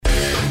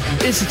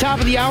It's the top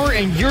of the hour,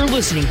 and you're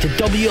listening to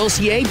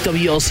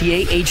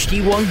WLCA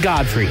HD1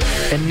 Godfrey.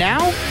 And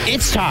now,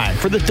 it's time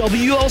for the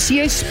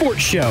WLCA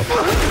Sports Show.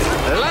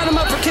 Line them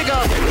up for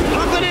kickoff.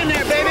 Pump it in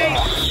there, baby.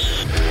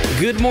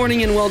 Good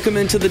morning and welcome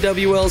into the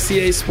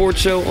WLCA Sports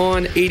Show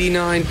on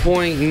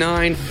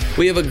 89.9.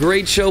 We have a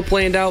great show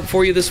planned out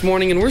for you this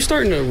morning, and we're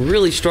starting to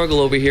really struggle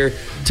over here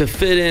to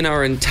fit in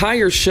our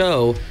entire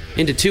show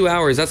into 2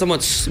 hours. That's how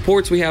much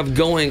sports we have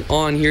going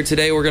on here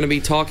today. We're going to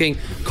be talking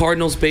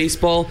Cardinals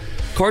baseball.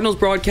 Cardinals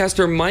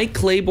broadcaster Mike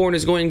Claiborne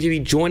is going to be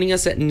joining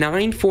us at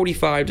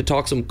 9:45 to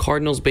talk some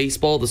Cardinals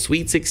baseball. The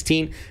Sweet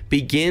 16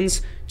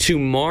 begins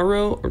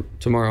tomorrow.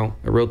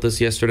 I wrote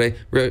this yesterday.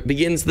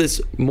 Begins this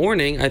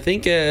morning, I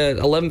think at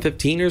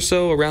 11:15 or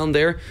so, around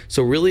there.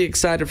 So really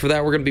excited for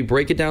that. We're going to be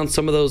breaking down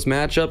some of those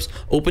matchups.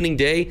 Opening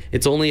day,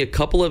 it's only a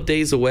couple of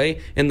days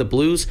away, and the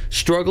Blues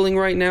struggling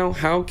right now.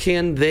 How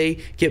can they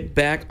get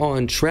back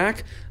on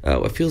track?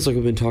 It feels like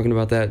we've been talking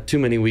about that too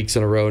many weeks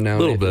in a row now. A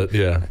little bit,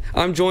 yeah.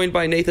 I'm joined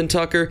by Nathan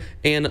Tucker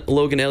and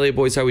Logan Elliott.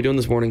 Boys, how are we doing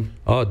this morning?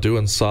 Oh,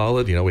 doing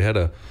solid. You know, we had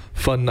a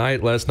fun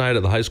night last night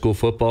at the high school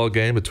football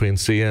game between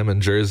CM and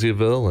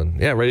Jerseyville,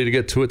 and yeah, ready to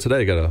get to it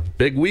today. Got a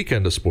big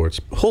weekend of sports,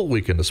 whole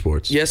weekend of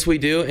sports. Yes, we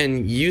do,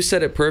 and you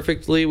said it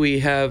perfectly. We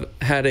have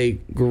had a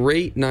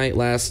great night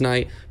last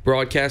night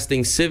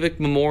broadcasting Civic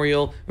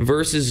Memorial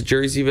versus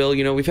Jerseyville.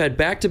 You know, we've had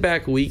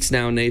back-to-back weeks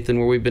now, Nathan,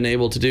 where we've been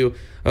able to do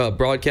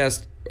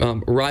broadcast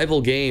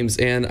rival games,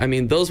 and I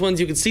mean those ones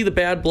you can see the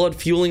bad blood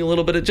fueling a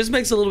little bit. It just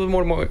makes it a little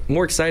bit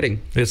more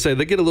exciting. They say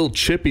they get a little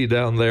chippy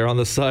down there on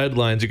the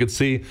sidelines. You could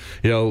see,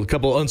 you know, a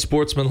couple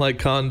unsportsmanlike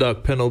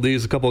conduct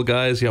penalties, a couple of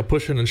guys, you know,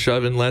 pushing and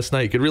shoving last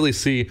night. You could really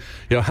see,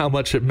 you know, how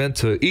much it meant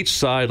to each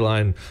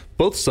sideline,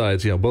 both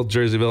sides, you know, both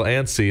Jerseyville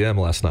and CM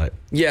last night.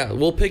 Yeah,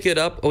 we'll pick it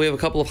up. We have a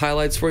couple of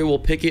highlights for you. We'll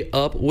pick it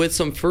up with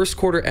some first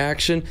quarter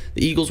action.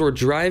 The Eagles were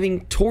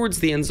driving towards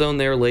the end zone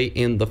there late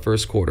in the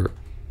first quarter.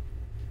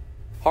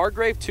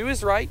 Hargrave to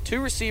his right, two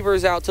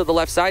receivers out to the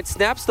left side,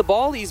 snaps the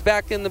ball. He's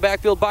back in the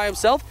backfield by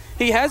himself.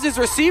 He has his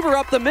receiver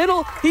up the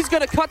middle. He's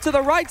going to cut to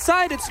the right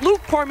side. It's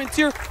Luke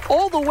Parmentier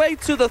all the way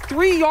to the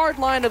 3-yard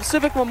line of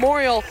Civic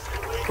Memorial.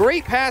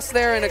 Great pass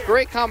there and a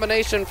great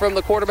combination from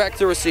the quarterback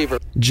to receiver.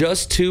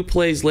 Just 2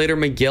 plays later,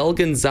 Miguel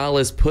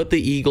Gonzalez put the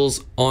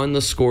Eagles on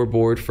the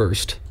scoreboard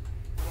first.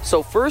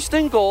 So first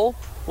and goal.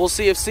 We'll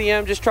see if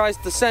CM just tries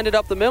to send it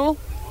up the middle.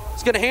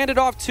 He's going to hand it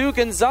off to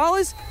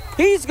Gonzalez.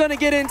 He's going to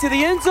get into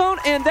the end zone,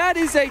 and that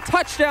is a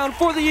touchdown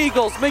for the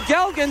Eagles.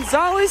 Miguel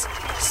Gonzalez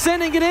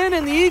sending it in,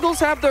 and the Eagles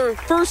have their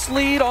first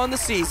lead on the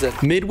season.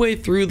 Midway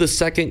through the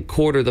second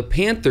quarter, the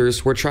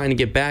Panthers were trying to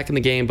get back in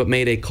the game but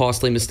made a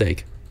costly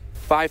mistake.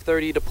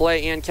 5:30 to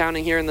play and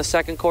counting here in the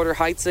second quarter.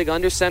 Heitzig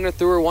under center,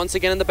 threw her once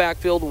again in the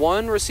backfield.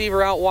 One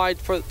receiver out wide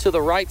to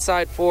the right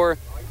side for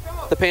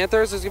the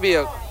Panthers. There's going to be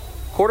a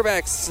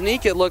quarterback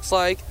sneak, it looks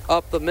like,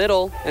 up the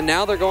middle. And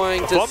now they're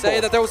going to say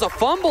that there was a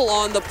fumble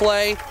on the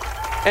play,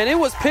 and it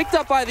was picked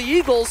up by the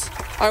Eagles.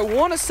 I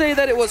want to say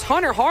that it was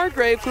Hunter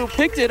Hargrave who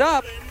picked it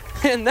up,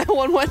 and that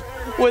one went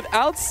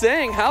without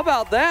saying. How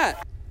about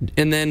that?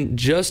 And then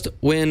just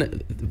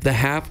when the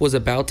half was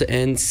about to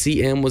end,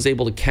 CM was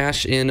able to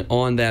cash in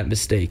on that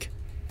mistake.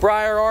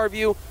 Briar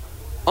Arview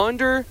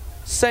under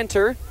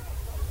center.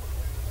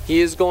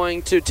 He is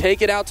going to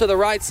take it out to the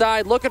right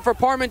side, looking for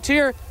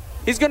Parmentier.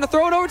 He's going to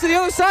throw it over to the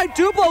other side.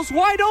 Dublow's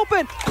wide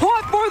open,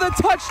 caught for the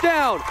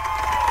touchdown.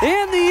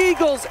 And the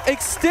Eagles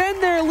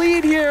extend their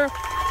lead here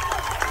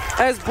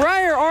as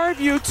Briar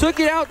Arview took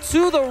it out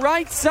to the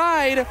right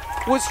side,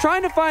 was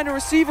trying to find a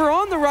receiver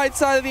on the right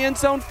side of the end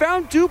zone,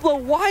 found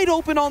Dublow wide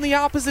open on the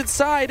opposite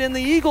side, and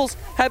the Eagles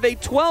have a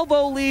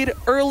 12-0 lead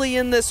early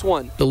in this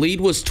one. The lead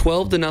was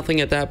 12-0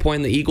 at that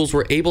point. The Eagles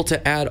were able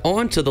to add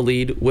on to the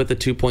lead with a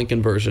 2-point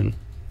conversion.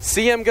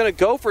 CM going to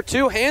go for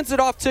 2, hands it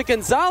off to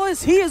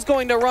Gonzalez. He is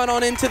going to run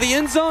on into the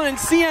end zone, and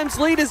CM's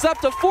lead is up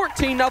to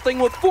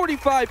 14-0 with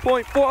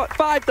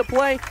 45.5 to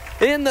play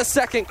in the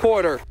second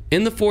quarter.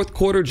 In the fourth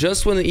quarter,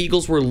 just when the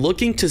Eagles were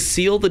looking to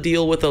seal the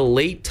deal with a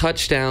late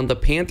touchdown, the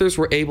Panthers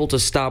were able to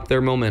stop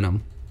their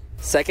momentum.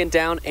 Second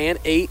down and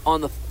 8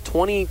 on the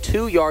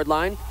 22-yard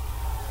line.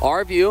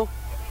 Arview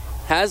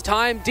has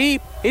time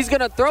deep. He's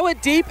going to throw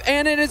it deep,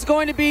 and it is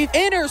going to be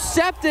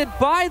intercepted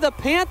by the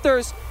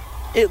Panthers.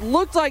 It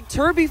looked like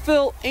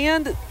Turbyville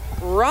and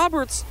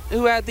Roberts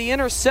who had the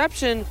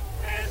interception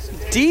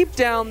deep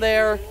down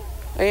there,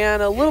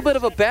 and a little bit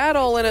of a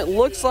battle, and it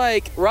looks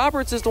like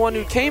Roberts is the one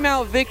who came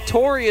out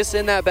victorious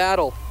in that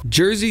battle.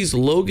 Jersey's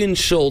Logan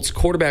Schultz,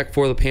 quarterback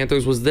for the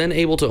Panthers, was then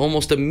able to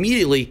almost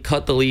immediately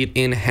cut the lead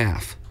in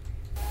half.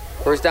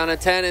 First down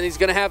at 10,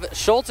 and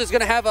Schultz is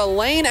going to have a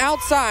lane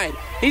outside.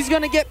 He's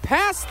going to get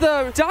past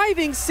the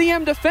diving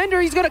CM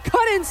defender. He's going to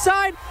cut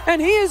inside, and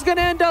he is going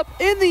to end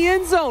up in the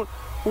end zone.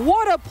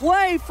 What a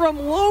play from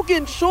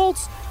Logan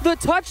Schultz. The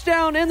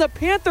touchdown, and the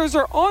Panthers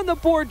are on the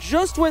board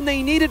just when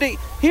they needed it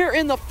here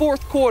in the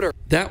fourth quarter.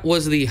 That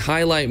was the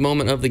highlight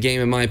moment of the game,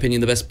 in my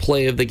opinion, the best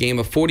play of the game.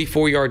 A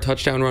 44-yard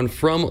touchdown run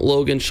from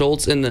Logan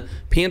Schultz, and the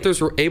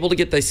Panthers were able to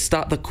get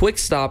the quick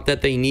stop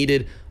that they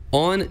needed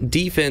on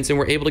defense and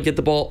were able to get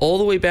the ball all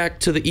the way back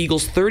to the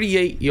Eagles'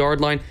 38-yard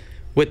line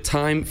with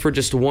time for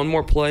just one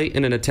more play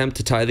in an attempt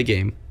to tie the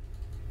game.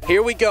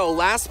 Here we go,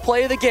 last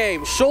play of the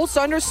game. Schultz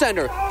under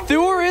center,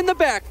 Theuer in the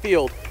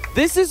backfield.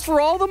 This is for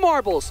all the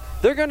marbles.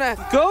 They're going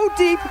to go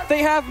deep. They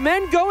have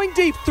men going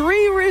deep.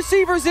 3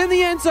 receivers in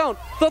the end zone.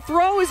 The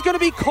throw is going to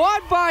be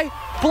caught by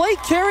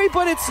Blake Carey,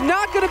 but it's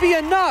not going to be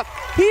enough.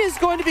 He is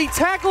going to be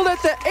tackled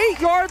at the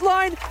 8-yard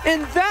line,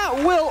 and that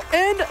will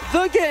end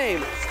the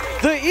game.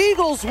 The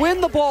Eagles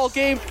win the ball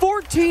game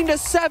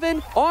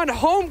 14-7 on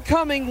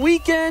homecoming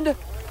weekend.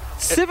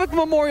 Civic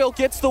Memorial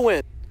gets the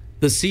win.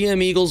 The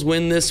CM Eagles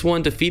win this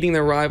one, defeating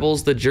their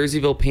rivals, the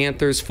Jerseyville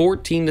Panthers,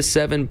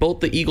 14-7. Both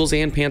the Eagles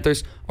and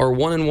Panthers are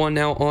 1-1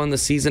 now on the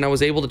season. I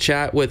was able to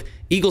chat with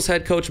Eagles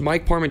head coach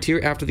Mike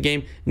Parmentier after the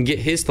game and get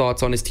his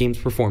thoughts on his team's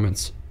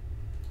performance.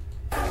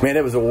 Man,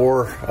 it was a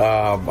war.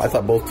 I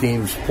thought both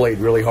teams played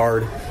really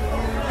hard.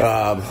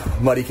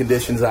 Muddy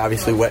conditions,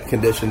 obviously wet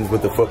conditions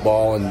with the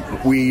football,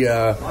 and we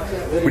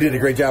did a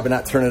great job of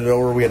not turning it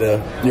over. We had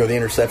the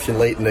interception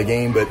late in the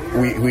game, but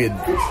we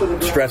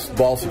had stressed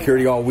ball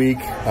security all week.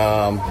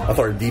 I thought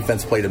our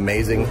defense played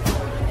amazing.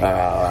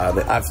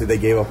 Obviously, they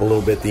gave up a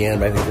little bit at the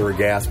end. I think they were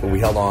gassed, but we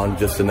held on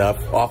just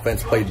enough.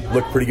 Offense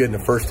looked pretty good in the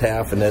first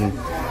half, and then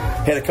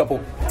had a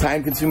couple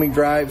time-consuming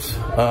drives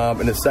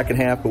in the second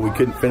half, but we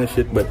couldn't finish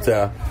it. But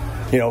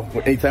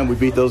anytime we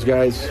beat those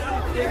guys,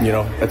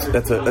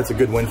 that's a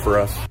good win for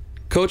us.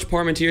 Coach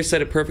Parmentier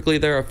said it perfectly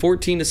there, a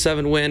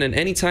 14-7 win, and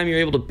anytime you're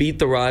able to beat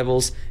the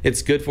rivals,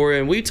 it's good for you.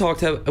 And we've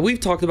talked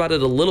about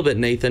it a little bit,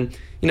 Nathan.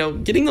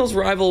 Getting those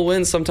rival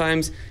wins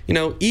sometimes,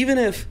 even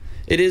if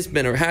it has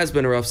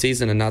been a rough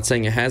season, and not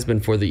saying it has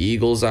been for the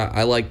Eagles.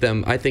 I like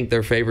them. I think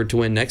they're favored to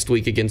win next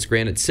week against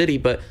Granite City,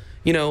 but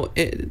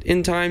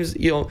in times,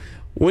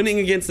 winning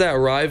against that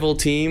rival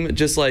team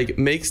just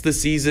makes the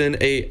season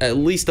at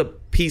least a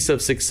piece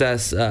of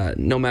success,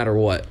 no matter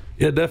what.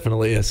 Yeah,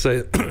 definitely. I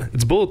say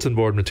it's bulletin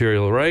board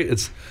material, right?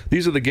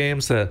 These are the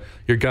games that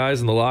your guys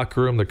in the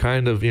locker room, they're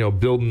kind of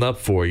building up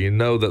for. You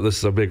know that this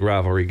is a big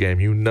rivalry game.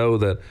 You know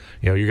that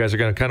you guys are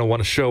going to kind of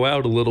want to show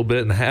out a little bit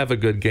and have a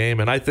good game.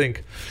 And I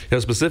think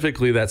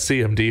specifically that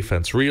CM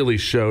defense really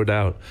showed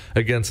out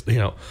against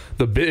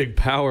the big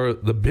power,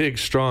 the big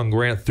strong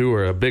Grant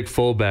Theuer, a big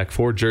fullback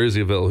for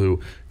Jerseyville who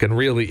can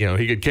really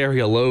he could carry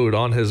a load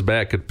on his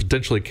back, could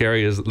potentially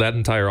carry that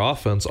entire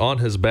offense on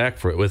his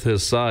back with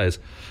his size.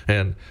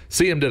 And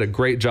CM did a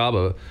great job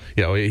of,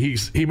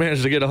 he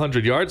managed to get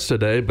 100 yards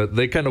today, but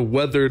they kind of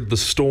weathered the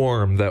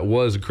storm that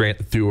was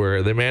Grant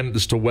Theuer. They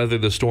managed to weather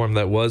the storm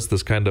that was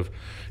this kind of,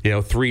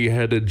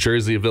 three-headed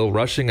Jerseyville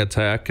rushing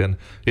attack. And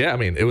yeah,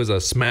 it was a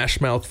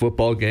smash-mouth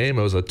football game.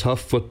 It was a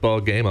tough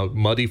football game, a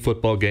muddy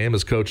football game,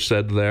 as Coach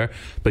said there.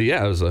 But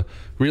yeah, it was a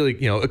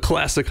really, a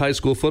classic high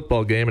school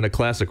football game and a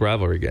classic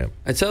rivalry game.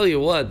 I tell you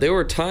what, there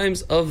were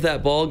times of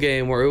that ball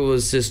game where it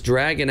was just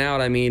dragging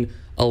out.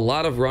 A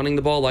lot of running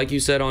the ball, like you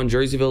said, on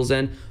Jerseyville's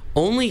end.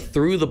 Only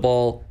threw the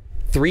ball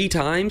 3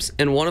 times,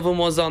 and one of them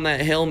was on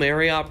that Hail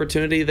Mary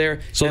opportunity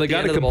there. So they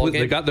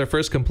got their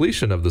first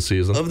completion of the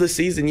season. Of the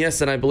season, yes,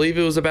 and I believe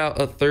it was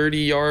about a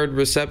 30-yard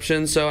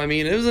reception. So,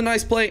 it was a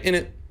nice play, and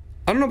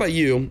I don't know about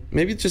you,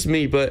 maybe it's just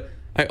me, but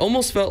I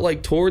almost felt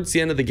like towards the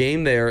end of the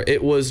game there,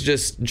 it was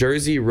just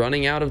Jersey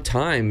running out of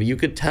time. You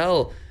could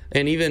tell.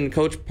 And even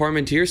Coach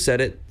Parmentier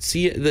said it.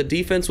 See, the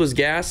defense was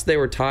gassed. They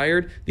were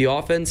tired. The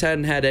offense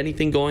hadn't had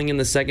anything going in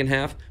the second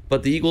half,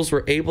 but the Eagles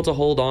were able to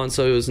hold on.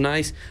 So it was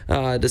nice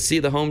to see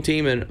the home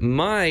team and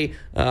my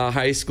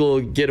high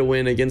school get a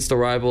win against a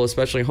rival,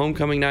 especially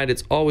homecoming night.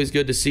 It's always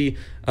good to see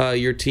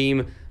your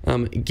team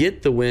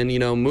get the win.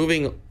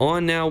 Moving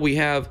on now, we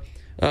have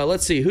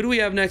let's see, who do we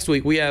have next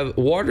week? We have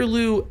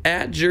Waterloo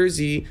at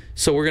Jersey,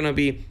 so we're going to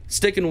be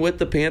sticking with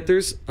the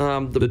Panthers.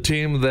 The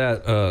team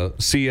that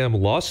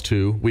CM lost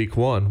to week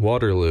 1,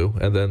 Waterloo,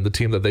 and then the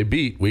team that they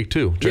beat week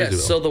 2, Jerseyville.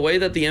 Yes, so the way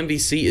that the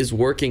MVC is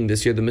working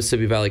this year, the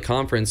Mississippi Valley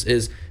Conference,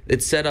 is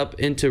it's set up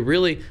into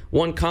really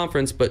one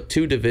conference but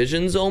 2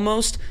 divisions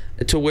almost,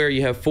 to where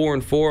you have 4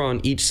 and 4 on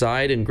each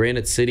side, and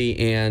Granite City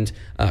and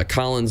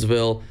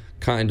Collinsville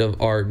kind of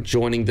are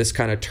joining this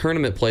kind of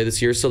tournament play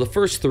this year. So the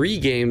first 3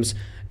 games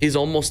is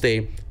almost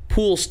a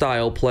pool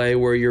style play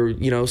where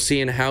you're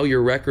seeing how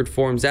your record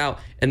forms out,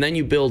 and then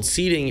you build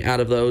seeding out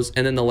of those,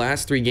 and then the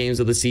last 3 games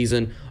of the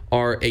season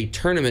are a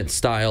tournament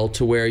style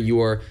to where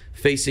you are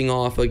facing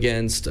off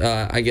against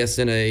I guess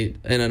in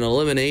an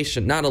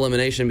elimination, not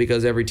elimination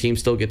because every team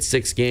still gets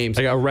 6 games,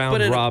 like a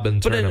round robin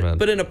tournament,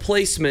 but in a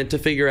placement to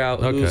figure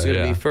out who's going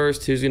to be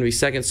first, who's going to be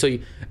second. So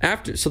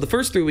the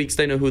first 3 weeks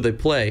they know who they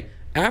play.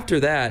 After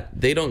that,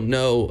 they don't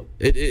know.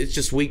 It's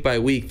just week by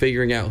week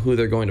figuring out who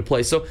they're going to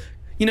play. So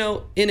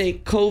in a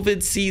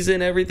COVID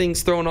season,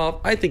 everything's thrown off.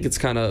 I think it's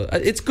good.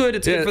 It's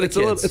good for the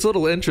kids. It's a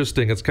little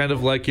interesting. It's kind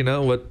of like,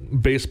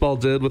 what baseball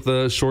did with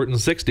the shortened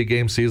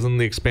 60-game season,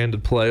 the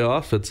expanded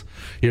playoff. It's,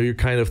 you're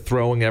kind of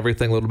throwing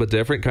everything a little bit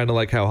different, kind of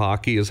like how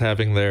hockey is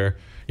having their,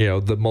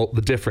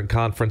 the different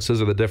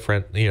conferences or the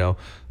different,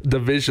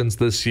 divisions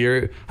this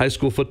year. High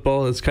school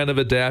football is kind of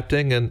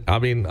adapting. And,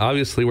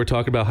 obviously we're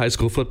talking about high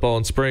school football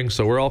in spring,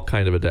 so we're all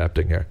kind of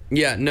adapting here.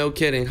 Yeah, no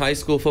kidding. High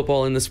school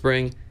football in the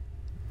spring.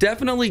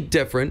 Definitely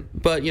different,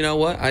 but you know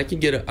what? I can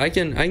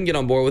get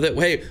on board with it.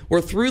 Hey, we're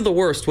through the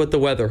worst with the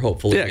weather,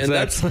 hopefully, yeah,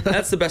 exactly. And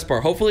that's the best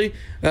part. Hopefully,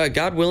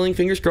 God willing,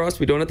 fingers crossed,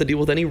 we don't have to deal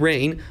with any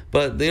rain.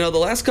 But the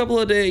last couple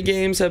of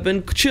games have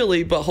been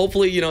chilly, but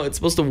hopefully, it's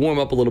supposed to warm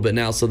up a little bit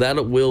now, so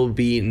that will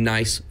be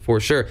nice for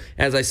sure.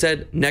 As I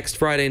said, next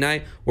Friday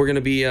night we're going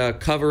to be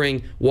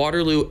covering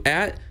Waterloo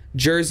at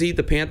Jersey.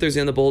 The Panthers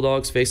and the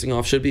Bulldogs facing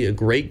off. Should be a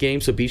great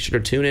game, so be sure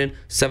to tune in.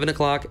 7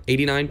 o'clock,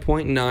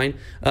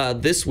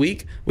 89.9. This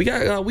week we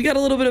got a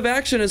little bit of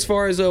action as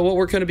far as what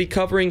we're going to be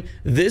covering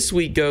this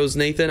week goes,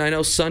 Nathan. I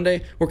know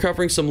Sunday we're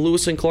covering some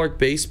Lewis and Clark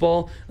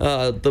baseball.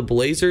 The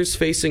Blazers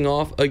facing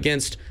off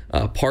against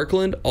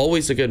Parkland.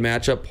 Always a good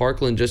matchup.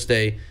 Parkland just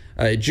a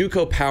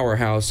JUCO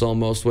powerhouse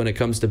almost when it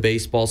comes to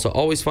baseball, so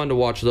always fun to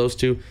watch those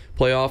two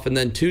play off. And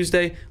then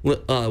Tuesday we're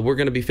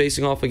going to be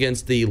facing off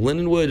against the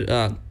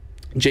Lindenwood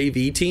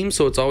JV team,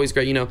 so it's always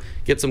great,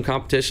 get some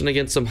competition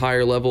against some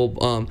higher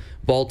level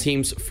ball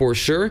teams for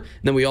sure. And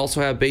then we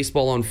also have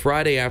baseball on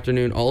Friday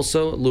afternoon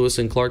also. Lewis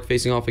and Clark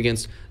facing off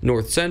against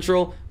North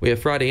Central. We have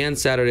Friday and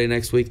Saturday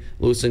next week.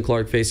 Lewis and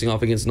Clark facing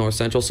off against North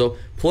Central. So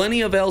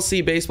plenty of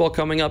LC baseball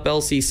coming up.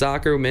 LC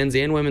soccer, men's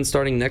and women's,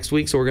 starting next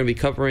week. So we're going to be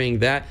covering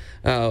that,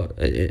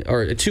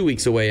 or 2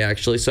 weeks away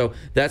actually. So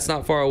that's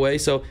not far away.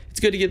 So it's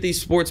good to get these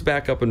sports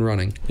back up and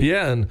running.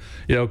 Yeah, and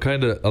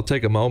I'll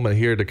take a moment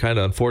here to kind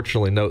of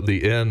unfortunately note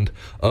the end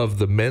of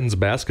the men's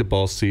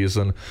basketball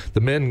season. The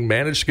men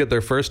managed to get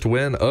their first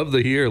win of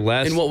the year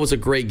in what was a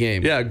great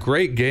game. Yeah,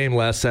 great game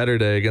last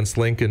Saturday against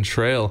Lincoln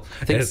Trail.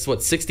 I think it's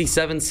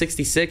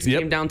 67-66.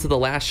 Yep. Came down to the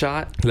last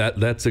shot.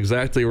 That's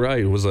exactly right.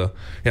 It was a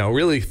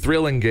really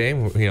thrilling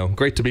game.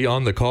 Great to be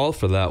on the call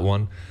for that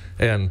one.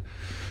 And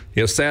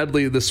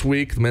sadly this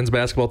week the men's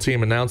basketball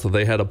team announced that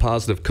they had a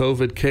positive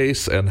COVID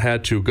case and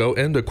had to go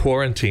into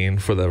quarantine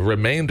for the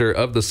remainder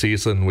of the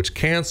season, which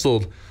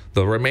canceled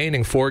the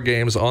remaining 4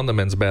 games on the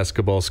men's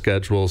basketball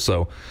schedule.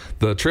 So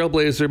the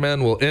Trailblazer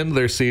men will end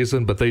their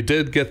season, but they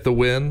did get the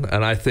win,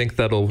 and I think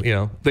that'll,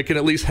 they can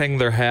at least hang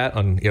their hat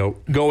on,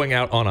 going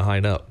out on a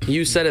high note.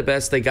 You said it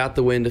best. They got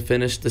the win to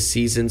finish the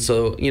season.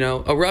 So,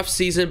 a rough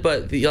season,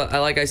 but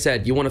like I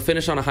said, you want to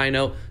finish on a high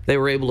note. They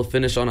were able to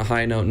finish on a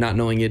high note, not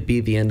knowing it'd be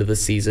the end of the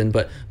season,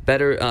 but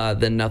better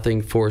than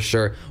nothing for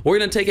sure. We're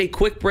going to take a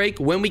quick break.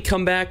 When we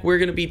come back, we're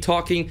going to be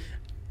talking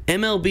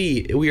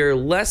MLB. We are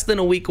less than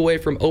a week away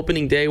from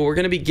opening day. We're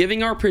going to be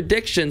giving our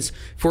predictions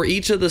for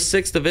each of the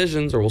 6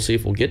 divisions, or we'll see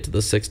if we'll get to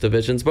the 6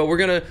 divisions, but we're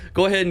going to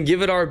go ahead and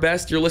give it our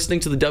best. You're listening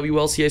to the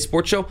WLCA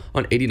Sports Show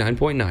on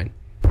 89.9.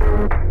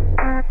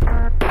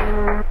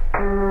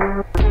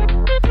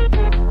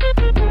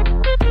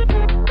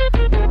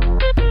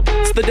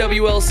 It's the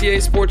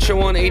WLCA Sports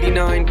Show on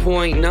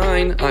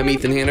 89.9. I'm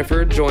Ethan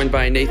Hannaford, joined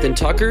by Nathan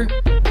Tucker,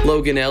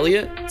 Logan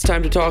Elliott. It's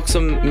time to talk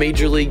some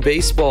Major League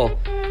Baseball.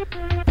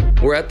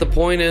 We're at the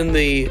point in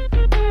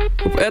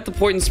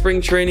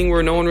spring training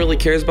where no one really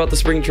cares about the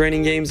spring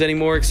training games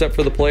anymore except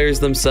for the players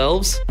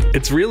themselves.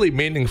 It's really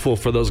meaningful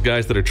for those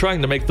guys that are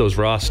trying to make those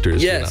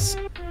rosters. Yes,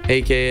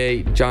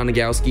 a.k.a. John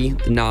Nagowski,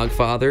 the Nog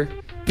father.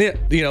 Yeah,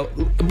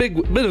 a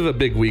bit of a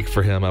big week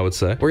for him, I would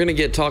say. We're going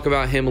to talk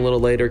about him a little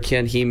later.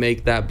 Can he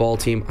make that ball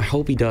team? I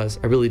hope he does.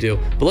 I really do.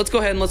 But let's go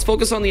ahead and let's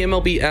focus on the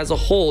MLB as a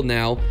whole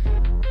now.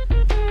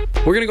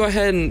 We're going to go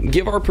ahead and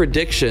give our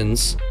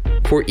predictions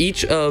for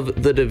each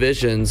of the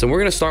divisions, and we're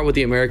going to start with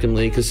the American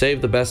League because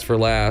save the best for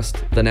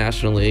last, the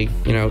National League.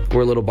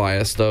 We're a little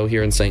biased though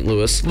here in St.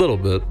 Louis. A little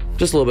bit.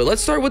 Just a little bit.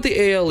 Let's start with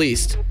the AL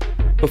East.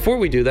 Before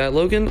we do that,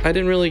 Logan, I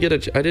didn't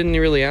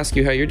really ask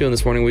you how you're doing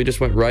this morning. We just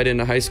went right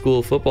into high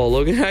school football.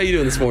 Logan, how are you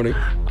doing this morning?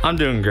 I'm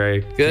doing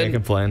great. Good. Can't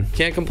complain.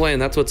 Can't complain.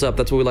 That's what's up.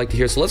 That's what we like to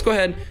hear. So let's go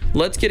ahead.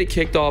 Let's get it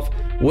kicked off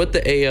with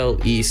the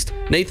AL East.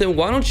 Nathan,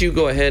 why don't you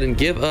go ahead and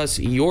give us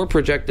your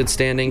projected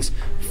standings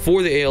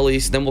for the AL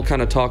East? Then we'll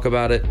kind of talk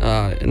about it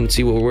and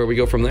see where we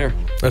go from there.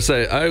 I would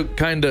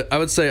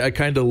say I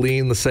kind of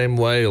lean the same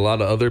way a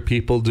lot of other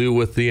people do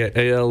with the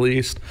AL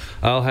East.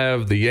 I'll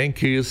have the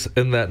Yankees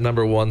in that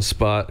number 1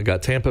 spot. I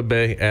got Tampa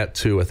Bay at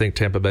 2. I think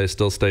Tampa Bay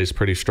still stays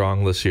pretty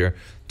strong this year.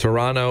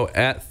 Toronto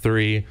at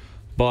 3.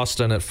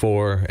 Boston at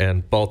 4,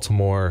 and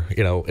Baltimore,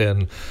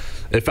 and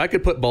if I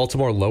could put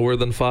Baltimore lower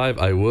than 5,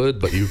 I would,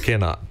 but you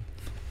cannot.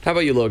 How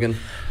about you, Logan?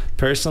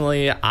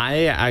 Personally,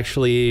 I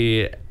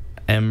actually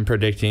am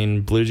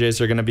predicting Blue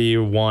Jays are going to be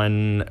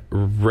 1,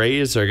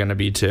 Rays are going to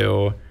be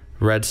 2,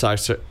 Red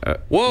Sox are...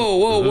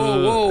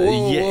 Whoa.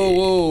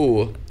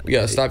 We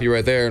got to stop you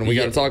right there, and we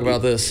got to talk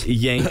about this.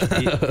 We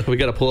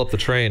got to pull up the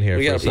train here.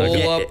 We got to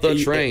pull up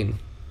the train.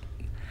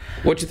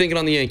 What you thinking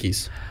on the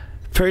Yankees?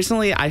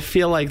 Personally, I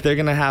feel like they're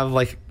gonna have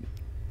like,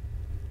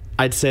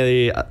 I'd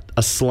say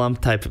a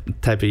slump type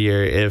of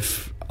year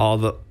if all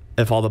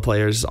the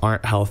players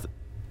aren't healthy.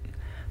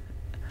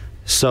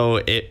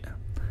 So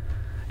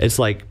it's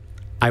like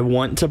I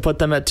want to put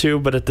them at 2,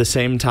 but at the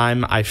same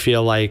time, I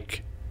feel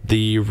like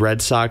the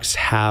Red Sox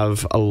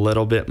have a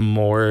little bit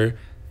more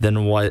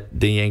than what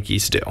the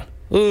Yankees do.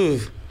 Ooh,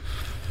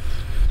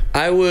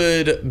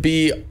 I'd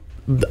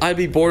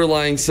be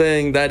borderline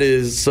saying that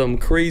is some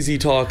crazy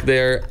talk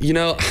there. You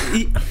know,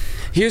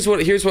 here's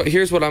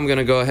what I'm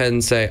gonna go ahead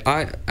and say.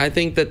 I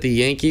think that the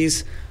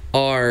Yankees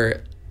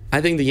are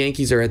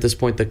at this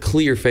point the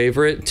clear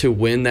favorite to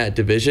win that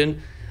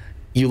division.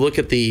 You look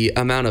at the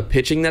amount of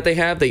pitching that they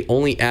have. They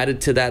only added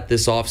to that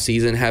this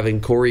offseason,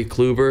 having Corey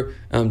Kluber,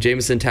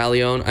 Jameson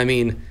Taillon. I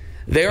mean,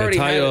 they already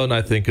Taillon,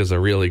 I think, is a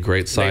really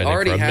great signing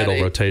for a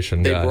middle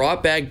rotation guy. They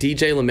brought back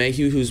DJ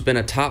LeMahieu, who's been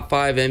a top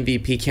 5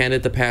 MVP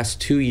candidate the past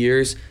 2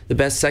 years, the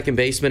best second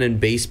baseman in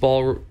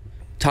baseball.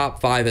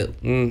 Top 5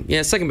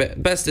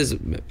 second best is,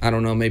 I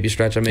don't know, maybe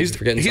stretch. I may be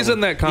forgetting. He's in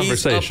that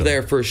conversation. He's up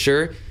there for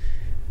sure.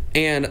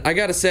 And I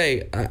got to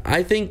say,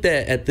 I think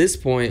that at this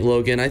point,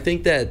 Logan, I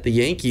think that the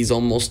Yankees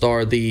almost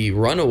are the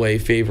runaway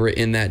favorite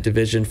in that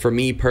division for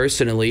me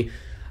personally.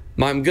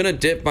 I'm going to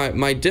dip.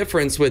 My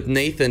difference with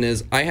Nathan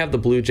is I have the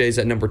Blue Jays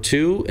at number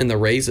 2 and the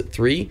Rays at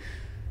 3.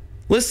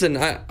 Listen,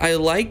 I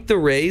like the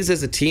Rays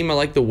as a team. I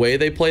like the way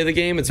they play the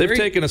game. They've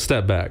taken a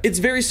step back. It's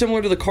very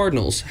similar to the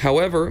Cardinals.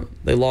 However,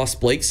 they lost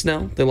Blake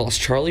Snell. They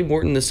lost Charlie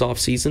Morton this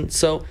offseason.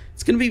 So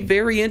it's going to be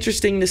very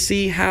interesting to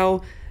see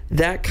how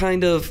that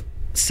kind of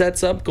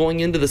sets up going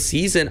into the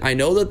season. I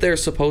know that they're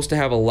supposed to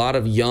have a lot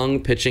of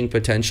young pitching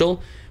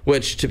potential,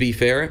 which, to be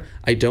fair,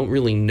 I don't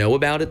really know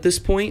about at this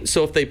point.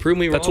 So if they prove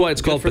me wrong, that's why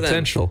it's called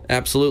potential. Them.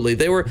 Absolutely,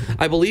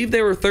 I believe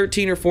they were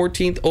 13th or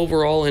 14th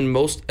overall in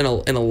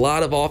a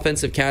lot of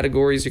offensive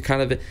categories. You're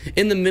kind of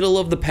in the middle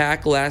of the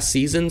pack last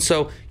season.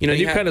 So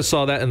you kind of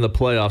saw that in the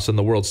playoffs in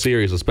the World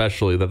Series,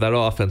 especially that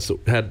offense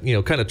had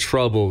kind of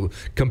trouble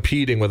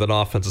competing with an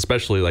offense,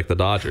 especially like the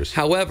Dodgers.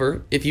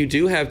 However, if you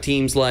do have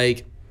teams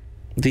like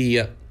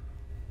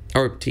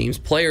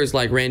players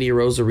like Randy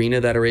Arozarena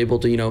that are able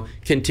to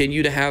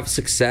continue to have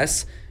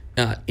success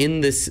in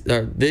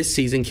this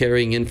season,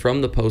 carrying in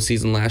from the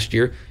postseason last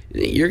year,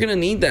 you're going to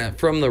need that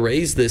from the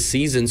Rays this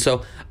season.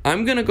 So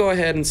I'm going to go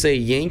ahead and say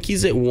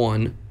Yankees at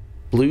 1,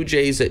 Blue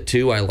Jays at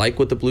 2. I like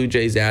what the Blue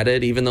Jays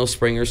added, even though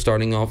Springer's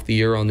starting off the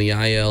year on the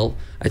IL.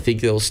 I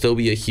think it'll still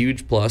be a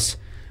huge plus.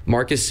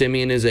 Marcus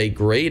Semien is a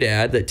great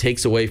add that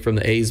takes away from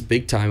the A's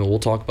big time, and we'll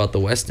talk about the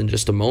West in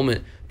just a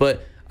moment.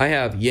 But I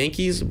have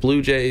Yankees,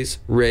 Blue Jays,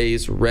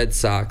 Rays, Red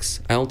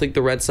Sox. I don't think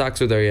the Red Sox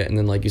are there yet. And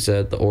then, like you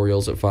said, the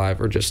Orioles at 5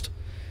 are just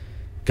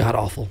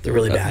god-awful. They're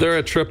really bad. They're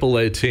a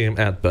AAA team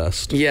at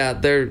best. Yeah,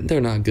 they're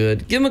not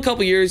good. Give them a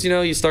couple years,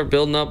 you start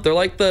building up. They're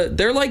like the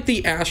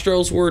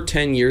Astros were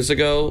 10 years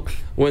ago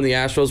when the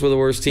Astros were the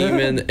worst team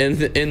in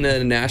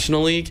the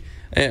National League.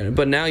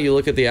 But now you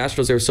look at the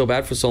Astros; they were so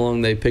bad for so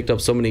long. They picked up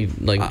so many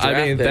draft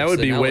picks, that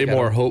would be way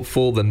more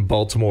hopeful than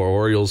Baltimore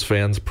Orioles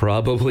fans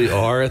probably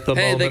are at the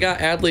moment. Hey, they got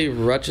Adley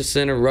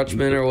Rutschman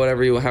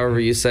or however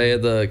you say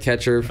it, the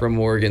catcher from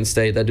Oregon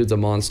State. That dude's a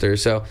monster.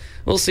 So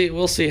we'll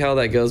see how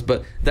that goes.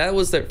 But that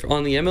was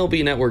on the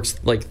MLB Network's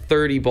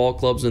 30 ball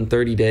clubs in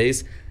 30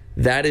 days.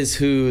 That is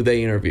who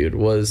they interviewed,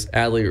 was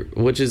Adley,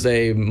 which is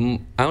I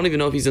don't even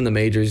know if he's in the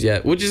majors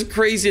yet, which is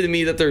crazy to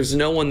me that there's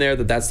no one there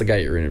that's the guy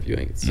you're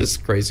interviewing. It's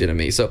just crazy to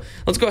me. So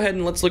let's go ahead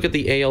and let's look at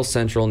the AL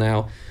Central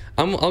now.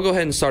 I'll go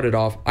ahead and start it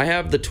off. I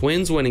have the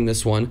Twins winning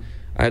this one.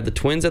 I have the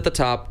Twins at the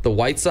top, the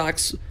White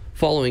Sox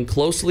following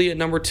closely at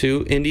number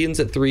 2, Indians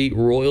at 3,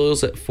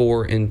 Royals at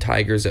 4, and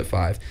Tigers at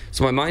 5.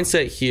 So my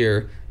mindset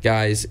here,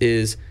 guys,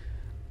 is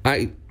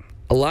a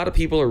lot of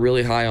people are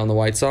really high on the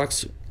White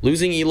Sox.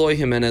 Losing Eloy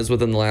Jimenez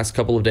within the last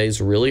couple of days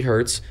really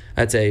hurts.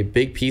 That's a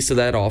big piece of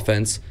that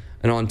offense.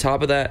 And on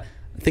top of that,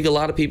 I think a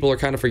lot of people are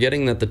kind of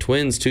forgetting that the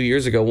Twins 2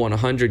 years ago won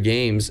 100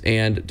 games.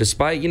 And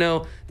despite,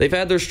 they've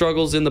had their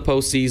struggles in the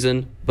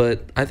postseason,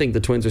 but I think the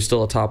Twins are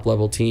still a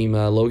top-level team.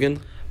 Logan?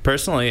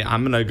 Personally,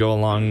 I'm going to go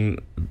along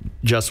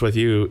just with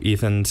you,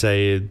 Ethan,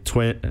 say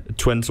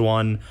Twins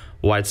 1,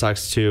 White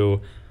Sox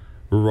 2,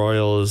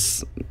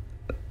 Royals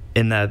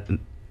in that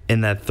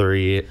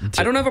 3.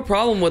 I don't have a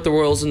problem with the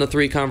Royals in the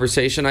 3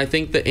 conversation. I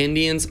think the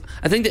Indians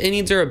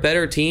are a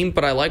better team,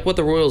 but I like what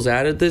the Royals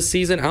added this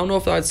season. I don't know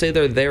if I'd say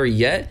they're there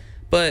yet,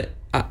 but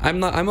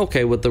I'm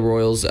okay with the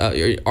Royals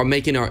are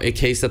making a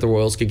case that the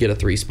Royals could get a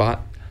 3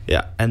 spot.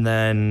 Yeah, and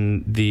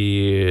then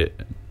the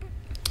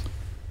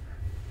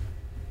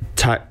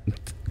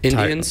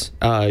Indians?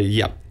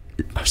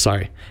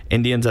 Sorry.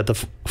 Indians at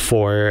the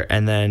 4,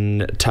 and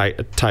then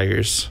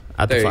Tigers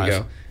at the 5. There you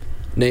go.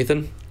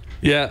 Nathan?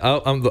 Yeah,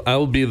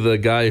 I'll be the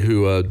guy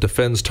who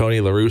defends Tony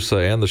La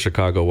Russa and the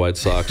Chicago White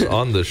Sox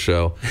on this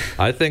show.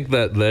 I think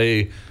that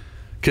they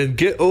can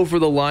get over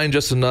the line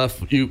just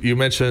enough. You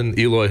mentioned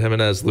Eloy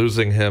Jimenez,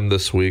 losing him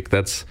this week.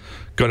 That's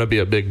going to be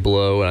a big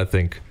blow, and I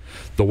think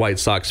the White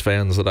Sox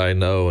fans that I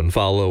know and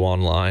follow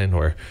online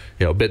were,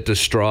 a bit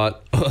distraught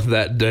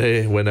that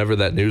day whenever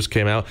that news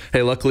came out.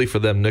 Hey, luckily for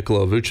them,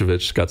 Nikola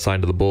Vucevic got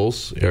signed to the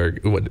Bulls, or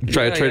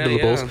traded to the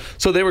Bulls.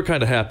 So they were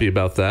kind of happy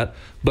about that.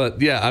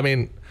 But yeah, I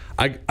mean,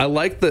 I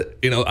like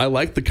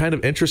the kind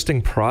of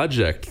interesting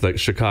project that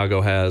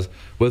Chicago has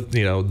with,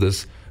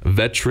 this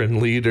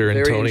veteran leader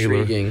and Tony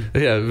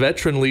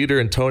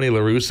La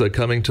Russa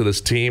coming to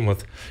this team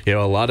with a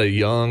lot of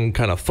young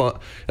kind of fun,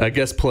 I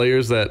guess,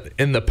 players that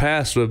in the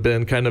past would have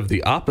been kind of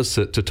the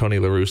opposite to Tony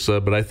La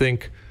Russa. But I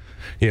think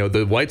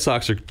the White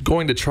Sox are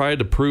going to try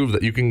to prove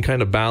that you can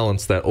kind of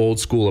balance that old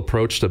school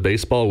approach to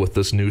baseball with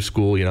this new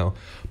school,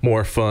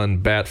 more fun,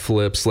 bat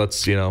flips.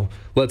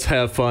 Let's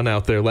have fun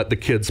out there. Let the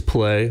kids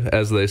play,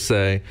 as they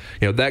say.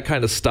 That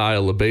kind of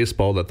style of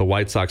baseball that the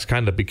White Sox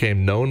kind of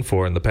became known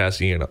for in the past,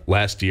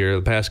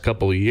 the past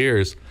couple of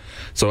years.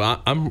 So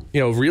I'm,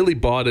 really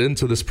bought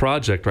into this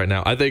project right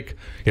now. I think,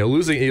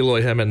 losing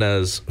Eloy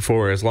Jimenez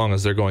for as long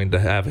as they're going to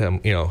have him,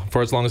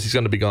 for as long as he's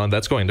going to be gone,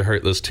 that's going to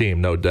hurt this team,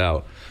 no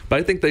doubt. But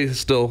I think they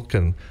still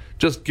can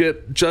just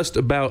get just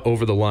about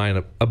over the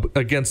line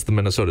against the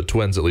Minnesota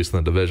Twins, at least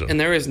in the division. And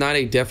there is not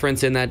a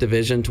difference in that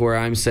division to where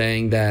I'm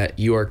saying that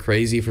you are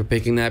crazy for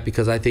picking that,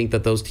 because I think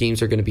that those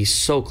teams are going to be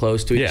so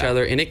close to each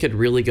other, and it could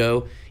really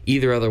go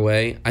either other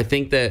way. I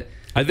think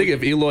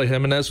if Eloy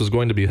Jimenez was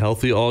going to be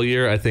healthy all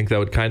year, I think that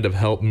would kind of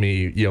help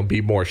me,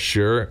 be more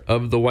sure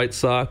of the White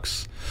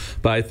Sox.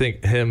 But I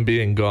think him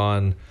being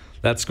gone,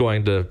 that's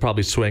going to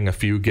probably swing a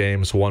few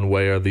games one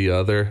way or the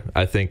other.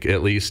 I think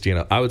at least,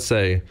 I would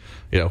say,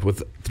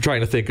 with trying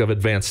to think of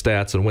advanced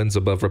stats and wins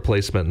above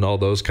replacement and all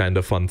those kind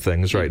of fun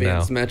things right now.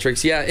 Advanced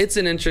metrics. Yeah, it's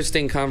an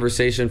interesting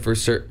conversation for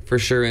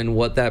sure, and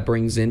what that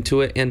brings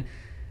into it. And,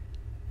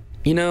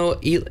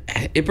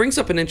 it brings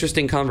up an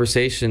interesting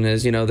conversation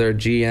as, their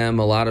GM,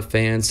 a lot of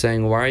fans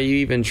saying, why are you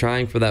even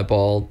trying for that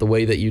ball the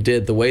way that you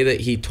did? The way that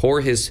he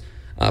tore his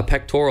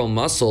pectoral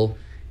muscle,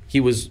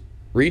 he was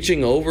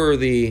reaching over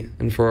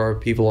and for our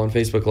people on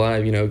Facebook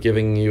Live,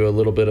 giving you a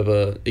little bit of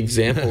a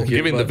example here.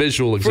 Giving the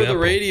visual example. For the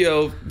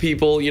radio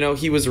people,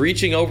 he was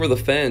reaching over the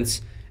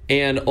fence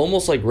and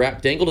almost like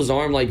dangled his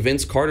arm like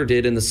Vince Carter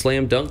did in the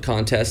slam dunk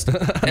contest.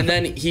 And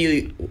then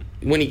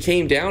when he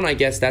came down, I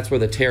guess that's where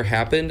the tear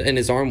happened, and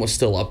his arm was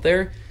still up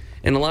there.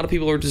 And a lot of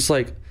people were just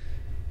like,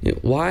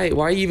 why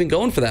are you even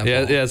going for that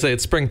ball? Yeah, say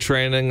it's spring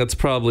training. That's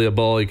probably a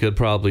ball you could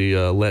probably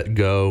let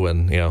go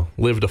and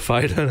live to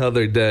fight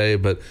another day.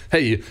 But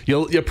hey,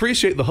 you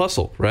appreciate the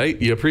hustle, right?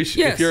 You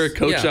appreciate if you're a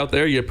coach out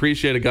there, you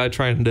appreciate a guy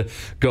trying to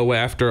go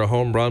after a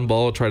home run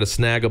ball, try to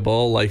snag a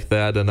ball like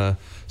that in a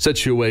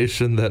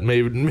situation that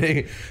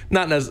may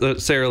not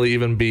necessarily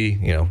even be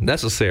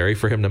necessary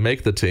for him to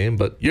make the team,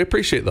 but you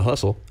appreciate the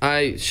hustle.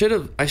 I should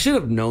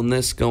have known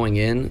this going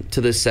in to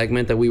this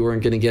segment, that we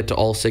weren't going to get to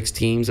all 6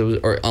 teams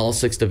or all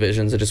 6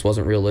 divisions. It just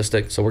wasn't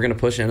realistic. So we're going to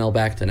push NL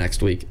back to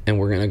next week, and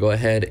we're going to go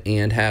ahead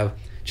and have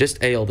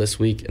just AL this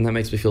week, and that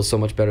makes me feel so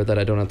much better that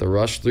I don't have to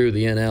rush through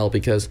the NL,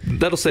 because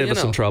that'll save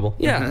us some trouble.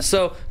 Yeah.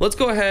 So let's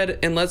go ahead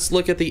and let's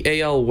look at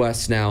the AL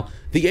West now.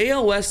 The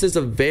AL West is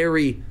a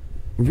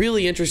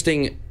really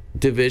interesting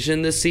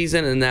division this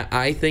season, and that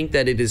I think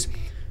that it is,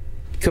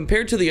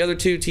 compared to the other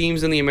 2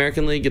 teams in the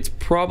American League, it's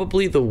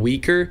probably the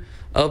weaker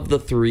of the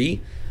 3.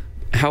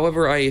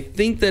 However, I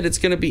think that it's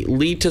going to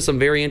lead to some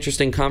very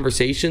interesting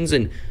conversations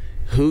and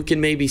who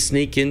can maybe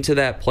sneak into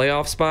that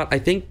playoff spot. I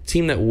think the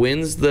team that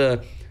wins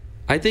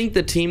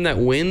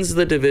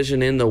the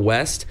division in the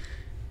West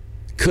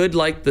could,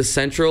 like the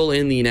Central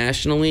in the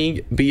National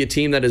League, be a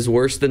team that is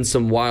worse than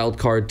some wild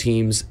card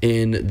teams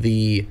in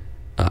the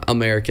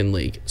American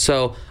League.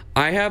 So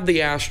I have the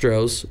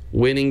Astros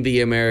winning the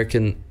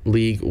American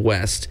League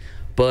West,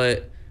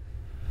 but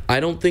I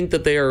don't think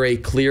that they are a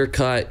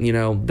clear-cut,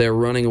 they're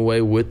running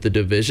away with the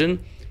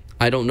division.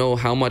 I don't know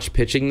how much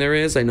pitching there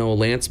is. I know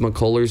Lance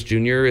McCullers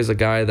Jr. is a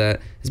guy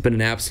that has been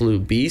an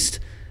absolute beast.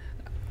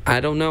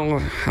 I don't know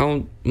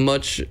how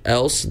much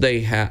else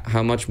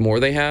how much more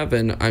they have,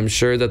 and I'm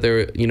sure that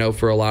they're,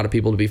 for a lot of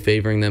people to be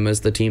favoring them as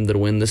the team that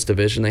win this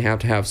division, they have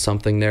to have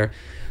something there.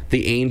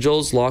 The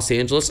Angels, Los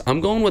Angeles, I'm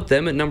going with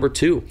them at number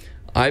 2.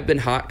 I've been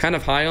kind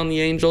of high on the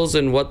Angels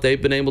and what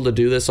they've been able to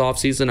do this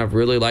offseason. I've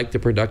really liked the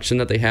production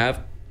that they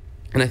have,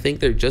 and I think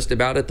they're just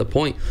about at the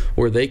point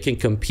where they can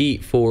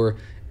compete for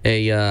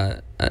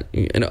a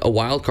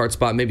wild card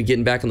spot, maybe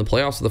getting back in the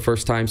playoffs for the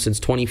first time since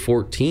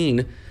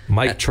 2014.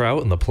 Mike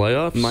Trout in the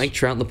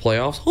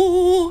playoffs?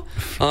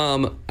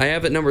 Oh. I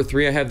have at number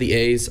 3, I have the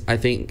A's. I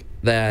think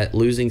that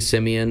losing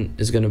Simeon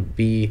is going to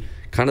be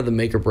kind of the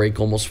make or break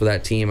almost for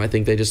that team. I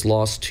think they just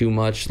lost too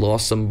much,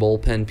 lost some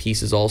bullpen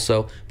pieces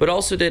also, but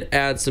also did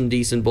add some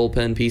decent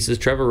bullpen pieces.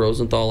 Trevor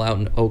Rosenthal out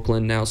in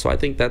Oakland now, so I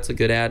think that's a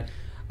good add.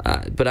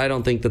 But I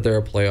don't think that they're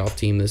a playoff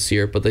team this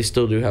year, but they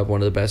still do have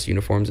one of the best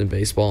uniforms in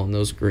baseball, and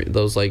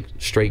those like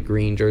straight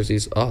green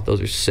jerseys,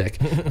 those are sick.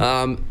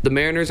 The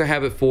Mariners I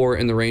have at 4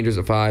 and the Rangers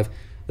at 5.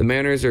 The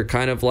Mariners are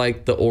kind of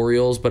like the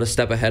Orioles, but a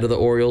step ahead of the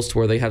Orioles, to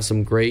where they have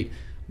some great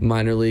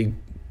minor league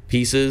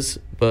pieces,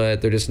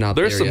 but they're just not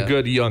There's there some yet.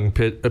 good young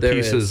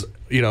pieces, is.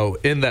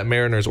 in that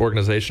Mariners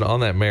organization, on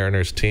that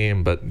Mariners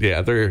team. But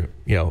yeah, they're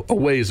a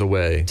ways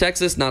away.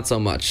 Texas, not so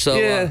much. So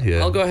Yeah.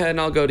 I'll go ahead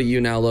and I'll go to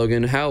you now,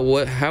 Logan.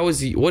 What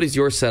does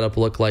your setup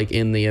look like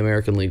in the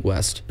American League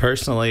West?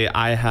 Personally,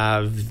 I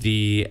have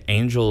the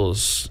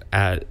Angels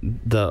at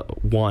the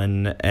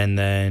 1, and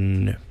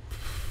then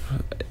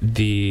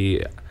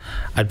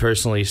I'd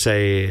personally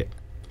say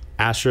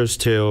Astros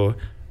 2,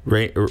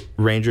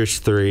 Rangers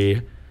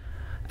 3,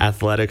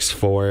 Athletics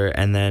 4,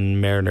 and then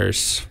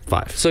Mariners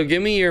 5. So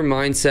give me your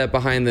mindset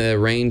behind the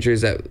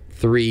Rangers at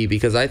 3,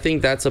 because I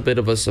think that's a bit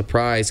of a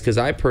surprise, because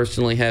I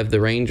personally have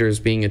the Rangers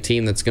being a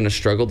team that's going to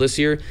struggle this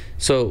year.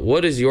 So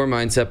what is your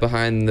mindset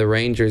behind the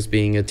Rangers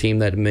being a team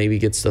that maybe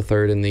gets to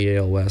 3rd in the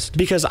AL West?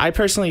 Because I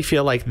personally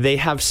feel like they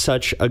have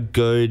such a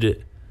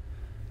good...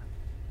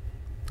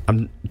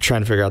 I'm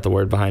trying to figure out the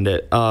word behind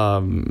it.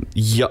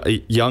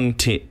 Young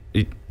team.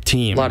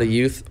 A lot of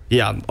youth.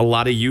 Yeah, a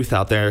lot of youth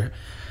out there.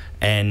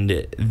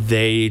 And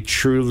they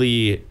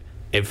truly,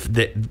 if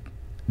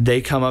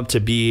they come up to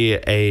be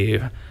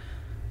a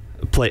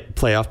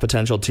playoff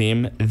potential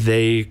team,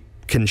 they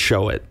can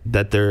show it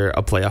that they're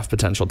a playoff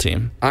potential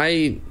team.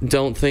 I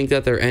don't think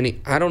that they're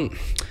any...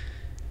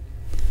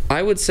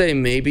 I would say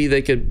maybe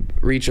they could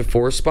reach a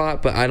 4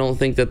 spot, but I don't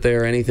think that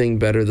they're anything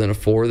better than a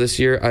 4 this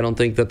year. I don't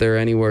think that they're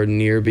anywhere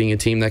near being a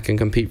team that can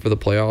compete for the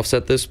playoffs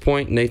at this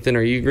point. Nathan,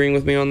 are you agreeing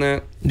with me on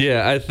that?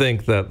 Yeah, I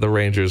think that the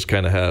Rangers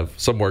kind of have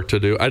some work to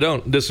do. I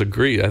don't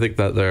disagree. I think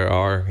that there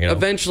are,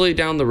 eventually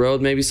down the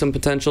road, maybe some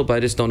potential, but I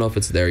just don't know if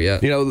it's there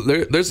yet.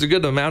 There's a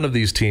good amount of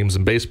these teams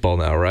in baseball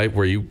now, right,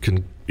 where you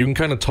can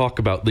kind of talk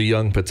about the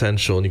young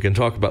potential and you can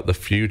talk about the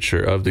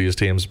future of these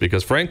teams,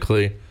 because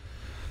frankly,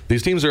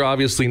 these teams are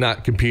obviously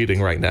not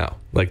competing right now.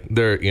 Like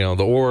they're,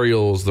 the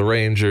Orioles, the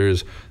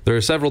Rangers. There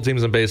are several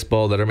teams in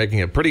baseball that are making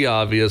it pretty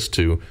obvious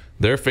to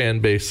their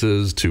fan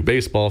bases, to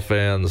baseball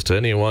fans, to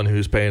anyone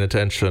who's paying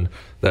attention,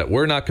 that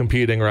we're not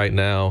competing right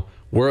now.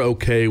 We're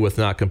okay with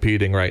not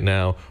competing right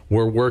now.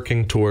 We're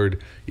working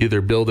toward either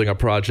building a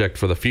project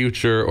for the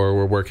future, or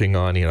we're working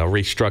on,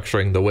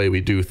 restructuring the way we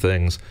do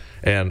things.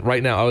 And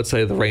right now, I would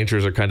say the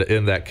Rangers are kind of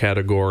in that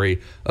category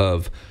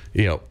of,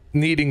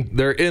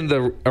 they're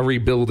in a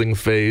rebuilding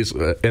phase,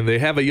 and they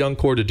have a young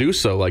core to do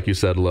so, like you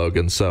said,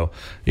 Logan. So,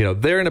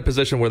 they're in a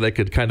position where they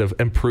could kind of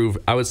improve.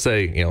 I would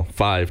say,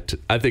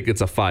 I think it's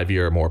a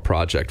 5-year or more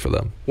project for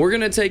them. We're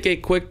going to take a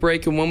quick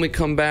break, and when we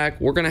come back,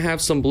 we're going to have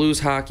some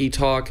Blues hockey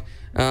talk.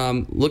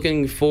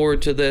 Looking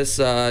forward to this.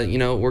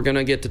 We're going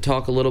to get to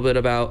talk a little bit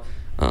about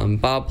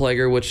Bob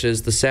Plager, which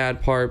is the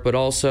sad part, but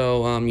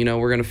also,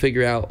 we're going to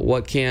figure out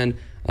what can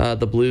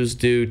the Blues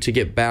do to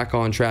get back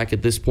on track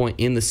at this point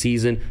in the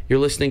season. You're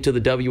listening to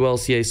the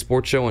WLCA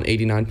Sports Show on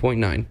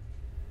 89.9.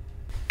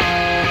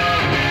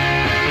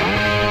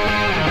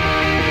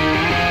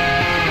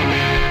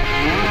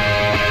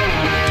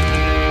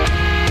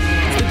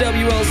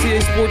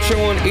 WLCA Sports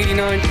Show on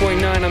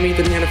 89.9. I'm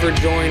Ethan Hannaford,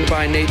 joined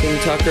by Nathan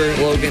Tucker,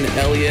 Logan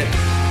Elliott.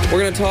 We're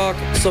going to talk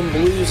some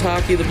Blues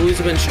hockey. The Blues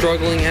have been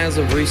struggling as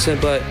of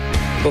recent, but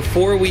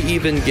before we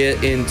even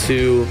get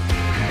into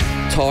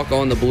talk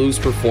on the Blues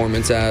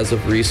performance as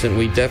of recent,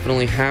 we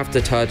definitely have to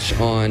touch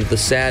on the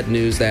sad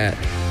news that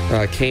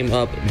came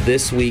up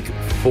this week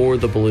for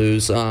the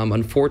Blues.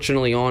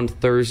 Unfortunately, on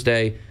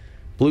Thursday,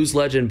 Blues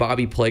legend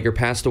Bobby Plager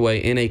passed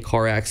away in a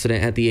car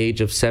accident at the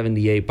age of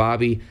 78.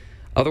 Bobby,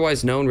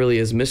 otherwise known really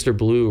as Mr.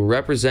 Blue,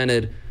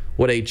 represented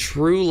what a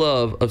true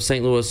love of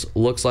St. Louis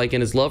looks like,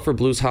 and his love for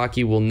Blues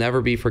hockey will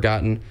never be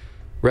forgotten.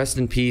 Rest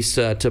in peace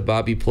to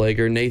Bobby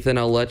Plager. Nathan,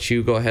 I'll let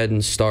you go ahead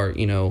and start.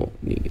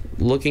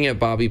 Looking at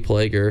Bobby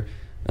Plager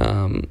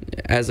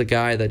as a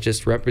guy that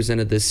just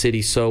represented this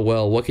city so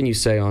well, what can you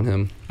say on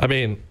him? I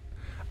mean,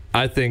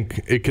 I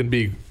think it can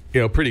be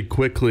pretty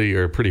quickly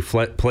or pretty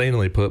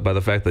plainly put by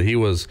the fact that he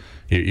was,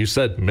 you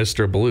said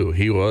Mr. Blue.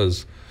 He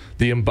was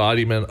the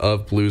embodiment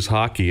of Blues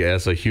hockey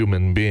as a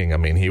human being. I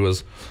mean, he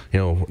was,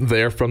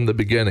 there from the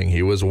beginning.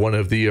 He was one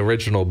of the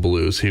original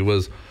Blues. He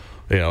was,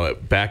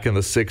 back in the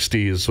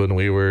 60s when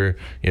we were,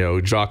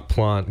 Jacques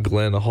Plante,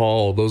 Glenn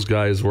Hall, those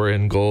guys were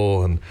in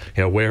goal and,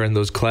 wearing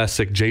those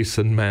classic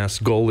Jason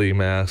Mask goalie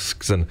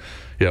masks. And,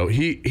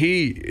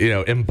 he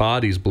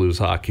embodies Blues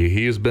hockey.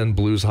 He has been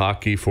Blues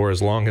hockey for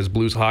as long as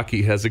Blues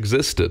hockey has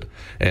existed.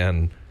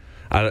 And,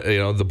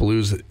 the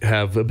Blues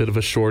have a bit of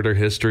a shorter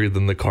history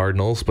than the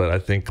Cardinals, but I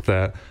think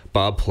that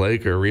Bob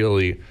Plager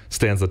really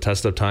stands the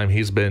test of time.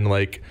 He's been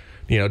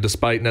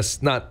despite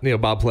not,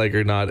 Bob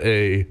Plager, not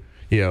a,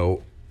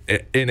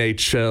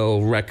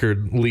 NHL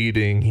record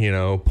leading,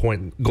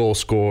 point goal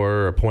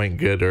scorer or point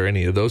getter or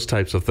any of those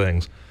types of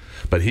things.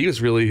 But he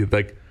was really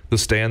like the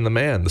Stan the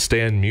Man, the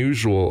Stan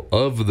Musial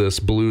of this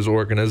Blues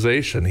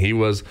organization. He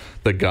was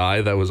the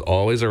guy that was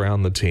always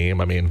around the team.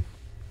 I mean,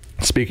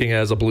 speaking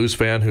as a Blues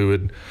fan who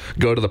would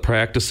go to the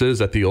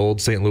practices at the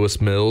old St.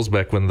 Louis Mills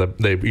back when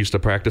they used to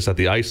practice at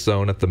the ice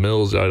zone at the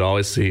Mills, I'd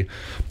always see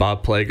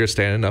Bob Plager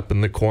standing up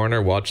in the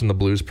corner watching the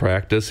Blues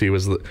practice. He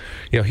was,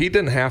 he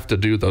didn't have to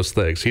do those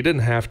things. He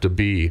didn't have to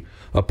be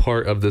a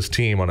part of this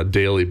team on a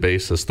daily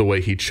basis the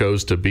way he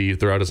chose to be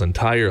throughout his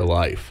entire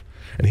life.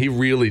 And he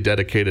really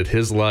dedicated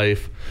his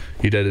life.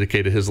 He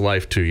dedicated his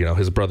life to,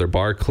 his brother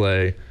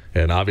Barclay.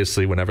 And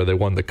obviously, whenever they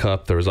won the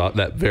cup, there was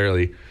that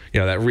very,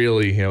 that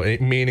really,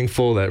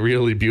 meaningful, that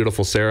really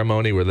beautiful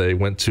ceremony where they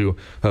went to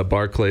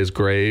Barclay's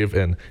grave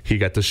and he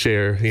got to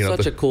share,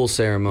 such a cool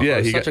ceremony.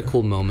 Yeah, such a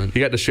cool moment. He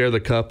got to share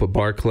the cup with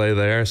Barclay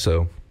there.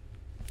 So,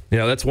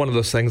 that's one of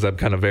those things I'm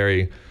kind of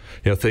very,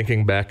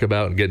 thinking back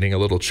about and getting a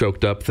little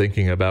choked up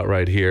thinking about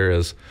right here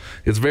is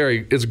it's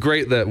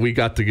great that we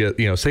got to get,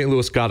 St.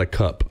 Louis got a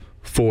cup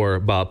for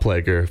Bob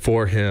Plager,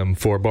 for him,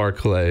 for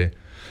Barclay,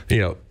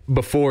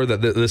 before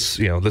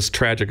this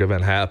tragic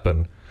event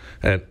happened.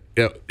 And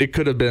it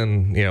could have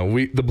been,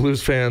 the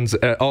Blues fans,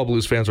 all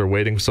Blues fans were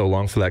waiting so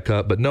long for that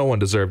cup, but no one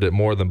deserved it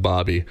more than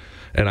Bobby.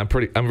 And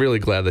I'm really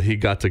glad that he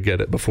got to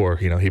get it before,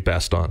 he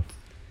passed on.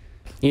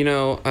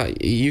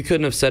 You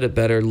couldn't have said it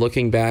better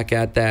looking back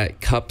at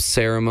that cup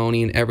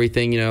ceremony and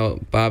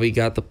everything. Bobby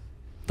got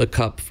the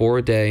cup for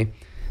a day,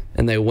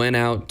 and they went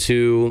out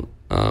to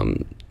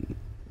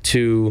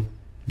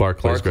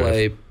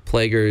Barclay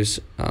Plager's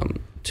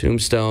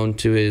tombstone,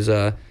 to his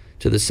to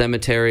the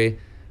cemetery,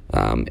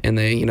 and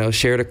they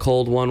shared a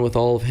cold one with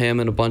all of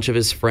him and a bunch of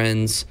his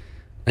friends,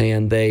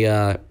 and they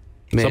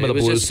some of the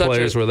Blues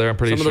players were there. I'm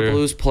pretty sure some of the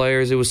Blues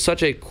players. It was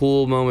such a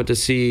cool moment to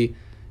see,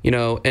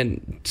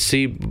 and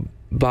see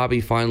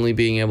Bobby finally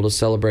being able to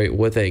celebrate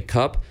with a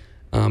cup.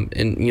 And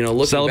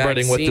looking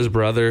celebrating back, with his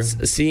brother,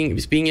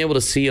 being able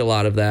to see a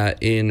lot of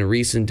that in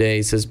recent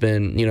days has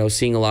been,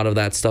 seeing a lot of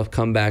that stuff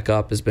come back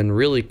up has been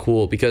really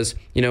cool. Because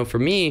for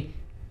me,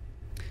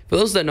 for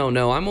those that don't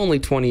know, I'm only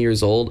 20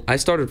 years old. I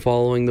started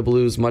following the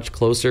Blues much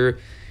closer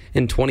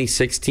in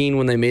 2016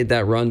 when they made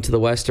that run to the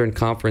Western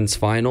Conference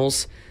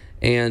Finals.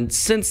 And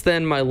since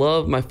then,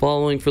 my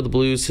following for the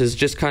Blues has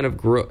just kind of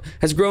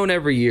grown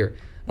every year.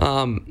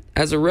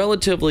 As a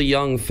relatively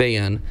young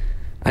fan,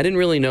 I didn't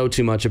really know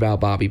too much about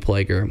Bobby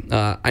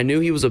Plager. I knew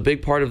he was a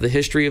big part of the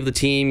history of the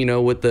team,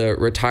 with the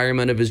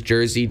retirement of his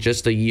jersey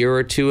just a year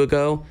or two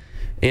ago.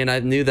 And I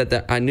knew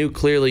I knew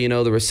clearly,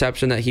 the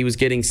reception that he was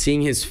getting,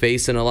 seeing his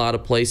face in a lot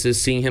of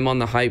places, seeing him on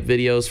the hype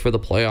videos for the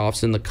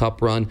playoffs and the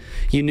cup run.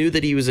 You knew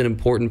that he was an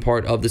important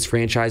part of this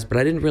franchise, but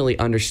I didn't really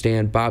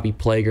understand Bobby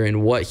Plager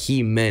and what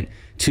he meant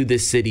to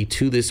this city,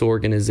 to this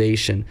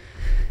organization.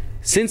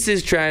 Since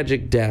his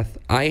tragic death,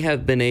 I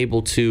have been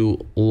able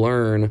to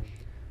learn.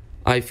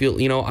 I feel,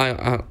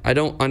 I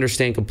don't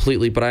understand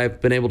completely, but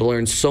I've been able to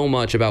learn so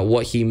much about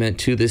what he meant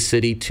to this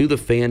city, to the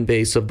fan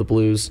base of the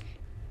Blues.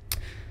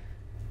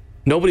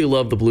 Nobody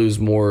loved the Blues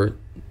more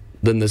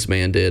than this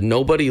man did.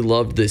 Nobody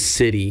loved this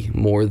city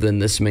more than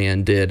this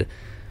man did.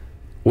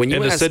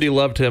 The city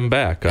loved him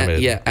back.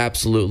 Yeah,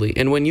 absolutely.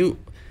 And when you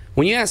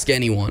ask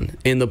anyone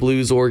in the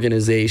Blues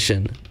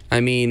organization,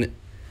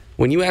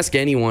 when you ask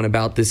anyone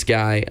about this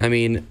guy,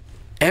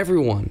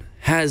 everyone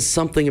has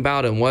something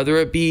about him, whether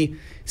it be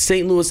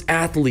St. Louis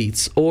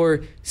athletes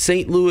or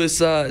St.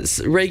 Louis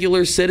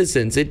regular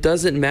citizens. It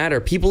doesn't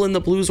matter. People in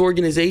the Blues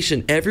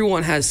organization,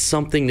 everyone has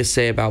something to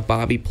say about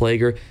Bobby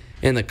Plager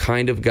and the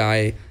kind of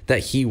guy that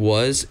he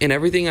was. And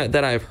everything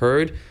that I've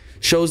heard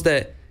shows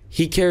that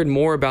he cared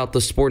more about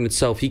the sport in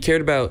itself. He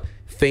cared about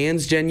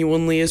fans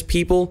genuinely as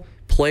people,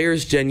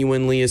 players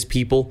genuinely as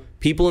people,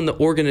 people in the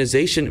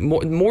organization,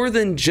 more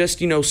than just,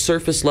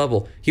 surface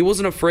level. He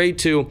wasn't afraid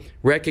to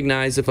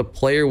recognize if a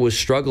player was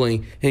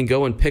struggling and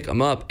go and pick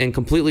him up and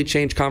completely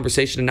change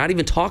conversation and not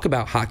even talk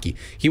about hockey.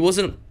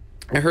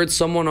 I heard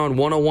someone on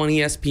 101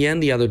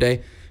 ESPN the other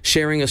day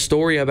sharing a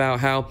story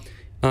about how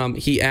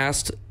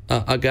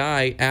a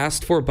guy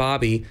asked for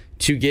Bobby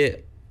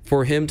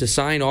for him to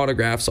sign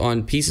autographs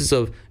on pieces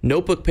of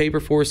notebook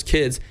paper for his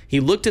kids. He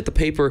looked at the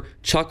paper,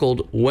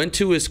 chuckled, went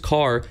to his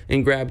car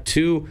and grabbed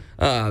two,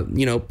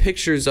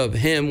 pictures of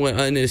him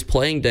in his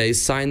playing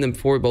days, signed them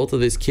for both of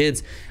his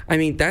kids.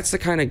 That's the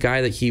kind of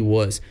guy that he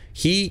was.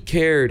 He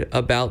cared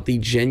about the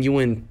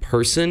genuine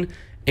person,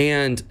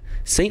 and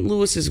St.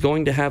 Louis is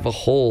going to have a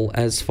hole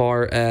as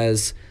far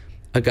as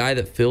a guy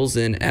that fills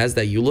in as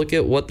that. You look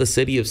at what the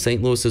city of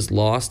St. Louis has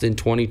lost in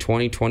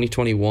 2020,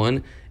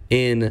 2021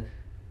 in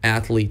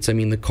athletes.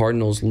 The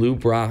Cardinals, Lou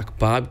Brock,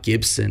 Bob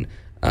Gibson,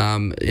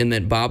 and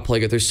then Bob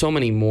Plager. There's so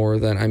many more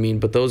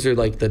but those are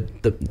like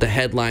the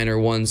headliner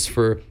ones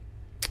for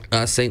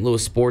St.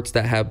 Louis sports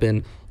that have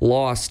been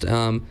lost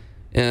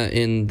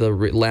in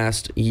the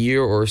last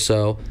year or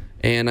so.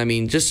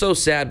 And just so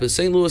sad, but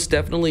St. Louis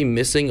definitely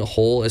missing a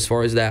hole as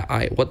far as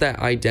what that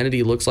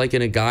identity looks like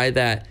in a guy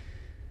that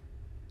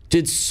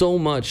did so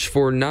much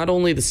for not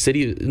only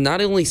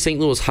St.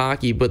 Louis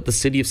hockey, but the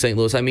city of St.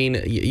 Louis.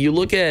 You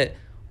look at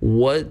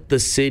what the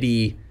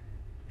city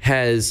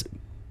has,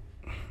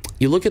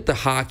 you look at the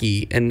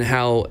hockey and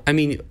how,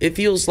 it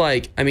feels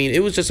like,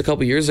 it was just a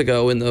couple years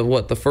ago in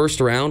the first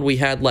round, we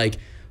had like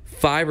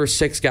 5 or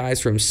 6 guys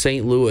from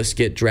St. Louis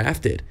get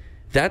drafted.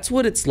 That's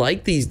what it's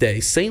like these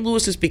days. St.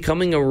 Louis is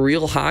becoming a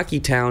real hockey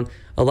town.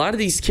 A lot of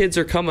these kids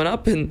are coming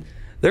up and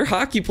they're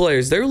hockey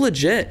players. They're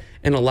legit.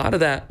 And a lot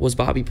of that was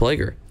Bobby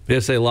Plager.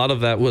 Yes, a lot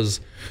of that was,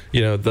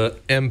 the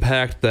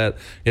impact that,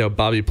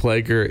 Bobby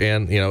Plager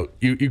and,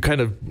 you kind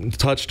of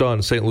touched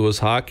on St. Louis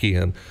hockey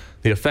and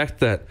the effect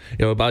that,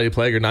 Bobby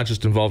Plager not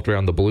just involved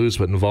around the Blues,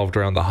 but involved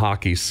around the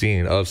hockey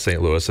scene of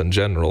St. Louis in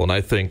general. And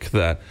I think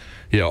that,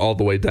 all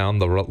the way down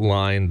the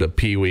line to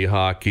peewee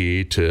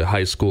hockey, to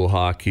high school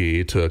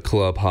hockey, to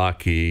club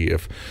hockey.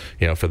 If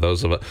for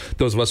those of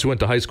us who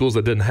went to high schools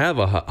that didn't have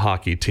a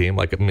hockey team,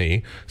 like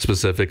me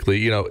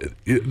specifically,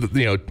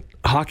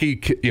 hockey,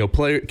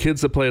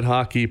 kids that played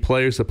hockey,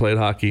 players that played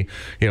hockey,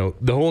 the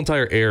whole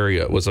entire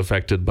area was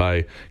affected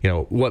by,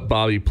 what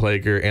Bobby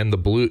Plager and the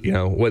Blue,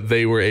 what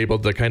they were able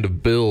to kind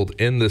of build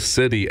in the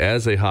city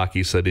as a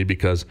hockey city,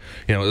 because,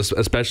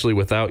 especially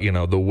without,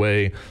 the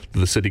way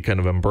the city kind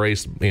of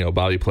embraced,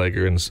 Bobby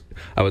Plager, and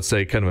I would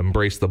say kind of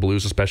embraced the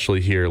Blues,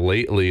 especially here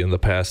lately in the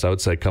past, I would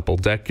say, couple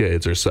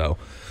decades or so.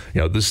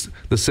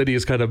 The city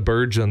is kind of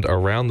burgeoned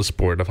around the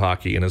sport of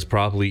hockey, and is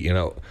probably,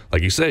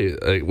 like you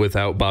say,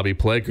 without Bobby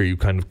Plager, you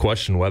kind of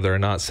question whether or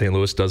not St.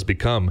 Louis does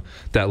become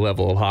that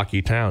level of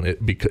hockey town.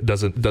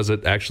 Does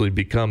it actually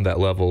become that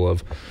level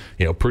of,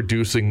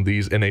 producing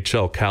these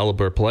NHL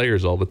caliber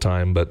players all the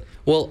time? But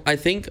well, I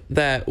think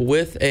that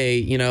with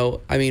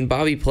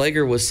Bobby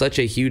Plager was such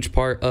a huge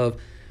part of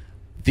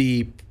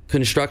the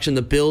construction,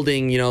 the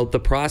building, the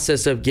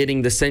process of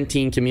getting the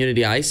Centene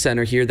Community Ice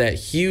Center here, that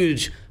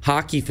huge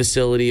hockey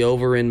facility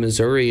over in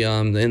Missouri,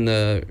 in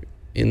the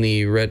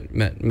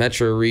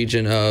metro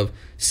region of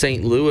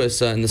St.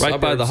 Louis, in the right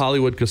suburbs. By the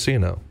Hollywood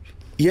Casino.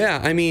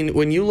 Yeah,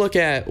 when you look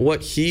at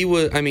what he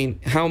was,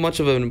 how much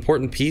of an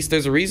important piece.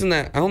 There's a reason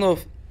that I don't know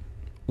if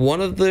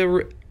one of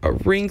the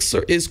rinks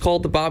is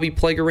called the Bobby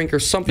Plager rink or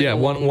something. Yeah,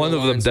 one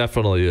of them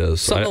definitely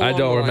is. I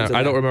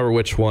don't remember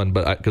which one,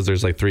 but because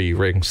there's like 3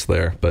 rinks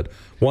there, but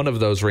one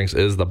of those rinks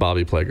is the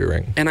Bobby Plager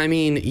rink. And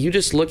you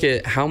just look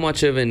at how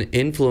much of an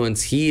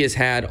influence he has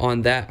had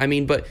on that.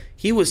 But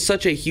he was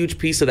such a huge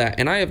piece of that,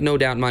 and I have no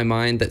doubt in my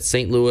mind that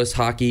St. Louis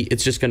hockey,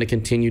 it's just going to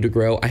continue to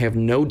grow. I have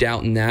no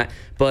doubt in that,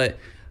 but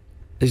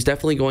there's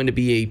definitely going to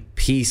be a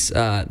piece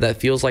that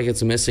feels like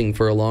it's missing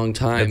for a long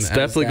time. It's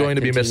definitely going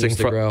to be missing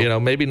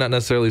from, maybe not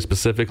necessarily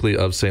specifically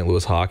of St.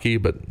 Louis hockey,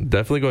 but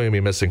definitely going to be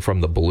missing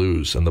from the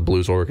Blues and the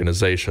Blues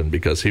organization,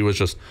 because he was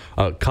just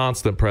a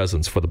constant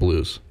presence for the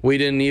Blues. We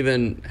didn't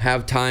even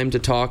have time to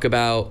talk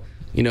about,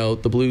 the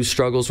Blues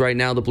struggles right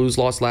now. The Blues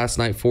lost last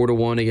night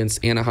 4-1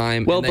 against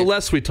Anaheim. Well, the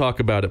less we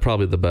talk about it,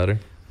 probably the better.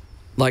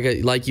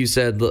 Like you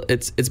said,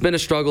 it's been a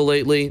struggle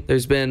lately.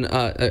 There's been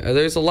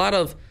there's a lot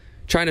of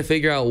trying to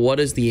figure out what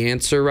is the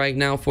answer right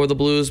now for the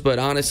Blues, but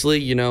honestly,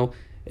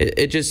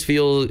 it just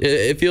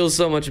feels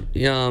so much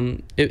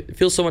it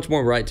feels so much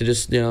more right to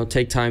just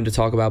take time to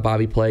talk about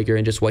Bobby Plager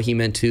and just what he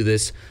meant to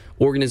this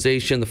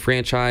organization, the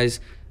franchise,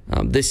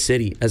 this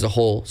city as a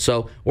whole.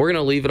 So we're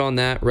going to leave it on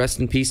that. Rest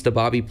in peace to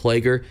Bobby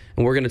Plager,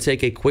 and we're going to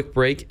take a quick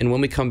break, and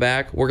when we come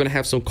back, we're going to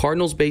have some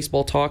Cardinals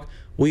baseball talk.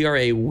 We are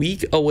a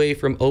week away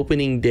from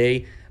opening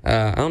day.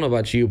 I don't know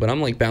about you, but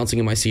I'm like bouncing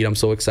in my seat. I'm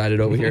so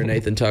excited over here,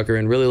 Nathan Tucker,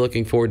 and really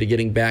looking forward to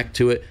getting back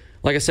to it.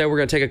 Like I said, we're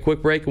going to take a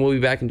quick break, and we'll be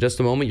back in just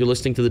a moment. You're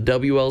listening to the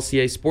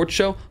WLCA Sports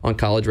Show on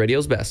College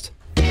Radio's Best.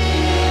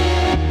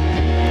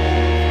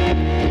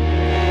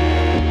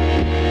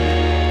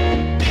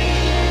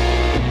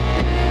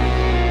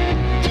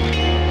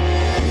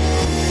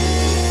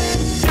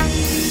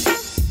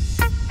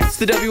 It's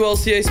the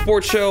WLCA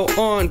Sports Show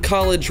on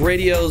College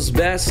Radio's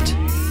Best.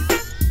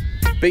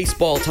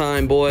 Baseball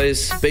time,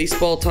 boys.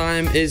 Baseball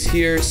time is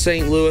here.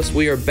 St. Louis,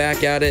 we are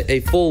back at it. A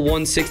full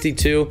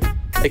 162.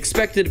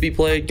 Expected to be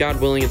played. God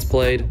willing, it's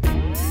played.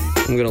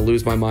 I'm going to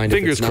lose my mind.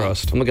 Fingers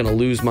crossed. I'm going to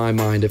lose my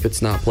mind if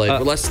it's not played.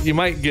 You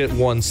might get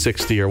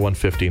 160 or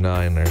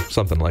 159 or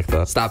something like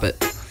that. Stop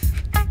it.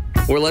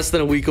 We're less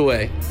than a week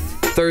away.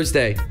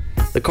 Thursday,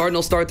 the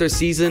Cardinals start their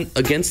season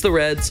against the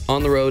Reds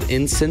on the road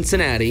in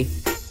Cincinnati.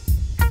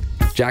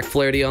 Jack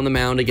Flaherty on the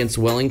mound against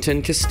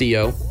Wellington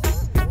Castillo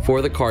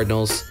for the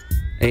Cardinals.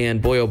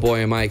 And boy, oh boy,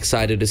 am I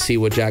excited to see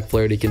what Jack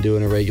Flaherty can do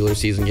in a regular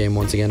season game.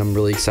 Once again, I'm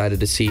really excited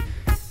to see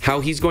how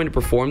he's going to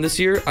perform this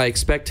year. I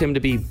expect him to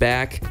be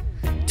back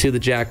to the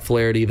Jack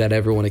Flaherty that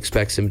everyone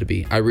expects him to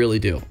be. I really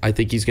do. I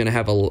think he's going to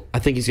have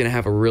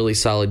a really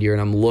solid year,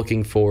 and I'm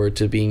looking forward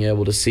to being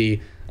able to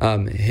see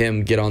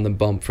him get on the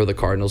bump for the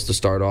Cardinals to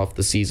start off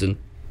the season.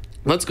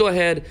 Let's go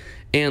ahead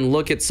and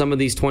look at some of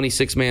these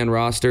 26-man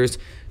rosters.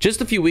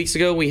 Just a few weeks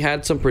ago, we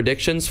had some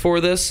predictions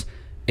for this,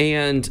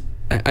 and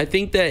I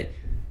think that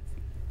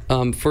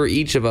for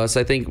each of us,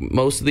 I think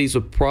most of these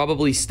would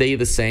probably stay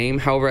the same.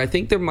 However, I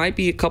think there might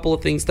be a couple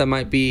of things that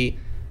might be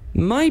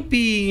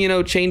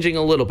changing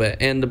a little bit.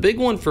 And the big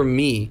one for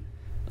me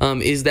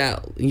is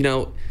that,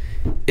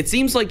 it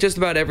seems like just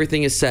about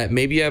everything is set.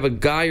 Maybe you have a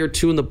guy or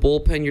two in the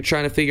bullpen. You're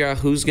trying to figure out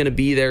who's going to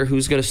be there,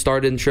 who's going to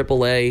start in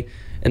AAA.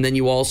 And then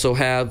you also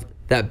have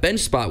that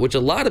bench spot, which a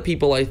lot of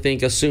people, I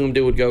think, assumed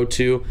it would go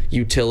to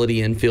utility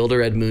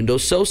infielder Edmundo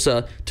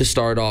Sosa to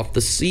start off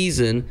the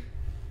season.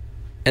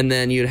 And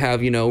then you'd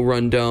have,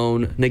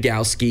 Rondon,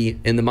 Nogowski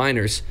in the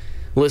minors.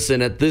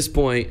 Listen, at this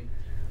point,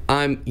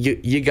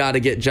 you got to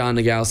get John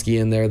Nogowski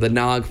in there, the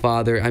Nog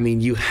father. I mean,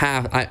 you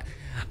have.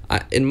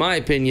 In my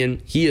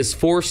opinion, he has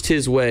forced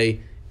his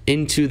way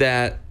into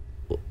that,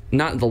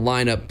 not the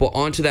lineup, but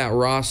onto that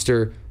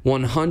roster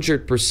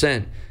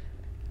 100%.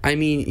 I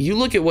mean, you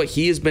look at what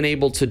he has been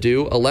able to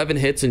do, 11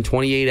 hits and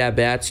 28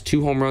 at-bats,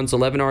 2 home runs,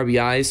 11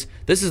 RBIs.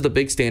 This is the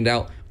big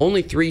standout.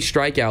 Only 3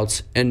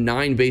 strikeouts and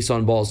 9 base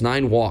on balls,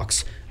 9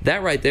 walks.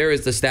 That right there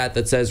is the stat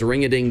that says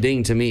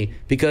ring-a-ding-ding to me,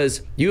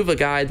 because you have a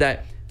guy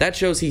that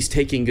shows he's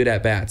taking good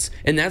at-bats.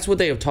 And that's what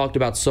they have talked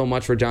about so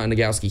much for John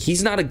Nogowski.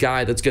 He's not a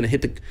guy that's going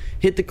to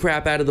hit the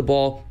crap out of the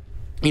ball,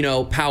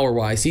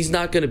 power-wise. He's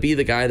not going to be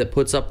the guy that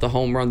puts up the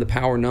home run, the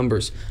power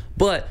numbers.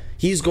 But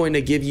he's going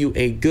to give you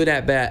a good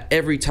at-bat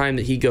every time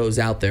that he goes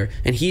out there.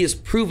 And he has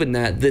proven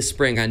that this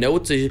spring. I know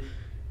it's a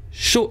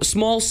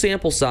small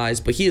sample size,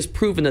 but he has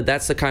proven that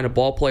that's the kind of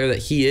ball player that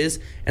he is.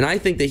 And I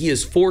think that he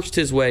has forced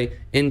his way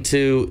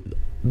onto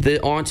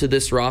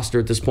this roster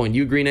at this point.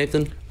 You agree,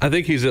 Nathan? I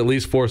think he's at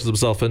least forced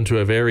himself into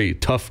a very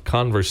tough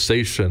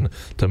conversation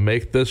to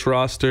make this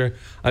roster.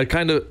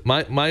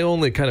 My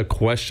only kind of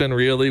question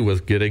really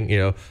with getting,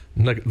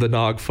 the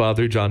Nog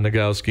father, John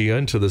Nogowski,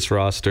 into this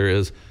roster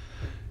is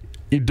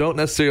you don't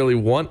necessarily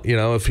want,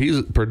 if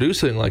he's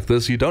producing like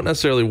this, you don't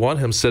necessarily want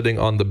him sitting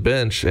on the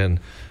bench and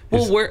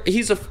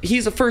he's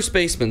a first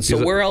baseman,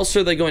 so where else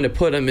are they going to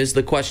put him is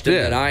the question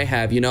that I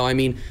have.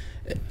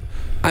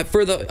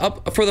 For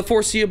the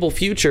foreseeable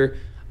future,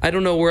 I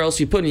don't know where else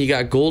you put him. You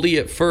got Goldie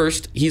at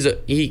first.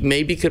 He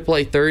maybe could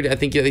play third. I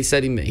think they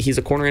said he's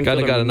a corner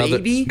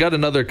infielder. Got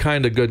another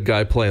kind of good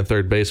guy playing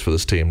third base for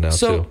this team now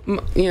too.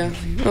 Yeah,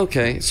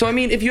 okay. So I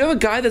mean, if you have a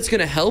guy that's going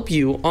to help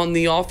you on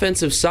the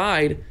offensive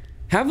side,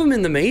 have him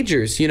in the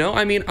majors.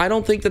 I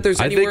don't think that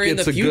there's anywhere in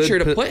the future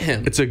to put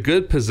him. It's a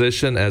good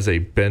position as a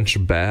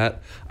bench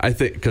bat, I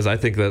think, because I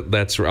think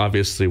that's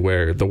obviously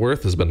where the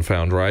worth has been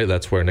found, right?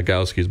 That's where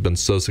Nogowski's been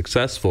so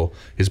successful.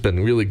 He's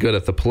been really good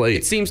at the plate.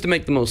 It seems to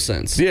make the most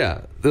sense.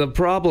 Yeah. The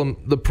problem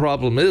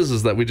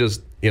is that we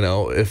just,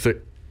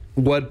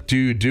 what do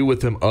you do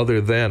with him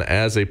other than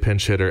as a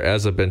pinch hitter,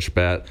 as a bench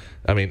bat?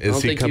 I mean,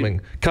 is he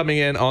coming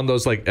in on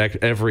those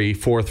every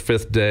 4th,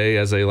 5th day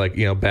as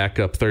a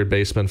backup third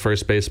baseman,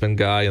 first baseman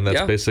guy, and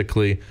that's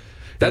basically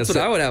that's what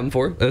I would have him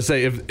for. Let's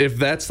say if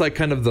that's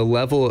kind of the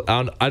level,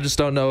 I just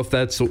don't know if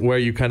that's where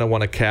you kind of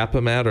want to cap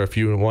him at, or if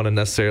you want to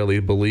necessarily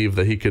believe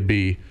that he could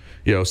be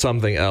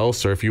something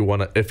else, or if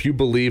you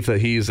believe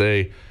that he's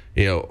a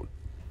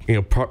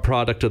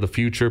product of the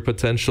future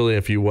potentially,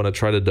 if you want to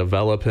try to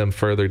develop him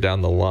further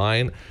down the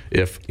line.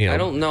 I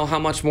don't know how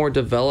much more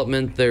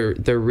development there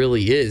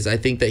really is. I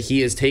think that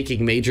he is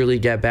taking major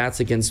league at bats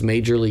against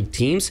major league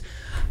teams.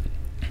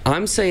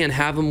 I'm saying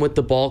have him with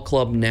the ball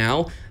club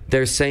now.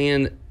 They're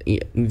saying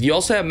you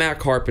also have Matt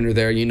Carpenter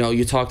there.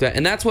 You talked about,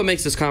 and that's what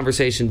makes this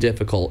conversation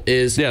difficult.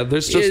 There's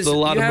just a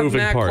lot of moving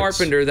parts. You have Matt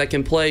Carpenter that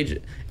can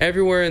play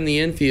everywhere in the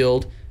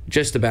infield.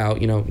 Just about,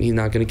 he's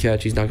not going to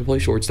catch, he's not going to play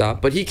shortstop,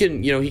 but he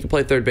can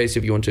play third base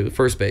if you want to,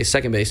 first base,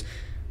 second base.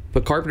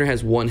 But Carpenter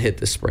has 1 hit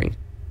this spring.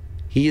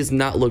 He has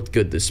not looked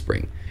good this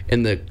spring.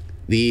 And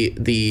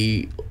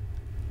the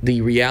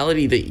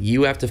reality that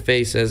you have to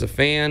face as a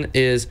fan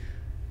is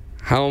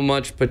how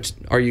much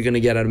are you going to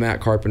get out of Matt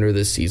Carpenter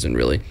this season,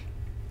 really?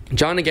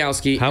 John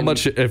Nogowski. How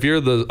much, if you're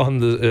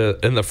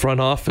in the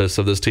front office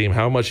of this team,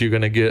 how much are you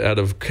going to get out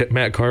of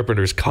Matt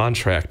Carpenter's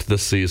contract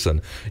this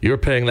season? You're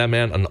paying that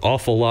man an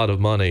awful lot of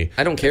money.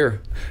 I don't care.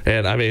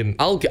 And I mean,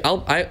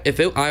 if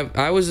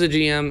I was the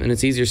GM, and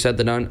it's easier said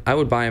than done, I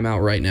would buy him out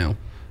right now.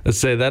 Let's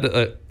say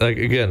that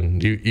again.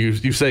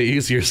 You say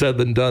easier said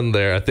than done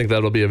there. I think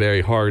that'll be a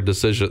very hard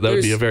decision. That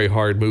would be a very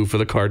hard move for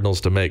the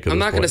Cardinals to make. I'm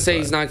not going to say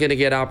he's not going to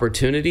get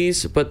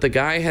opportunities, but the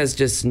guy has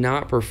just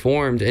not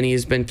performed, and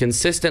he's been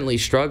consistently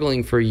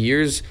struggling for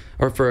years,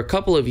 or for a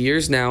couple of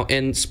years now.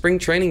 And spring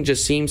training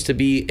just seems to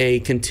be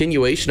a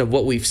continuation of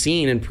what we've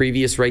seen in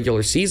previous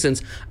regular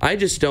seasons. I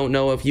just don't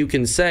know if you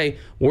can say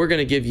we're going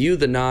to give you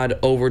the nod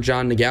over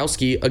John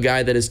Nogowski, a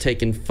guy that has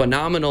taken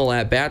phenomenal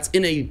at bats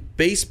in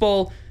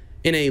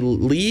a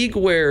league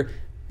where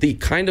the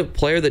kind of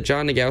player that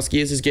John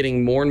Nogowski is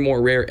getting more and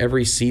more rare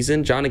every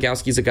season. John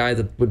Nogowski is a guy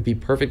that would be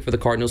perfect for the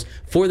Cardinals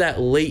for that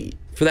late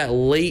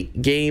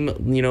game,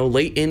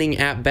 late inning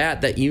at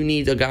bat that you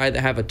need a guy that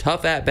have a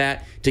tough at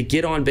bat to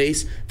get on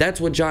base.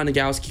 That's what John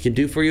Nogowski can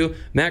do for you.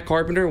 Matt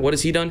Carpenter, what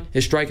has he done?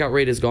 His strikeout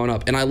rate has gone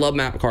up, and I love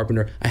Matt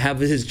Carpenter. I have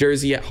his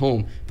jersey at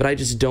home, but I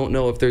just don't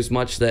know if there's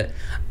much that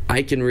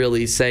I can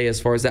really say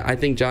as far as that. I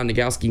think John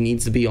Nogowski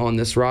needs to be on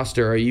this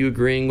roster. Are you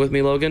agreeing with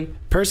me, Logan?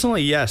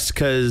 Personally, yes,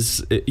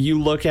 because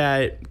you look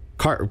at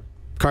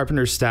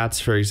Carpenter's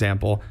stats, for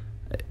example.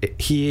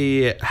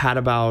 He had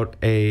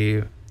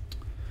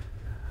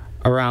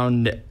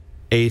around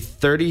a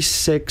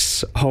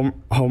 36 home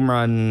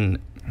run.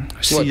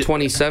 What,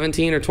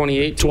 2017 or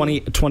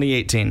 2018?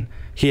 2018.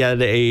 He had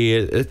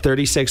a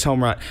 36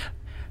 home run.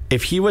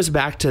 if he was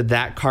back to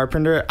that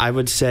Carpenter, I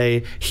would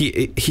say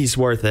he's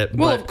worth it.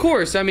 Well, of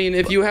course. I mean,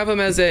 if you have him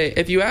as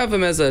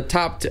a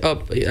top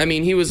I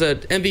mean, he was an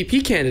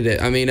MVP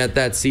candidate. I mean, at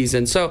that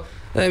season. So,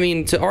 I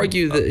mean, to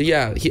argue that,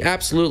 yeah, he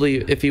absolutely,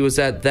 if he was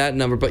at that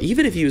number, but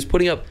even if he was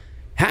putting up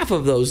half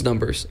of those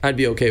numbers, I'd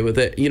be okay with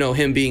it. You know,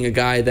 him being a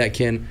guy that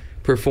can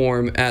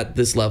perform at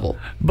this level.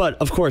 But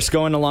of course,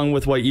 going along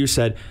with what you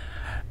said,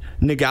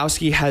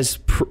 Nogowski has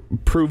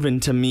proven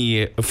to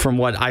me, from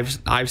what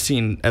I've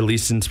seen, at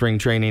least in spring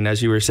training,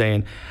 as you were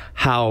saying,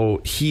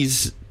 how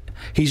he's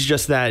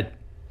just that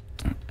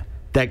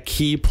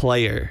key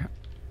player.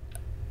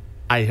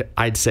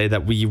 I'd say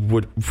that we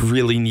would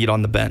really need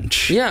on the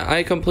bench. Yeah,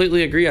 I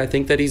completely agree. I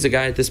think that he's a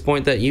guy at this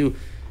point that you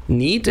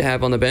need to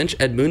have on the bench.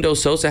 Edmundo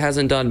Sosa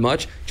hasn't done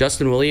much.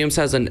 Justin Williams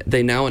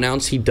they now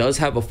announced he does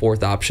have a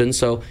fourth option,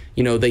 so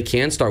you know they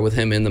can start with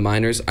him in the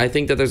minors. I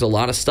think that there's a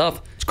lot of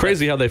stuff. It's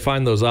crazy how they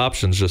find those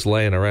options just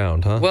laying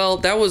around, huh? Well,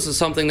 that was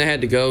something they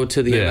had to go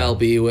to the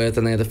MLB with,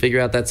 and they had to figure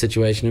out that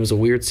situation. It was a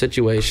weird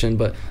situation,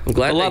 but I'm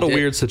glad a lot of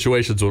weird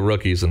situations with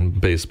rookies in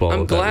baseball.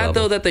 I'm glad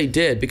though that they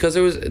did, because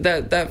there was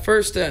that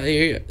first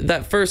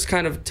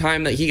kind of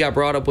time that he got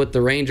brought up with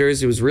the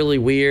Rangers. It was really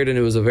weird, and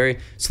it was I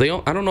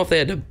don't know if they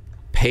had to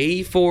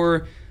pay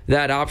for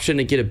that option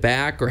to get it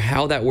back or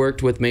how that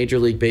worked with Major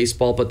League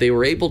Baseball, but they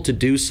were able to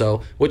do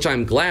so, which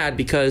I'm glad,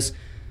 because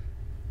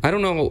I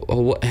don't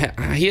know,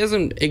 he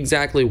hasn't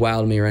exactly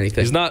wowed me or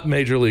anything. He's not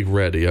Major League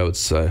ready, I would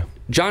say.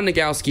 John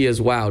Nogowski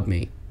has wowed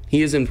me.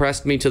 He has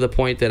impressed me to the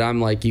point that I'm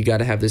like, you got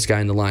to have this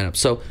guy in the lineup.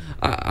 So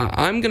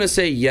I'm going to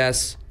say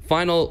yes.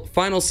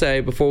 Final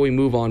say before we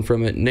move on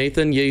from it.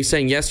 Nathan, you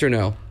saying yes or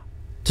no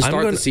to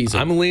start the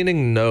season? I'm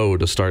leaning no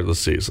to start the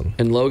season.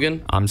 And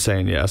Logan? I'm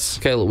saying yes.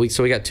 Okay,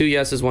 so we got 2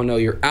 yeses, 1 no.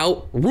 You're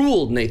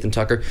out-ruled, Nathan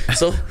Tucker.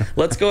 So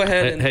let's go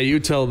ahead and... Hey, you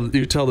tell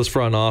this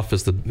front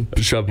office to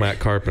shove Matt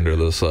Carpenter to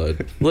the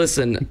side.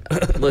 Listen,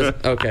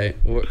 okay,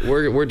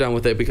 we're done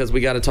with it, because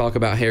we got to talk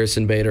about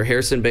Harrison Bader.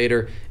 Harrison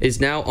Bader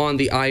is now on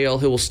the IL.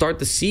 He will start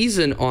the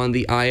season on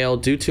the IL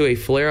due to a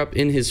flare-up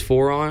in his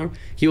forearm.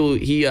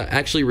 He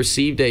actually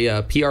received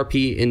a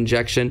PRP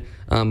injection.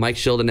 Mike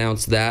Schild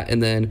announced that,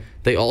 and then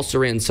they also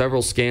ran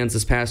several scans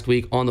this past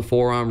week on the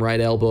forearm, right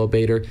elbow of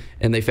Bader,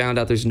 and they found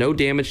out there's no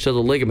damage to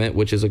the ligament,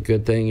 which is a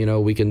good thing. You know,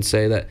 we can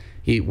say that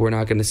we're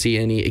not going to see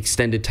any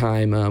extended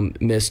time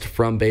missed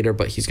from Bader,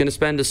 but he's going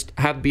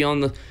to be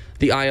on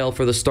the IL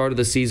for the start of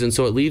the season,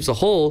 so it leaves a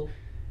hole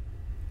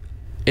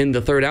in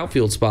the third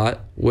outfield spot,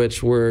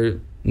 which we're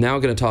now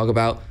going to talk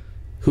about.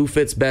 Who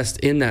fits best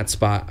in that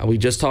spot? We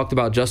just talked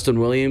about Justin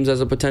Williams as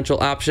a potential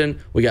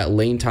option. We got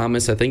Lane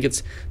Thomas. I think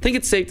it's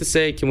safe to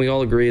say, can we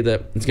all agree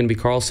that it's going to be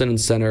Carlson in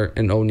center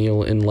and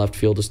O'Neill in left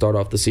field to start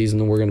off the season,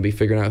 and we're going to be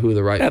figuring out who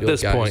the right field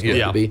guy is going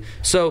to be.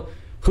 So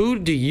who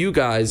do you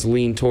guys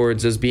lean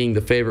towards as being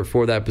the favorite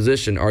for that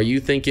position? Are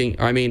you thinking,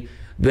 I mean,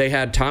 they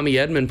had Tommy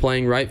Edman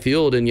playing right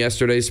field in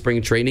yesterday's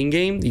spring training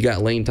game. You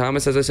got Lane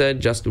Thomas, as I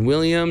said, Justin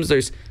Williams.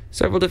 There's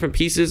several different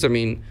pieces. I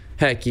mean,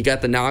 heck, you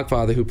got the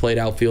Nogfather who played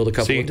outfield a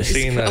couple of days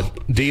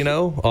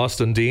ago.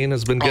 Austin Dean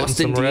has been getting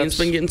some reps. Austin Dean's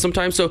been getting some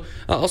time. So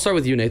I'll start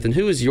with you, Nathan.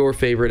 Who is your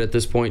favorite at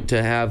this point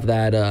to have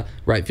that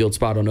right field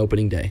spot on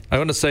opening day? I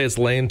want to say it's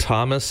Lane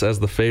Thomas as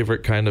the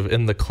favorite kind of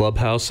in the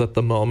clubhouse at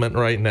the moment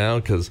right now,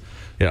 because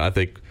I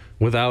think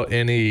without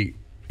any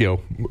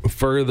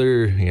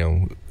further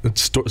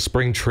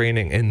spring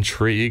training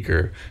intrigue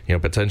or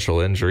potential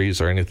injuries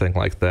or anything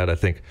like that, I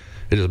think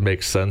it just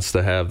makes sense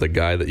to have the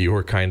guy that you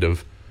were kind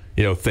of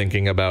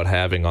thinking about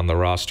having on the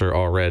roster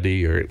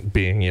already, or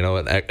being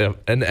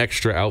an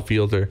extra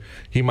outfielder.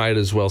 He might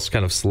as well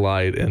kind of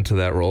slide into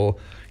that role.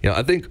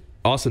 I think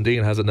Austin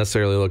Dean hasn't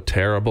necessarily looked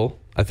terrible.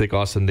 I think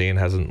Austin Dean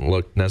hasn't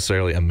looked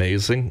necessarily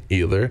amazing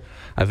either.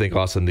 I think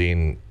Austin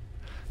Dean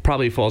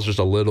probably falls just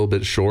a little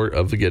bit short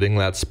of getting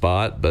that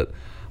spot, but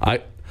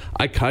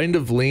I kind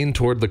of lean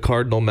toward the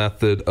Cardinal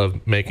method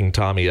of making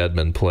Tommy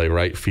Edman play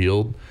right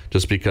field,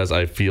 just because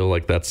I feel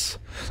like that's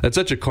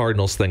such a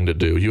Cardinals thing to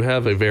do. You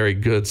have a very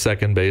good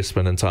second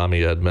baseman in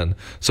Tommy Edman,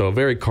 so a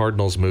very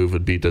Cardinals move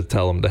would be to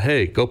tell him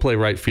hey, go play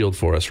right field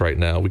for us right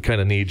now. We kind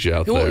of need you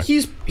out there.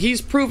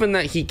 He's proven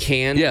that he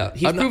can. Yeah,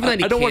 he's proven that he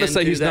can. I don't want to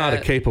say he's not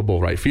a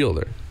capable right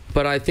fielder,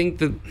 but I think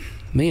that.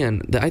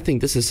 Man, I think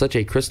this is such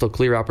a crystal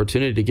clear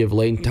opportunity to give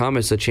Lane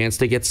Thomas a chance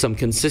to get some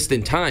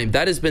consistent time.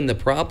 That has been the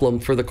problem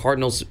for the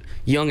Cardinals'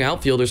 young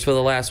outfielders for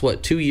the last,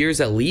 2 years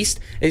at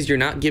least, is you're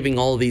not giving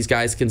all of these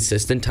guys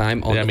consistent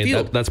time on the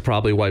field. That's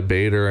probably why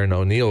Bader and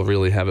O'Neill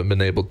really haven't been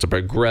able to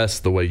progress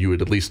the way you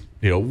would at least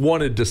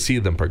wanted to see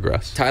them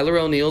progress. Tyler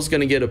O'Neill's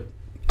going to get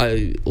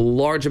a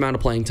large amount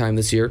of playing time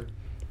this year.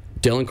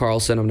 Dylan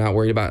Carlson, I'm not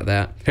worried about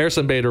that.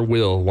 Harrison Bader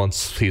will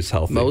once he's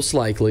healthy. Most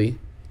likely.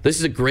 This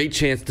is a great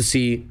chance to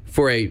see,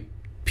 for a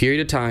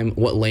period of time,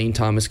 what Lane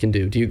Thomas can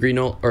do. Do you agree,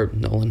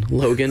 Nolan?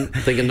 Logan?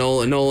 I'm thinking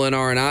Nolan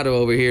Arenado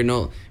over here.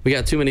 No, we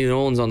got too many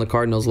Nolans on the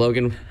Cardinals.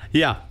 Logan?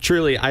 Yeah,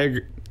 truly, I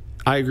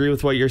agree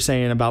with what you're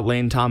saying about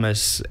Lane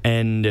Thomas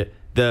and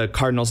the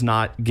Cardinals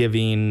not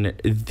giving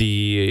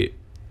the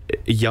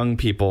young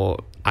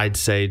people I'd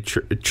say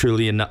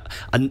truly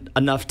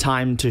enough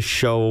time to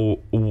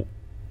show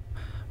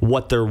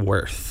what they're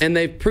worth. And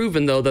they've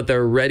proven, though, that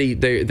they're ready.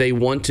 They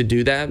want to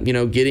do that,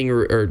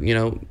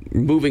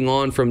 moving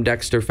on from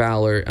Dexter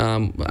Fowler.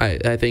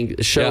 I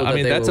think showed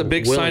that that's a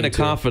big sign of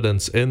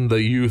confidence in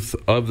the youth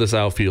of this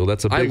outfield.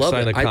 That's a big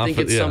sign of confidence. I think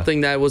it's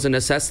something that was a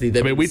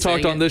necessity. We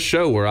talked on this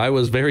show where I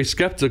was very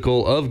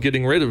skeptical of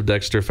getting rid of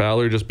Dexter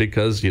Fowler just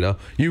because, you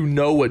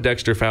know what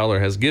Dexter Fowler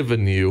has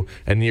given you,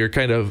 and you're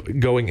kind of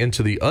going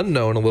into the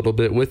unknown a little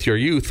bit with your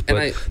youth.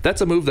 But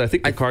that's a move that I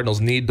think the Cardinals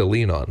need to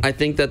lean on. I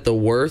think that the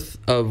worth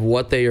of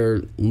what they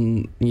are,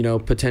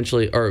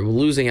 potentially or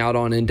losing out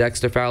on in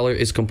Dexter Fowler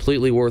is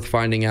completely worth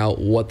finding out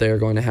what they are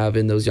going to have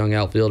in those young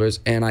outfielders.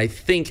 And I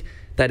think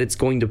that it's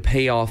going to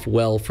pay off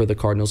well for the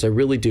Cardinals. I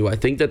really do. I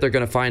think that they're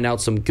going to find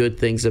out some good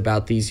things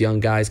about these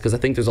young guys because I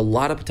think there's a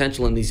lot of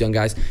potential in these young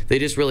guys. They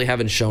just really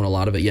haven't shown a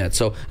lot of it yet.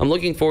 So I'm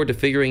looking forward to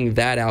figuring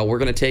that out. We're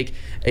going to take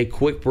a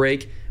quick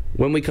break.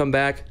 When we come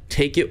back,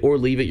 take it or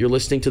leave it. You're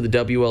listening to the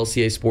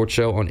WLCA Sports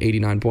Show on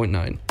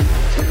 89.9.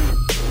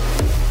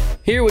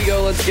 Here we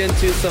go. Let's get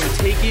into some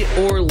Take It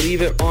or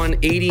Leave It on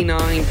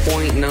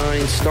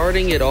 89.9.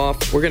 Starting it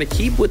off, we're going to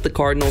keep with the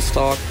Cardinals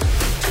talk.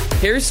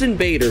 Harrison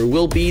Bader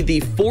will be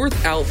the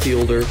fourth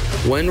outfielder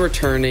when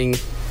returning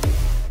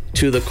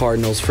to the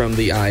Cardinals from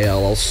the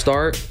IL. I'll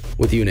start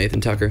with you,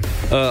 Nathan Tucker.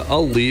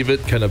 I'll leave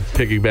it, kind of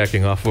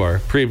piggybacking off of our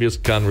previous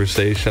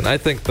conversation. I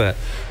think that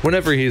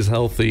whenever he's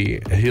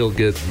healthy, he'll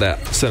get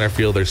that center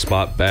fielder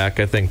spot back.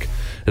 I think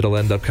it'll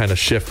end up kind of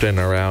shifting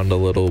around a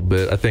little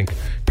bit. I think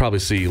probably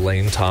see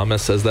Lane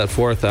Thomas as that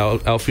fourth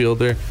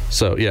outfielder.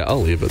 So, yeah,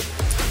 I'll leave it.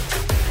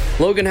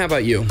 Logan, how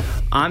about you?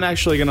 I'm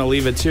actually going to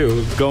leave it,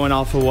 too. Going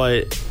off of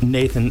what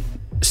Nathan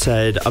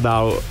said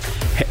about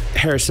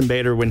Harrison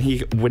Bader, when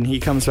he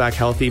comes back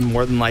healthy,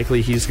 more than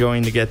likely he's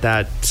going to get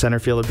that center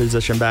fielder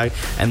position back,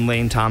 and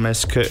Lane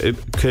Thomas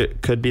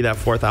could be that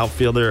fourth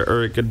outfielder,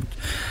 or it could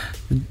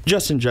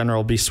just in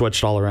general be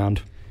switched all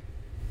around.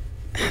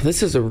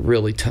 This is a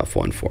really tough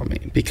one for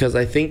me because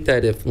I think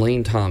that if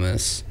Lane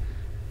Thomas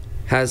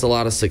has a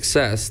lot of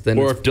success, then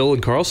or if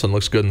Dylan Carlson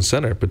looks good in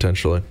center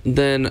potentially,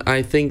 then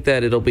I think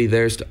that it'll be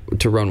theirs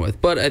to run with.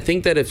 But I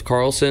think that if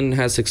Carlson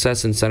has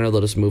success in center,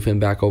 they'll just move him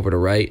back over to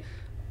right,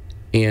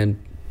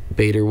 and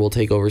Bader will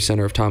take over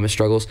center if Thomas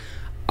struggles.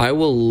 I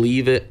will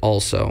leave it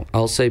also.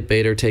 I'll say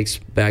Bader takes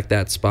back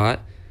that spot,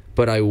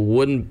 but I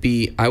would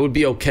be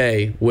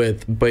okay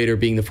with Bader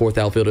being the fourth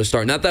outfielder to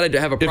start. Not that I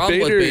have a problem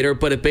with Bader,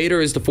 but if Bader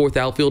is the fourth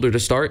outfielder to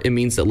start, it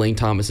means that Lane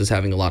Thomas is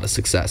having a lot of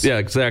success. Yeah,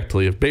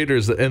 exactly. If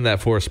Bader's in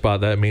that fourth spot,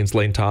 that means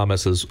Lane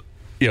Thomas is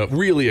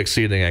really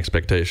exceeding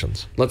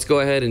expectations. Let's go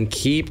ahead and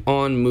keep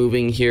on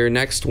moving here.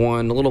 Next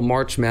one, a little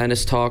March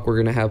Madness talk. We're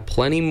going to have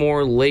plenty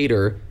more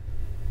later.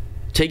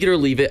 Take it or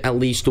leave it, at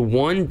least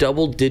one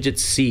double-digit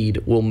seed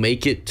will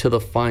make it to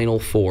the Final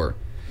Four.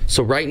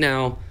 So right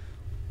now,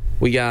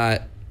 we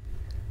got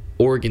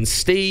Oregon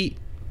State,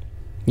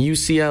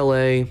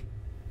 UCLA,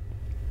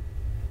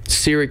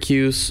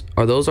 Syracuse.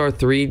 Are those our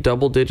three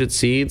double-digit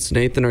seeds?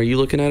 Nathan, are you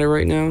looking at it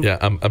right now? Yeah,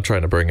 I'm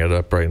trying to bring it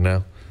up right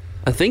now.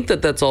 I think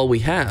that's all we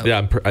have.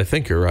 Yeah, I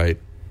think you're right.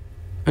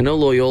 I know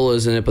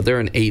Loyola's in it, but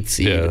they're an 8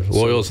 seed. Yeah,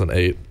 Loyola's an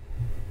 8.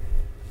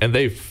 And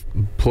they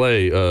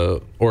play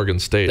Oregon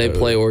State. They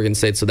play Oregon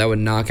State, so that would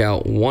knock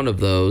out one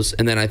of those.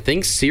 And then I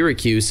think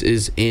Syracuse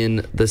is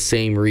in the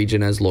same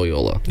region as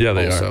Loyola. Yeah,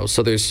 they are.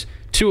 So there's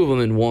two of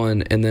them in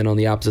one, and then on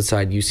the opposite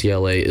side,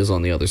 UCLA is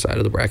on the other side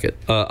of the bracket.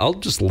 I'll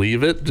just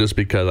leave it just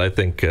because I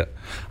think,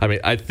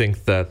 I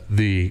think that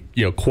the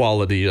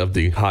quality of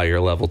the higher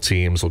level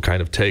teams will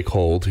kind of take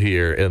hold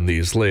here in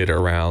these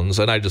later rounds,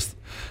 and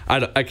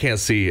I can't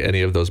see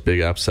any of those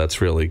big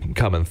upsets really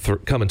coming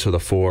to the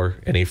fore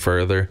any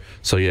further.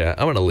 So yeah,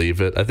 I'm going to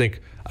leave it. I think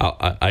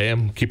I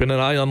am keeping an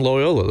eye on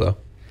Loyola though.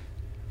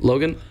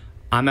 Logan?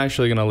 I'm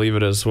actually going to leave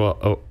it as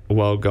well.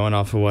 Well, going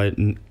off of what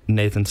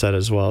Nathan said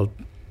as well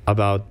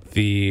about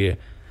I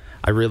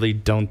really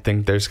don't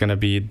think there's going to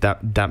be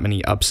that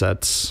many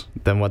upsets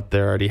than what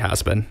there already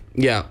has been.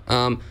 Yeah.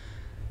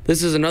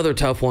 This is another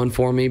tough one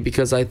for me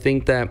because I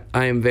think that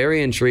I am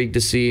very intrigued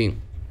to see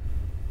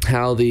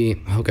how I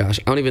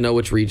don't even know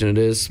which region it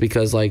is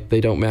because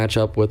they don't match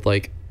up with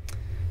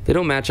they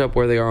don't match up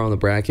where they are on the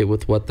bracket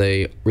with what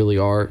they really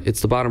are.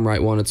 It's the bottom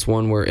right one. It's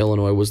one where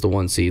Illinois was the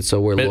 1 seed. So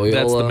where Loyola,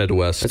 that's the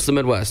Midwest. That's the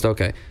Midwest.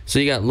 Okay. So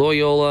you got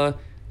Loyola,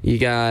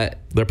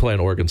 they're playing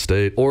Oregon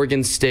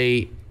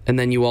State, and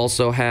then you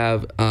also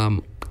have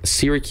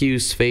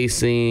Syracuse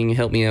facing.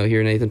 Help me out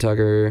here, Nathan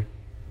Tucker.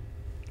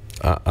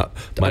 I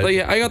thought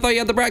you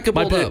had the bracket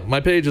pulled up. My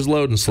page is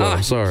loading slow.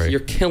 I'm sorry. You're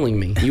killing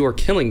me. You are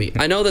killing me.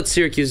 I know that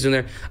Syracuse is in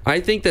there. I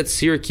think that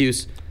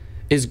Syracuse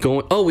is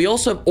going... Oh, we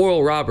also have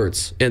Oral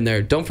Roberts in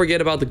there. Don't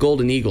forget about the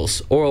Golden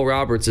Eagles. Oral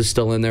Roberts is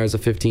still in there as a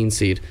 15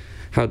 seed.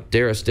 How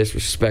dare us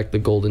disrespect the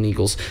Golden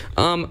Eagles.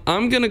 I'm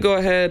going to go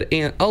ahead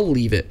and I'll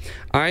leave it.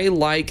 I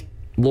like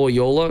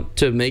Loyola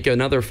to make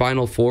another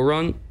Final Four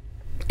run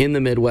in the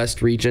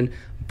Midwest region,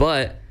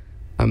 but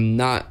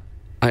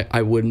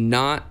I would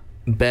not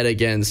bet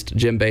against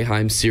Jim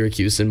Boeheim's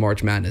Syracuse in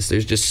March Madness.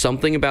 There's just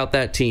something about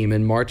that team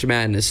in March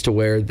Madness to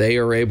where they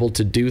are able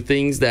to do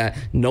things that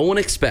no one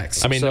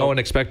expects. I mean, no one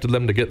expected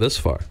them to get this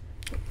far.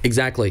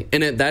 Exactly.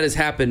 And that has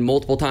happened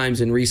multiple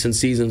times in recent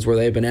seasons where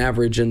they've been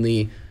average in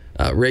the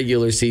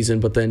regular season,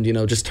 but then,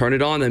 just turn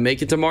it on and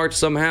make it to March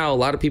somehow. A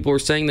lot of people were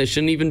saying they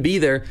shouldn't even be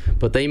there,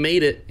 but they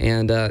made it.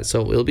 And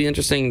so it'll be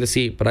interesting to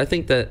see. But I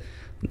think that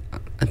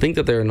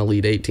they're an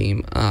Elite Eight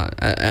team,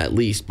 at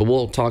least. But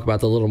we'll talk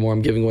about that a little more.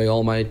 I'm giving away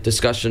all my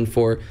discussion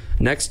for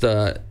next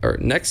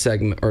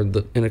segment, or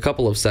in a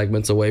couple of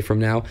segments away from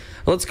now.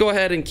 Let's go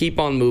ahead and keep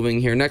on moving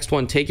here. Next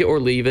one, take it or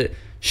leave it.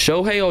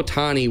 Shohei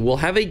Ohtani will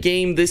have a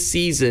game this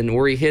season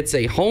where he hits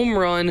a home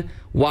run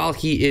while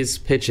he is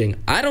pitching.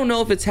 I don't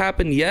know if it's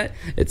happened yet.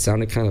 It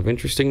sounded kind of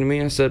interesting to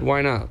me. I said,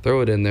 why not?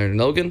 Throw it in there.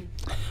 Logan?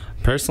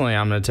 Personally,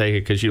 I'm going to take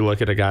it because you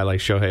look at a guy like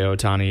Shohei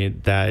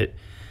Ohtani that,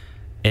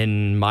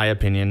 in my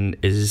opinion,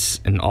 is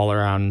an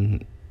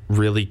all-around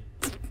really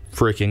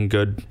freaking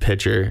good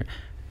pitcher.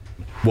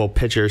 Well,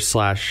 pitcher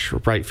slash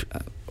right,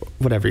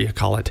 whatever you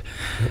call it.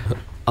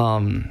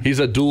 He's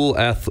a dual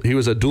athlete. He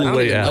was a dual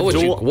A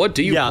athlete. What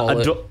do you call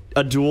it?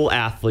 A dual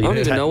athlete. I don't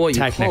even know what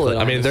you call it.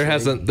 I mean, there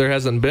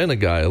hasn't been a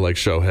guy like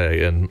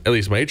Shohei in at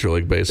least Major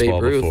League Baseball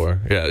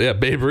before. Yeah,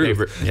 Babe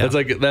Ruth. Yeah. That's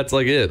like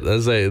it.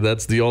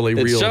 That's the only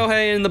it's real.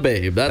 Shohei and the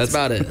Babe. That's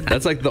about it.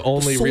 That's like the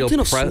only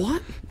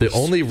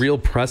real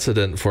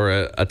precedent for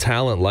a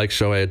talent like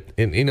Shohei.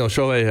 And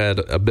Shohei had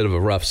a bit of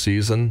a rough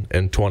season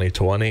in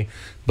 2020,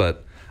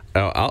 but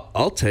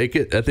I'll take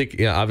it. I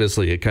think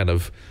obviously it kind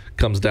of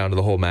comes down to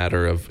the whole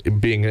matter of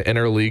it being an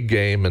interleague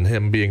game and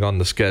him being on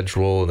the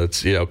schedule, and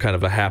it's kind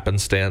of a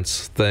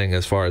happenstance thing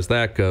as far as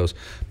that goes.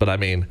 But I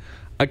mean,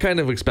 I kind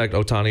of expect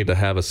Ohtani to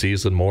have a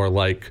season more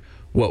like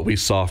what we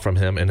saw from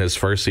him in his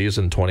first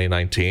season,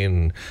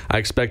 2019. I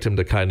expect him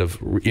to kind of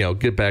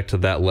get back to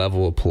that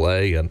level of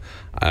play, and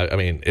I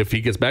mean, if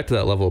he gets back to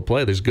that level of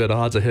play, there's good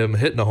odds of him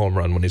hitting a home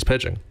run when he's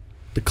pitching.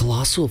 The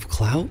Colossal of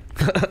Clout?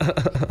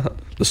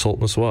 The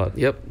Sultan of Swat.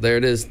 Yep, there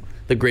it is.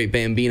 The Great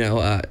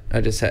Bambino.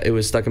 It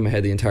was stuck in my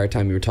head the entire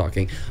time you were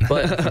talking.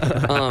 But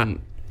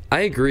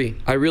I agree.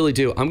 I really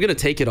do. I'm gonna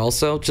take it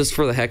also, just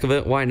for the heck of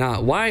it. Why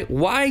not?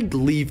 Why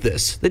leave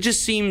this? That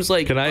just seems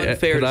like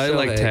unfair. Could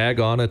I tag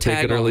on it,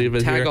 take it or leave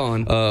it here? Tag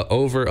on.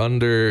 Over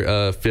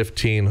under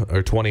 15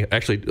 or 20.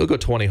 Actually, we'll go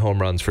 20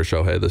 home runs for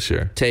Shohei this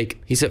year.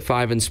 He's hit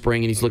 5 in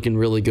spring, and he's looking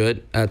really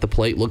good at the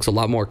plate. Looks a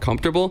lot more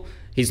comfortable.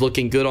 He's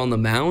looking good on the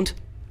mound.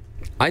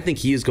 I think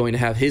he is going to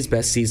have his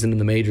best season in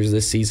the majors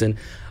this season.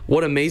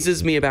 What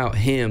amazes me about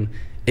him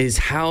is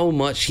how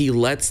much he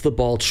lets the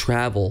ball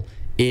travel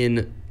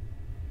in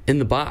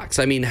the box.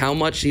 I mean, how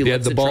much he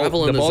lets it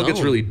travel in the zone. The ball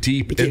gets really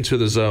deep into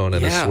the zone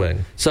in a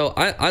swing. So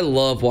I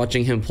love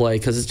watching him play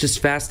because it's just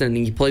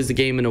fascinating. He plays the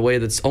game in a way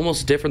that's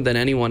almost different than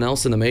anyone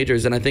else in the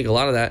majors, and I think a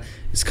lot of that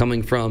is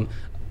coming from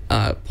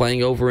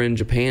playing over in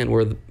Japan,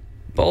 where the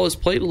ball is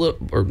played a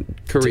little, or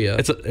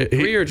Korea.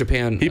 Korea or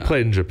Japan? He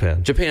played in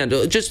Japan.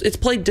 It's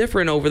played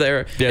different over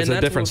there. Yeah, it's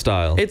a different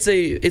style.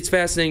 It's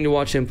fascinating to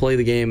watch him play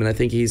the game, and I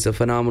think he's a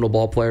phenomenal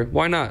ball player.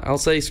 Why not? I'll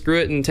say screw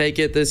it and take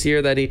it this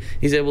year that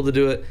he's able to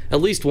do it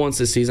at least once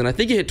this season. I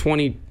think he hit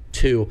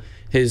 22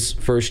 his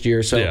first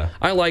year, so yeah.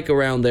 I like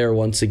around there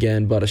once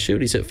again. But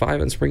he's hit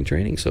 5 in spring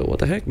training, so what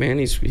the heck, man?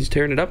 He's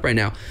tearing it up right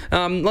now.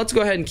 Let's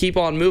go ahead and keep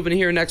on moving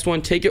here. Next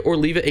one, take it or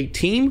leave it. A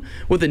team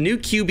with a new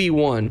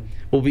QB1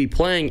 will be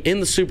playing in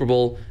the Super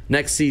Bowl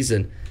next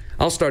season.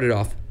 I'll start it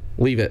off.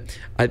 Leave it.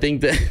 I think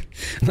that.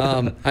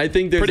 I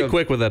think there's pretty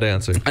quick with that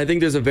answer. I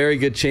think there's a very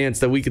good chance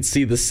that we could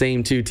see the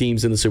same two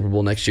teams in the Super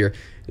Bowl next year.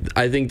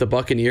 I think the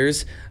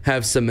Buccaneers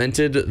have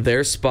cemented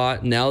their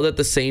spot now that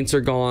the Saints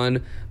are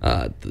gone.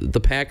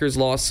 The Packers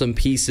lost some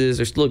pieces.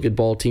 They're still a good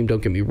ball team.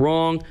 Don't get me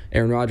wrong.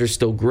 Aaron Rodgers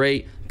still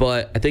great,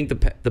 but I think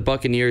the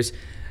Buccaneers.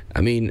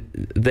 I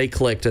mean, they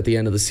clicked at the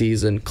end of the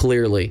season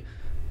clearly.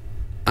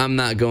 I'm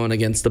not going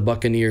against the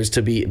Buccaneers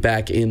to be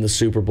back in the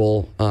Super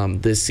Bowl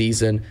this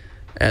season.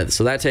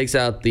 So that takes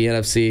out the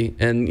NFC.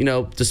 And,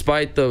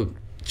 despite the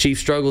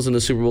Chiefs' struggles in the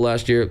Super Bowl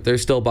last year, they're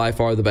still by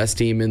far the best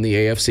team in the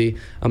AFC.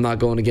 I'm not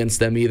going against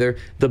them either.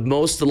 The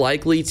most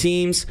likely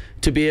teams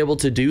to be able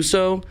to do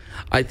so,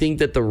 I think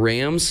that the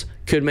Rams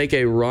could make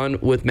a run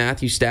with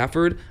Matthew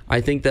Stafford.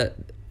 I think that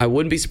I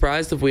wouldn't be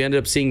surprised if we ended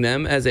up seeing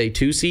them as a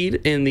 2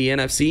 seed in the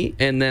NFC.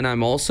 And then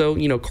I'm also,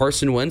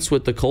 Carson Wentz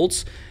with the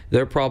Colts.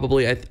 They're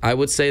probably, I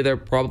would say they're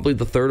probably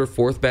the 3rd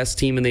or 4th best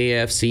team in the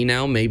AFC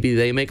now. Maybe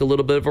they make a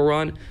little bit of a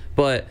run,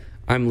 but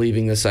I'm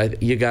leaving this. I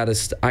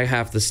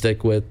have to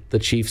stick with the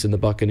Chiefs and the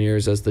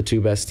Buccaneers as the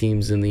 2 best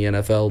teams in the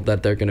NFL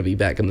that they're going to be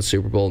back in the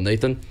Super Bowl.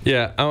 Nathan?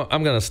 Yeah,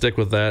 I'm going to stick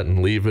with that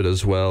and leave it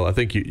as well. I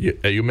think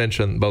you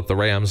mentioned both the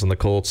Rams and the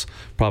Colts,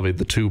 probably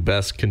the 2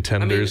 best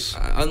contenders. I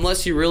mean,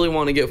 unless you really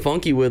want to get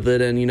funky with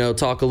it and,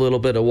 talk a little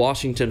bit of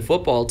Washington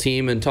football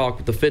team and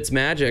talk the Fitz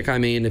magic. I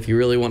mean, if you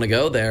really want to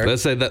go there.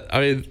 Let's say that. I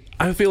mean,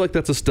 I feel like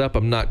that's a step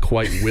I'm not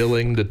quite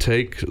willing to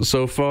take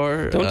so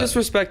far. Don't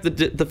disrespect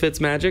the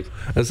Fitz magic.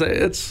 I say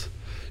it's.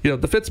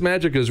 The Fitz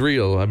magic is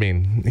real. I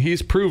mean,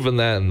 he's proven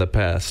that in the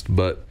past.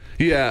 But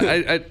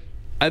yeah,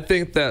 I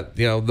think that,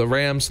 the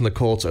Rams and the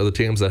Colts are the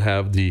teams that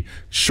have the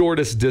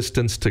shortest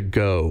distance to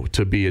go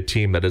to be a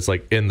team that is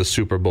like in the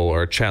Super Bowl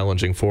or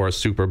challenging for a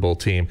Super Bowl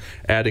team.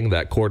 Adding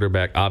that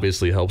quarterback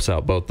obviously helps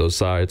out both those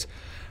sides.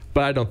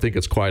 But I don't think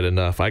it's quite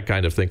enough. I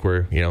kind of think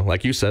we're,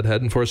 like you said,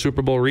 heading for a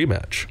Super Bowl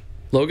rematch.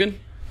 Logan?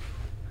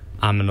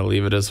 I'm going to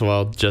leave it as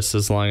well, just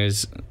as long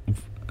as,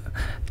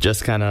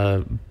 just kind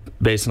of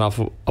based off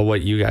of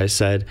what you guys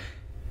said,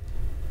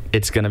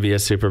 it's going to be a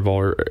Super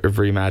Bowl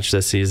rematch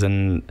this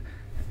season.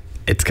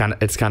 It's kind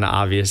of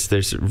obvious.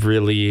 There's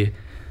really,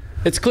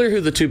 it's clear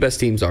who the two best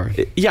teams are.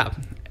 Yeah,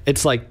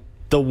 it's like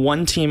the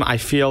one team I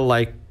feel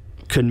like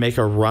could make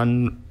a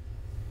run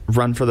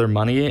for their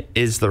money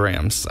is the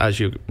Rams, as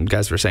you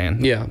guys were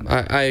saying. Yeah,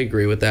 I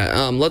agree with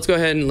that. Let's go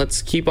ahead and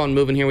let's keep on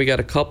moving here. We got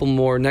a couple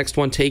more. Next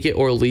one, take it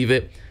or leave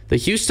it. The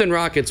Houston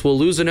Rockets will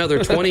lose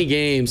another 20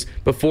 games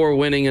before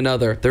winning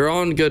another. They're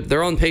on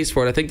pace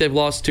for it. I think they've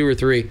lost 2 or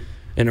 3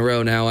 in a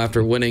row now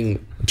after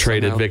winning.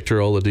 Traded somehow. Victor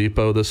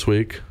Oladipo this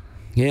week.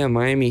 Yeah,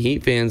 Miami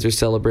Heat fans are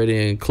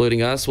celebrating,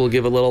 including us. We'll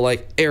give a little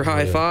air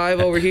high five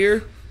over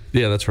here.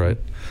 Yeah, that's right.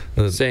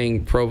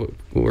 Saying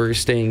we're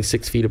staying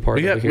 6 feet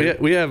apart over here.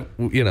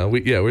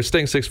 We're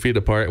staying 6 feet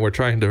apart, and we're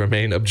trying to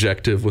remain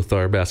objective with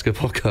our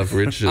basketball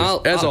coverage,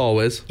 as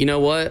always. You know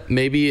what?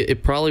 Maybe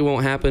it probably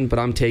won't happen, but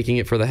I'm taking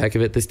it for the heck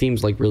of it. This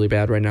team's really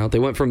bad right now. They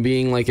went from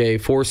being a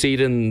 4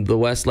 seed in the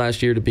West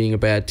last year to being a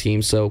bad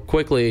team. So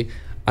quickly,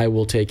 I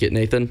will take it.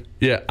 Nathan?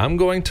 Yeah, I'm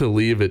going to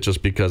leave it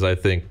just because I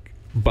think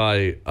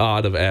by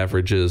odd of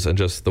averages and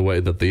just the way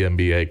that the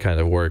NBA kind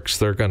of works,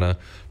 they're going to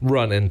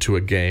run into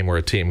a game where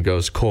a team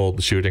goes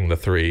cold shooting the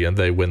 3 and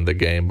they win the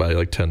game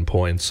by 10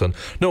 points. And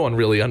no one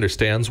really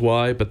understands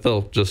why, but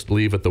they'll just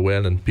leave at the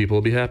win and people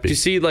will be happy. Did you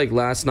see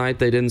last night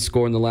they didn't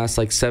score in the last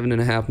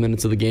 7.5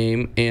 minutes of the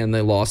game and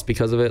they lost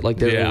because of it?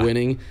 They were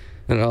winning.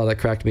 And that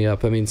cracked me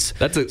up. I mean,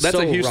 that's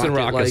a Houston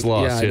Rockets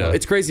loss. Yeah.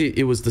 It's crazy.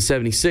 It was the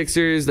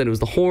 76ers, then it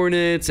was the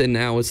Hornets, and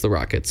now it's the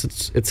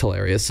Rockets. It's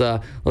hilarious.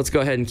 Let's go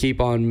ahead and keep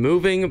on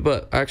moving.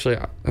 But actually,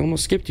 I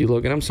almost skipped you,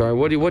 Logan. I'm sorry.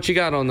 What you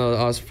got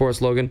on for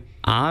us, Logan?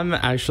 I'm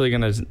actually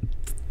gonna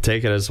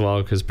take it as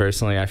well because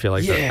personally, I feel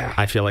like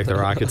the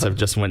Rockets have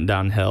just went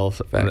downhill.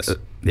 Facts.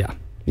 Yeah.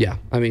 Yeah,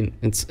 I mean,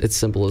 it's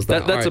simple as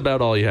that. That's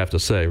about all you have to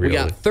say, really. We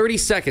got 30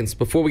 seconds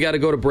before we got to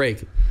go to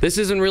break. This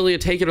isn't really a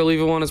take it or leave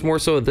it one. It's more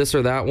so a this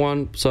or that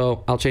one.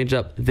 So I'll change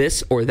up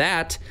this or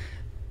that.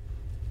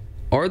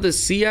 Are the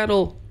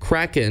Seattle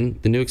Kraken,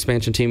 the new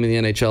expansion team in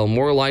the NHL,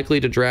 more likely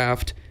to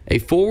draft a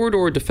forward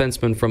or a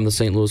defenseman from the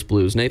St. Louis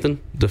Blues? Nathan?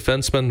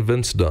 Defenseman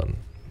Vince Dunn.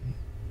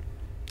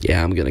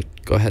 Yeah, I'm going to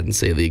go ahead and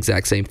say the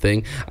exact same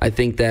thing. I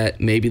think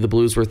that maybe the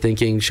Blues were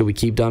thinking, should we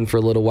keep Dunn for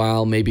a little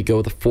while, maybe go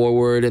with a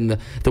forward, and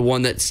the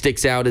one that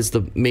sticks out as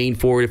the main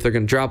forward, if they're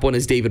going to drop one,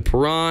 is David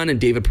Perron,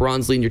 and David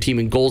Perron's leading your team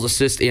in goals,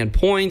 assists, and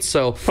points,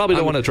 so probably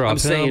don't want to drop him. I'm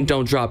saying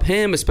don't drop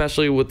him,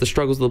 especially with the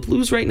struggles of the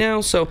Blues right now,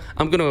 so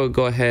I'm going to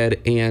go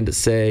ahead and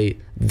say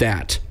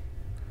that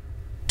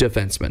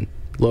defenseman.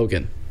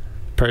 Logan.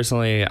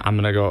 Personally, I'm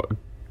going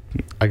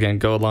to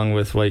go along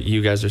with what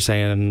you guys are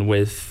saying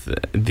with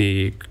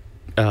the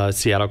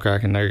Seattle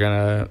Kraken. They're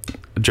going to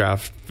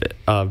draft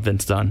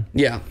Vince Dunn.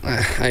 Yeah,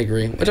 I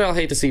agree. Which I'll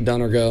hate to see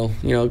Dunner go.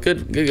 A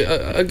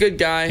good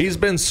guy. He's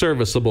been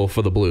serviceable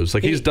for the Blues.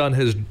 He's done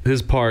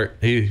his part.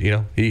 He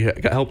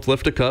helped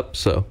lift a cup,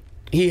 so.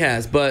 He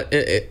has, but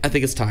I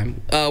think it's time.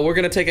 We're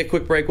going to take a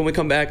quick break. When we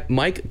come back,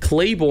 Mike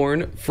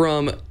Claiborne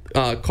from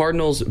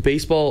Cardinals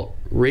baseball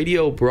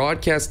radio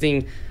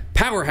broadcasting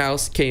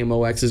powerhouse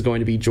KMOX is going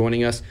to be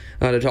joining us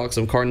to talk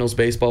some Cardinals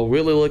baseball.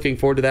 Really looking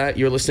forward to that.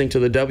 You're listening to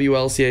the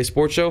WLCA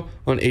Sports Show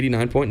on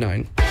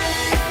 89.9.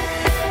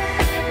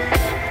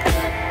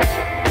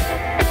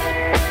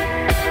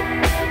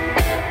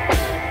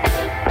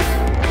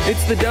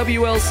 It's the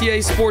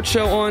WLCA Sports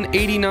Show on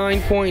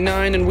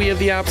 89.9, and we have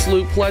the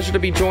absolute pleasure to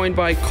be joined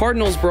by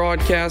Cardinals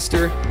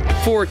broadcaster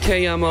for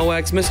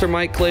KMOX, Mr.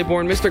 Mike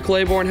Claiborne. Mr.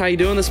 Claiborne, how you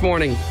doing this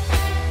morning?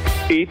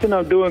 Ethan,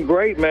 I'm doing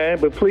great, man,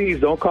 but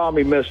please don't call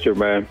me Mr.,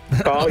 man.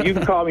 You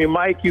can call me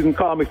Mike. You can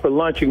call me for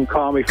lunch. You can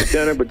call me for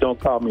dinner, but don't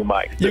call me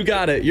Mike. You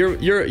got it.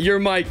 You're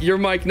Mike. You're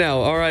Mike now.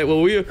 All right.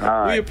 Well, we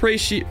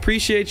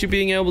appreciate you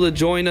being able to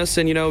join us,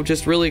 and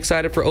just really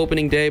excited for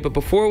opening day. But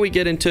before we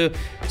get into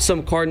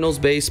some Cardinals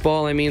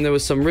baseball, I mean, there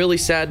was some really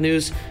sad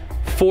news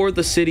for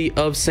the city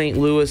of St.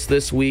 Louis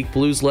this week.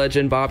 Blues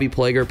legend Bobby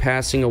Plager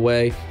passing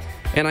away.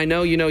 And I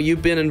know,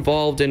 you've been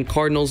involved in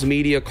Cardinals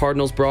media,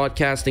 Cardinals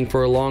broadcasting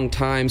for a long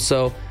time,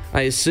 so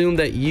I assume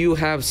that you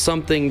have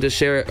something to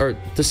share or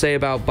to say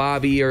about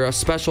Bobby or a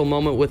special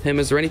moment with him.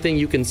 Is there anything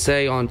you can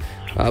say on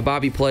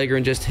Bobby Plager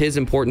and just his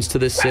importance to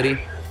this city?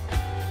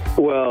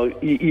 Well,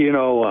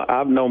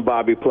 I've known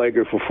Bobby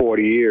Plager for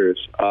 40 years.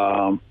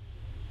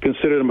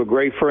 Considered him a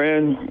great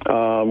friend.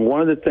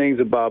 One of the things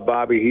about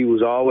Bobby, he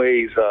was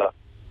always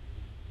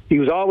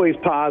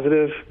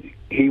positive.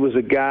 He was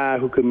a guy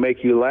who could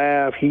make you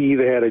laugh. He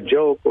either had a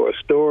joke or a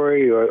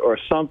story or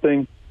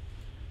something.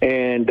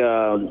 And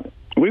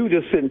we would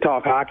just sit and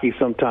talk hockey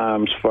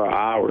sometimes for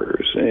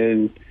hours.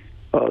 And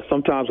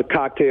sometimes a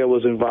cocktail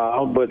was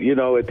involved. But,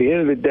 at the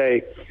end of the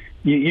day,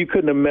 you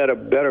couldn't have met a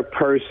better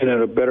person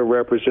and a better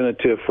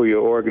representative for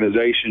your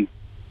organization.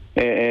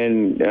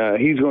 And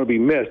he's going to be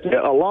missed,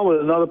 along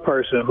with another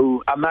person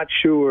who I'm not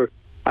sure.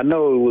 I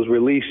know it was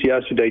released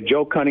yesterday,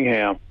 Joe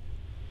Cunningham,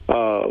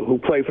 who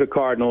played for the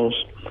Cardinals.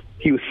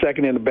 He was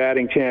second in the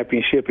batting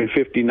championship in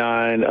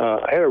 '59.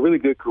 Had a really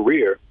good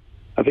career.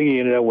 I think he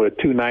ended up with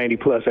a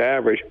 290-plus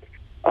average.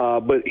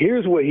 But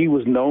here's what he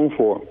was known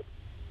for.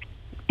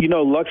 You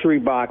know, luxury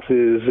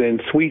boxes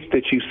and suites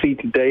that you see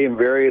today in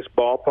various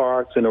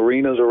ballparks and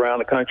arenas around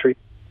the country.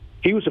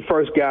 He was the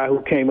first guy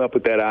who came up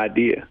with that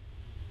idea.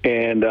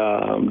 And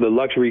the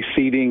luxury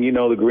seating, you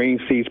know, the green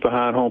seats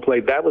behind home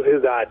plate, that was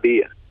his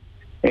idea.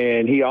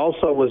 And he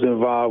also was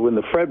involved in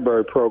the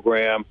Fredberg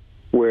program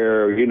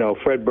where, you know,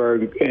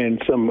 Fredberg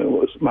and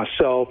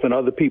myself and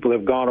other people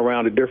have gone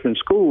around to different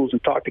schools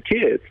and talked to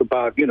kids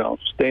about, you know,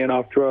 staying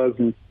off drugs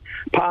and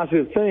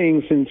positive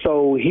things. And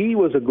so he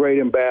was a great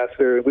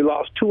ambassador. We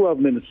lost two of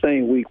them in the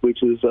same week,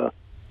 which is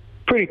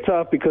pretty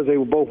tough because they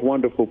were both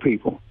wonderful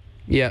people.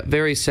 Yeah,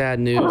 very sad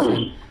news.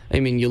 And, I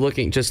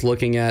mean, just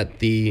looking at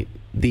the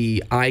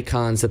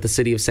icons that the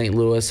city of St.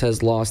 Louis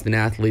has lost in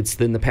athletes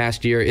in the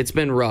past year, it's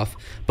been rough.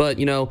 But,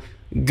 you know,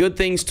 good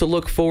things to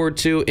look forward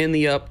to in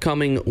the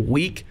upcoming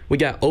week. We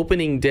got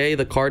opening day,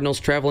 the Cardinals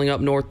traveling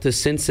up north to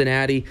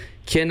Cincinnati.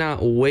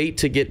 Cannot wait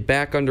to get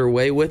back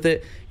underway with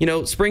it. You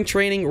know, spring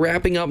training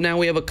wrapping up now.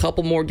 We have a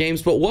couple more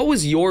games. But what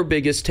was your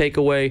biggest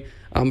takeaway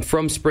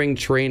from spring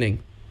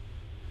training?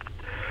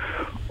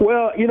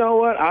 Well, you know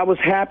what? I was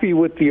happy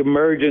with the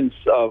emergence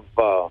of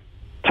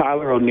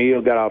Tyler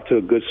O'Neill. Got off to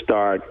a good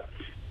start.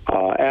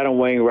 Adam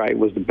Wainwright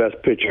was the best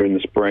pitcher in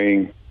the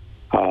spring.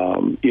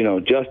 You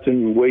know,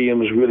 Justin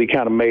Williams really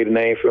kind of made a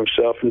name for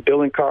himself, and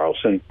Dylan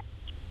Carlson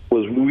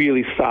was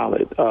really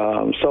solid.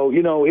 So,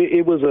 you know,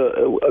 it was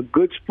a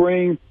good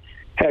spring.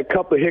 Had a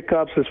couple of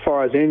hiccups as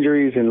far as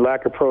injuries and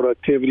lack of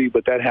productivity,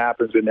 but that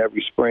happens in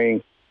every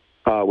spring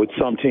with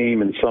some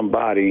team and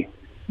somebody.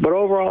 But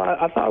overall,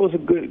 I thought it was a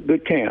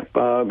good camp.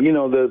 You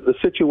know, the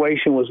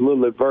situation was a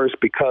little adverse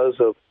because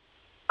of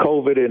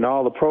COVID and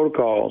all the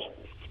protocols.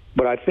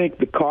 But I think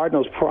the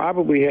Cardinals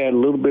probably had a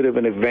little bit of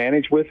an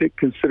advantage with it,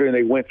 considering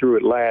they went through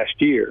it last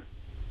year.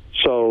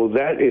 So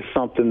that is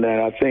something that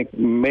I think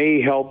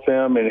may help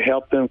them and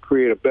help them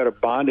create a better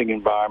bonding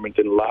environment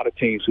than a lot of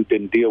teams who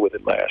didn't deal with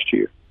it last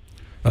year.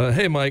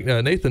 Hey, Mike,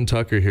 Nathan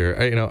Tucker here.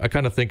 I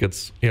kind of think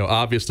it's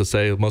obvious to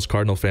say most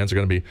Cardinal fans are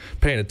going to be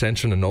paying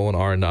attention to Nolan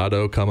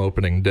Arenado come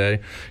opening day.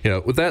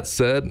 With that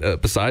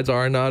said, besides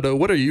Arenado,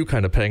 what are you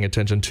kind of paying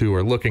attention to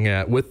or looking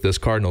at with this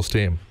Cardinals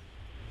team?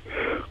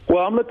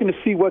 Well, I'm looking to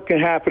see what can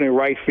happen in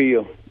right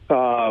field.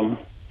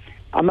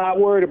 I'm not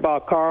worried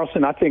about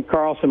Carlson. I think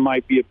Carlson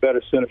might be a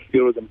better center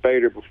fielder than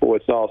Bader before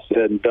it's all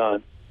said and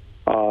done.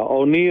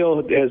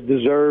 O'Neill has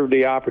deserved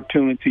the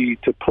opportunity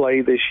to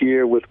play this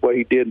year with what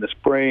he did in the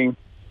spring.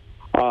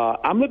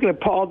 I'm looking at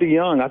Paul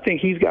DeJong. I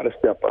think he's got to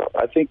step up.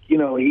 I think,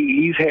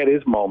 he's had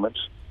his moments.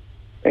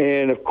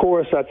 And, of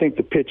course, I think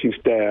the pitching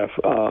staff,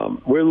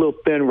 we're a little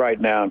thin right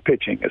now in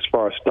pitching as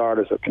far as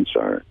starters are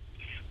concerned.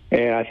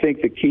 And I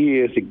think the key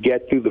is to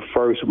get through the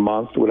first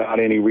month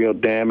without any real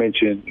damage,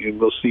 and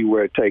we'll see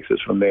where it takes us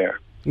from there.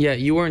 Yeah,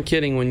 you weren't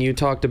kidding when you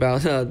talked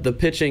about the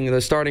pitching,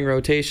 the starting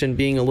rotation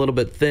being a little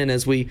bit thin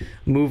as we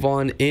move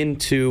on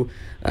into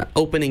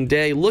opening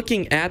day.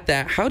 Looking at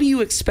that, how do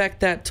you expect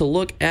that to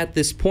look at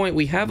this point?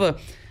 We have a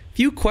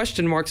few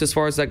question marks as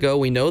far as that go.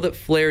 We know that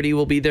Flaherty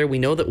will be there. We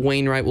know that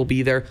Wainwright will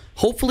be there.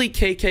 Hopefully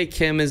KK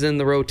Kim is in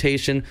the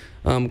rotation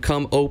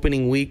come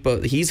opening week,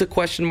 but he's a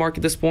question mark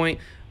at this point.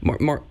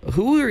 Mark,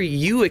 who are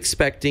you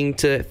expecting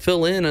to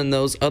fill in on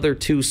those other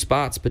two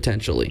spots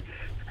potentially?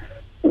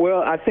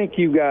 Well, I think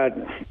you got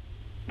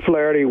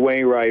Flaherty,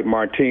 Wainwright,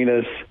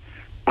 Martinez.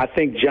 I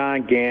think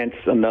John Gant's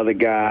another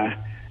guy.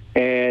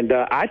 And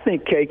I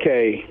think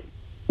KK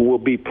will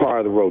be part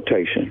of the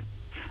rotation.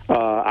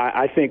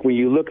 I think when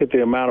you look at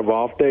the amount of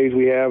off days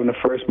we have in the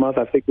first month,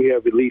 I think we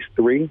have at least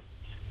 3.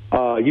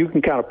 You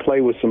can kind of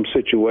play with some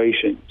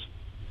situations.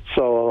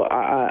 So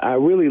I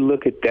really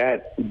look at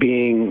that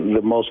being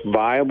the most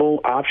viable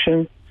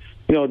option.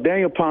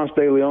 Daniel Ponce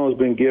de Leon has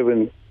been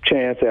given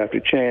chance after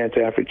chance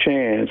after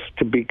chance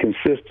to be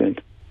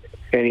consistent,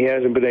 and he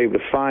hasn't been able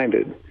to find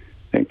it.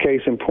 And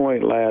case in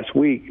point, last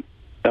week,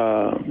 he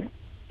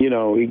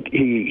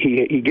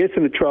gets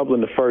into trouble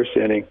in the first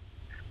inning.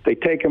 They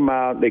take him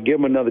out. They give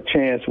him another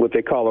chance, what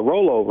they call a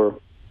rollover,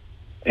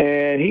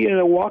 and he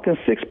ended up walking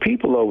 6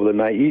 people over the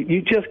night.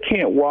 You just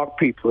can't walk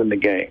people in the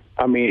game.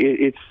 I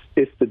mean,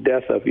 it's the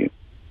death of you.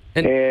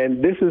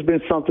 And this has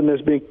been something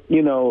that's been,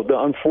 the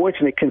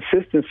unfortunate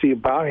consistency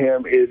about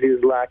him is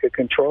his lack of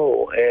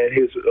control and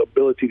his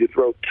ability to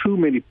throw too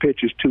many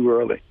pitches too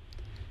early.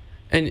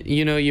 And,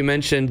 you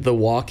mentioned the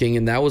walking,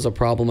 and that was a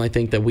problem I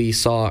think that we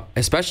saw,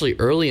 especially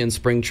early in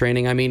spring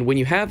training. I mean, when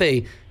you have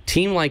a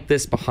team like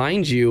this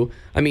behind you,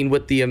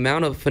 with the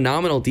amount of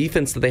phenomenal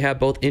defense that they have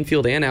both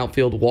infield and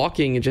outfield,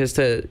 walking just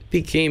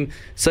became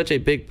such a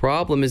big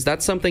problem. Is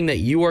that something that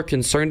you are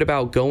concerned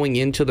about going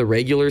into the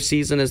regular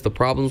season as the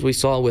problems we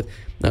saw with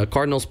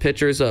Cardinals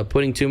pitchers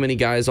putting too many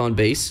guys on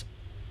base?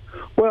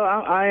 Well,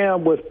 I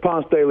am with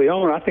Ponce de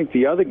Leon. I think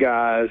the other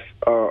guys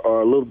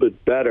are a little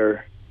bit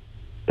better.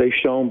 They've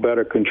shown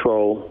better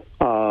control.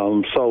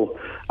 So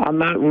I'm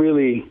not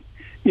really,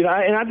 and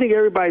I think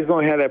everybody's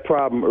going to have that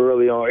problem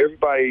early on.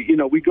 Everybody,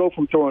 we go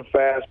from throwing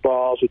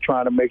fastballs to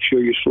trying to make sure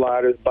your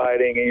slider's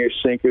biting and your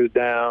sinker's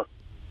down.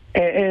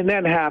 And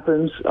that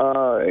happens.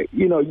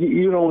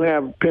 You don't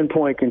have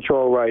pinpoint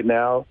control right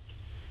now.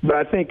 But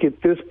I think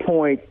at this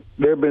point,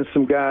 there have been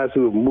some guys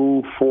who have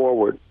moved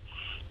forward.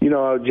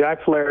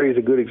 Jack Flaherty is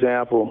a good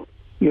example.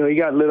 He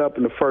got lit up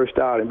in the first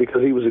outing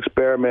because he was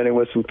experimenting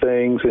with some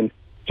things and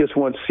just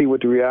wanted to see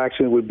what the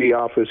reaction would be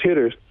off his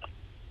hitters.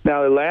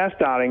 Now, the last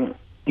outing,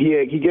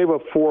 he gave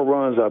up 4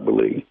 runs, I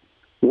believe.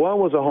 One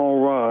was a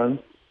home run.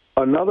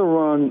 Another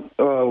run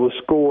was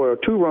scored,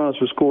 or 2 runs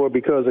were scored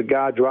because a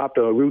guy dropped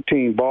a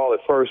routine ball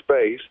at first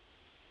base.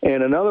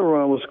 And another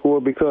run was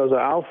scored because an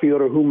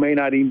outfielder who may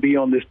not even be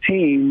on this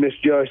team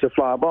misjudged a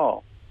fly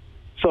ball.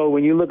 So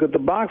when you look at the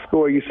box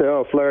score, you say,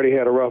 oh, Flaherty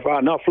had a rough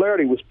out. No,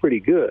 Flaherty was pretty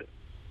good.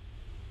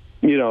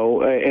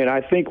 And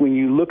I think when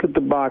you look at the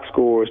box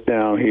scores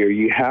down here,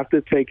 you have to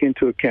take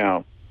into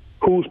account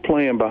who's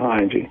playing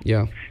behind you.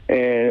 Yeah.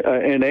 And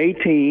an A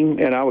team,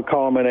 and I would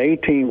call them an A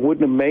team,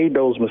 wouldn't have made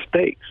those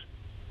mistakes.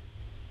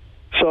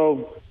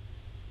 So,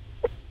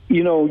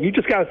 you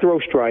just got to throw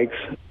strikes,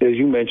 as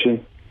you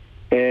mentioned,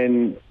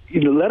 and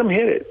let them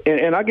hit it.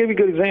 And I'll give you a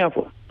good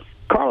example.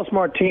 Carlos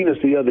Martinez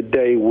the other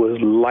day was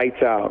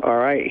lights out, all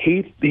right?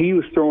 He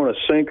was throwing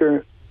a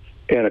sinker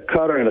and a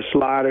cutter and a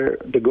slider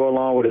to go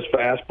along with his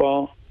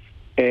fastball,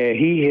 and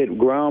he had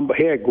ground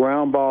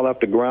ball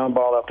after ground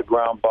ball after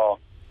ground ball.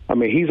 I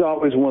mean, he's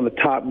always one of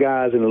the top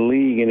guys in the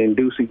league in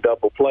inducing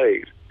double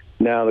plays.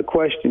 Now, the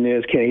question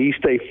is, can he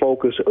stay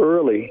focused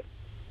early?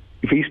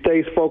 If he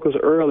stays focused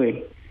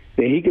early,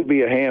 then he could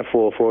be a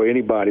handful for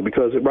anybody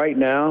because right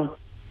now,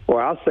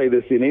 or I'll say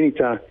this at any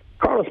time,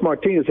 Carlos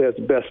Martinez has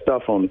the best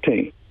stuff on the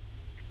team.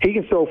 He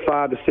can throw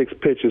 5 to 6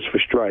 pitches for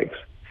strikes.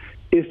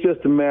 It's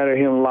just a matter of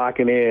him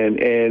locking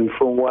in. And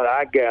from what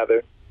I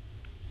gather,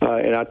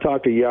 and I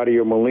talked to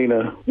Yadier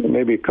Molina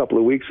maybe a couple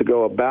of weeks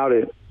ago about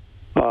it,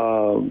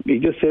 he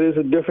just said he's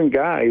a different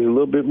guy. He's a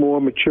little bit more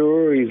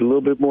mature. He's a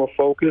little bit more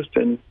focused.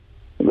 And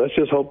let's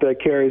just hope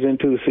that carries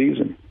into the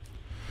season.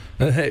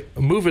 Hey,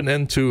 moving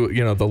into,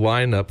 the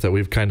lineup that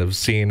we've kind of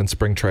seen in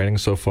spring training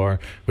so far,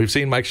 we've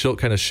seen Mike Shildt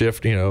kind of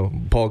shift,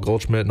 Paul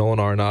Goldschmidt, Nolan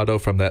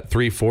Arenado from that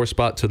 3-4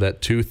 spot to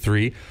that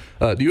 2-3.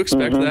 Do you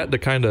expect that to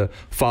kind of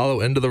follow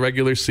into the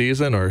regular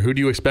season, or who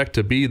do you expect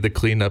to be the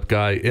cleanup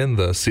guy in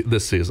this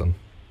season?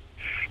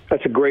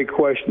 That's a great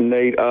question,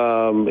 Nate.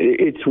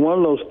 It's one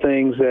of those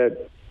things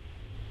that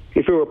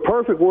if it were a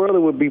perfect world, it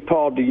would be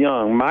Paul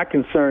DeJong. My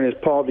concern is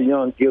Paul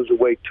DeJong gives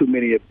away too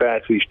many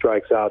at-bats. He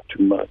strikes out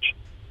too much.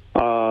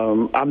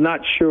 I'm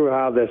not sure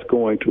how that's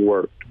going to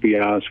work, to be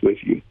honest with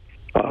you.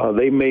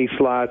 They may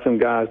slide some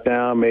guys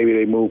down. Maybe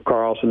they move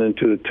Carlson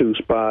into the 2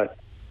 spot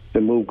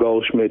and move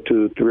Goldschmidt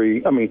to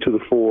the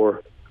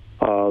 4.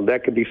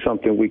 That could be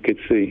something we could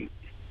see.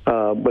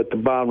 But the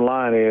bottom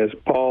line is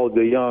Paul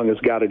DeJong has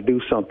got to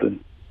do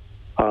something.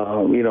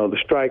 The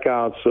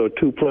strikeouts are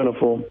too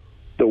plentiful.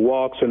 The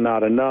walks are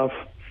not enough.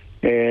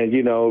 And,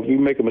 if you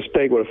make a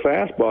mistake with a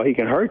fastball, he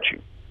can hurt you.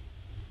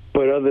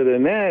 But other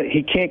than that,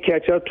 he can't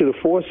catch up to the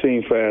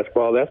 4-seam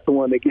fastball. That's the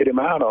one they get him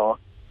out on.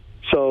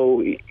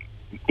 So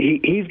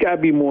he's got to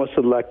be more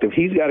selective.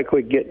 He's got to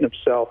quit getting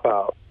himself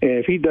out. And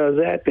if he does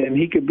that, then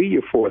he could be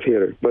your 4th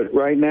hitter. But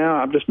right now,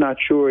 I'm just not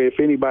sure if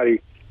anybody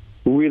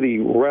really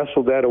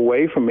wrestled that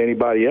away from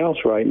anybody else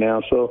right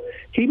now. So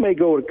he may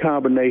go with a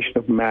combination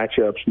of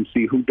matchups and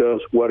see who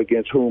does what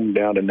against whom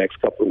down the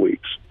next couple of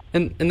weeks.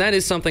 And that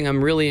is something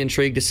I'm really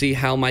intrigued to see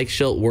how Mike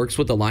Shildt works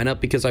with the lineup,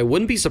 because I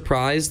wouldn't be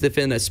surprised if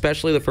in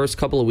especially the first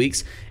couple of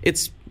weeks,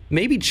 it's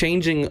maybe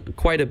changing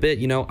quite a bit.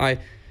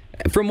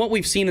 From what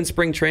we've seen in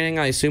spring training,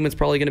 I assume it's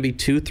probably going to be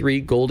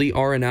 2-3 Goldie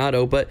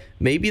Arenado, but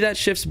maybe that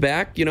shifts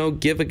back,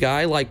 give a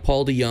guy like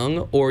Paul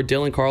DeJong or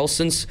Dylan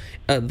Carlson's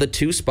the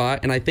 2 spot,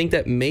 and I think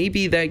that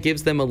maybe that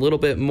gives them a little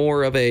bit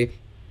more of a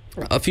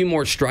few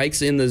more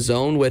strikes in the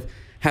zone with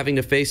having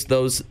to face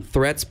those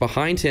threats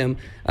behind him.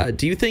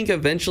 Do you think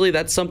eventually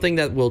that's something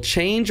that will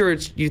change, or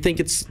do you think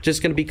it's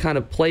just going to be kind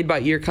of played by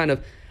ear, kind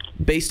of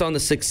based on the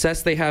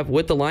success they have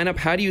with the lineup?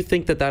 How do you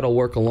think that that'll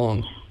work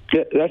along?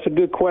 Yeah, that's a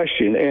good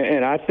question,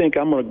 and I think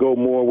I'm going to go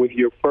more with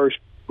your first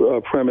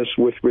premise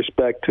with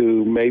respect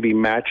to maybe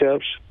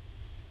matchups.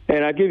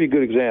 And I'll give you a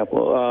good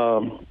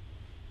example.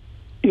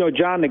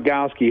 John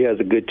Nogowski has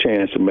a good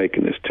chance of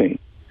making this team.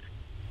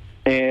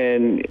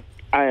 And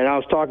I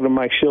was talking to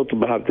Mike Shildt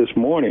about it this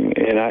morning,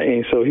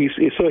 and so he'll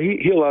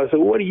say,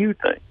 "What do you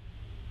think?"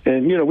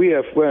 And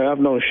I've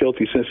known Shildt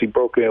since he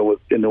broke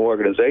in the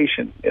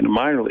organization in the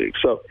minor league.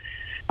 So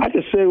I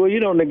just said,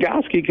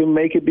 Nogowski can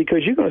make it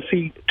because you're going to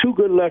see 2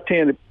 good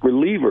left-handed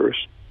relievers,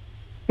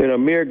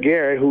 Amir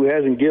Garrett, who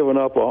hasn't given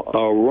up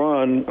a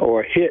run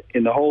or a hit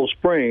in the whole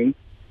spring,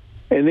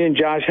 and then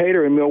Josh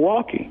Hader in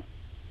Milwaukee.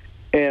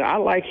 And I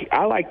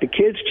like the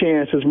kid's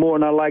chances more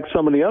than I like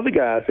some of the other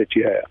guys that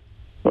you have.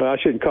 Well, I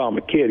shouldn't call him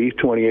a kid. He's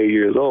 28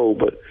 years old.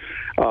 But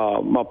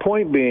My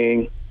point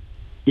being,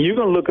 you're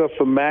going to look up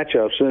for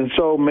matchups. And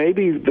so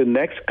maybe the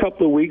next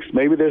couple of weeks,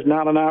 maybe there's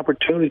not an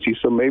opportunity.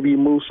 So maybe you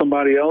move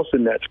somebody else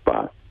in that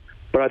spot.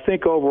 But I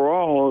think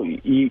overall,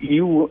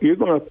 you're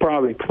going to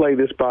probably play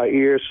this by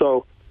ear.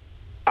 So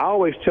I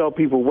always tell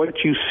people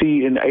what you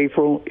see in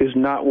April is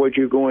not what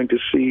you're going to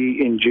see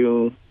in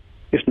June.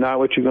 It's not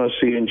what you're going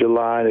to see in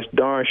July. And it's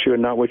darn sure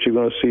not what you're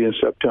going to see in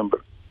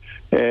September.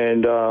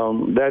 And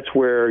that's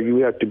where you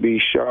have to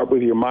be sharp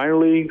with your minor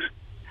leagues.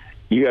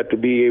 You have to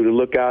be able to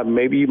look out.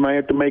 Maybe you might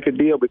have to make a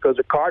deal because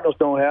the Cardinals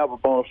don't have a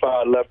bona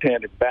fide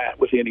left-handed bat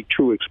with any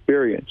true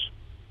experience.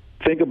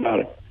 Think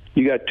about it.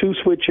 You got two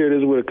switch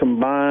hitters with a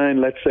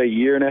combined, let's say,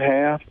 year and a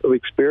half of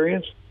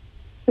experience.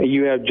 And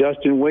you have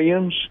Justin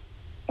Williams,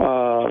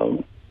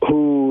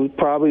 who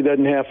probably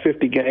doesn't have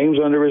 50 games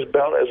under his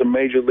belt as a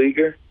major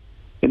leaguer.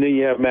 And then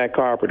you have Matt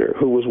Carpenter,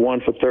 who was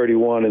 1 for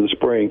 31 in the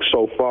spring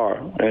so far.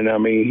 And, I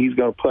mean, he's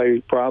going to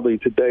play probably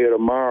today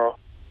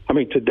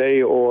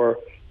or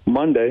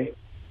Monday.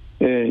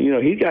 And, you know,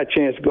 he's got a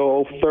chance to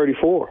go 0 for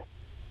 34.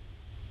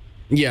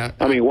 Yeah.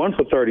 1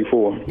 for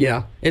 34.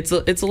 Yeah. It's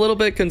a little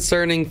bit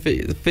concerning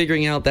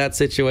figuring out that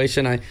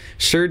situation. I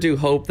sure do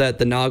hope that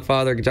the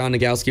Nogfather, John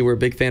Nogowski, we're a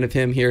big fan of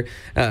him here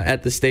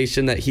at the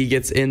station, that he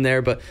gets in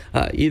there. But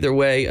either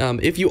way,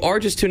 if you are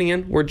just tuning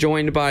in, we're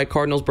joined by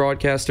Cardinals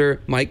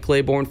broadcaster Mike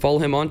Claiborne. Follow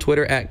him on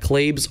Twitter at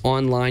Claibs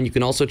Online. You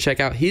can also check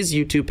out his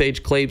YouTube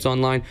page, Claibs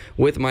Online,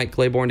 with Mike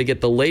Claiborne to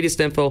get the latest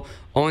info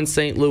on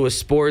St. Louis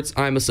sports.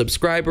 I'm a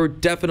subscriber.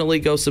 Definitely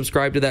go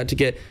subscribe to that to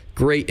get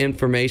great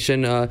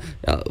information.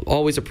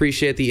 Always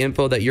appreciate the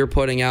info that you're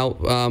putting out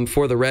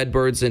for the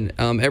Redbirds and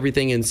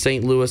everything in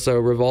St. Louis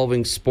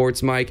revolving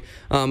sports, Mike.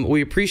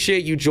 We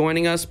appreciate you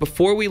joining us.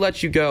 Before we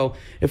let you go,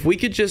 if we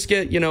could just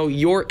get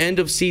your end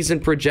of season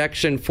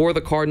projection for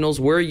the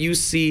Cardinals, where you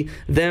see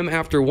them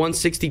after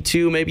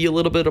 162, maybe a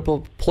little bit of a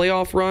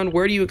playoff run.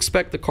 Where do you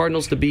expect the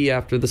Cardinals to be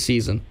after the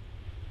season?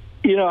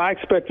 I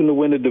expect them to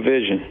win the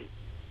division.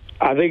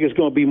 I think it's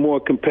going to be more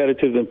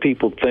competitive than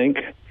people think.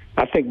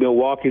 I think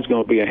Milwaukee's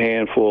going to be a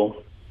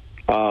handful.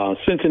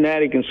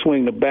 Cincinnati can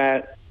swing the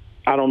bat.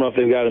 I don't know if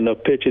they've got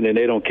enough pitching and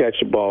they don't catch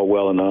the ball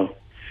well enough.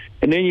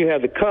 And then you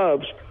have the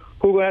Cubs,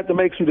 who are going to have to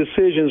make some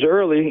decisions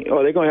early.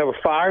 Are they going to have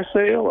a fire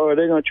sale, or are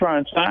they going to try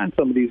and sign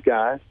some of these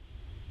guys?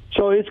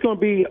 So it's going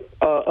to be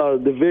a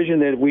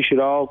division that we should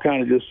all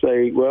kind of just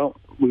say, well,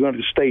 we're going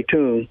to stay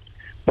tuned.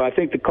 But I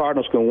think the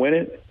Cardinals can win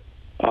it.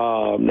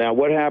 Now,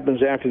 what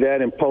happens after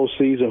that in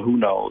postseason, who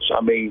knows?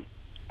 I mean,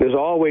 there's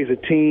always a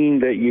team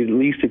that you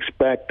least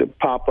expect to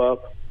pop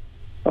up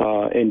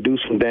and do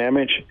some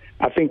damage.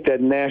 I think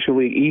that National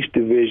League East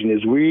division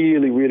is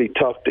really, really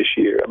tough this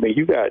year. I mean,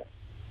 you got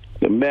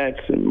the Mets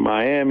and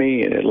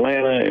Miami and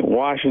Atlanta and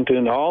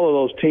Washington. All of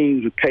those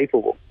teams are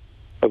capable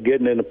of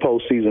getting into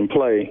postseason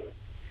play.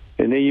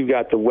 And then you've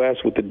got the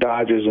West with the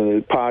Dodgers and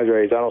the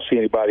Padres. I don't see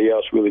anybody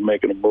else really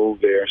making a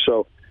move there.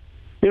 So,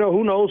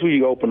 who knows who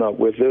you open up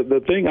with.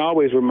 The thing I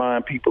always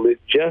remind people is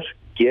just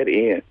get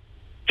in.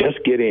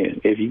 Just get in.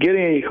 If you get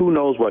in, who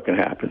knows what can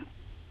happen.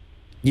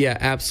 Yeah,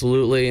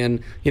 absolutely.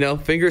 And,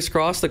 fingers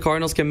crossed the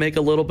Cardinals can make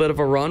a little bit of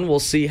a run. We'll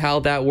see how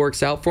that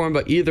works out for them.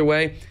 But either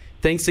way,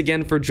 thanks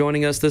again for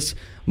joining us this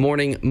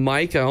morning,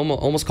 Mike. I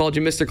almost called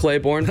you Mr.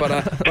 Claiborne, but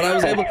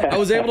I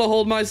was able to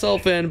hold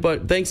myself in.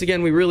 But thanks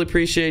again. We really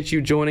appreciate you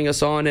joining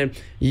us on, and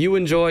you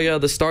enjoy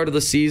the start of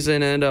the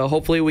season, and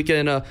hopefully we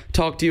can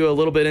talk to you a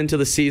little bit into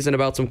the season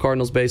about some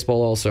Cardinals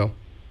baseball also.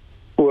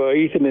 Well,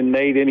 Ethan and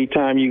Nate,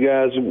 anytime you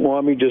guys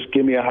want me, just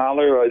give me a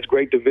holler. It's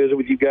great to visit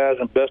with you guys,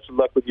 and best of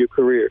luck with your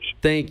careers.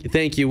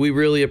 Thank you. We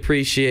really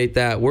appreciate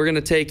that. We're going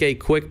to take a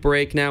quick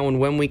break now, and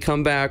when we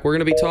come back, we're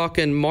going to be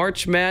talking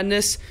March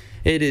Madness.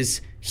 It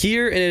is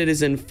here, and it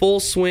is in full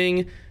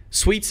swing.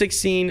 Sweet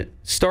 16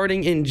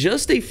 starting in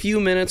just a few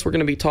minutes. We're going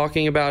to be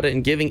talking about it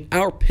and giving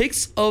our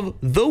picks of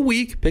the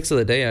week. Picks of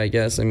the day, I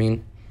guess. I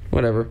mean,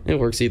 whatever. It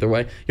works either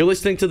way. You're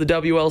listening to the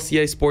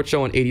WLCA Sports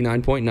Show on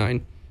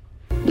 89.9.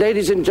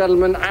 Ladies and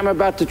gentlemen, I'm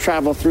about to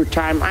travel through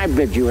time. I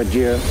bid you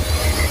adieu.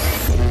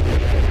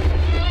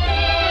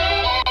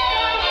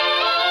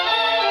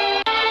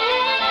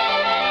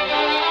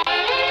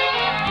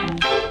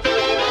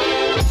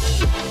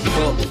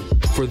 Well,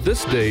 for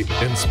this date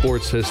in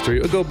sports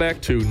history, we'll go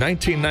back to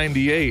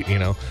 1998,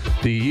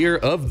 the year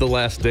of The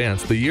Last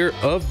Dance, the year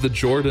of the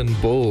Jordan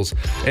Bulls.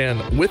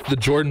 And with the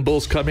Jordan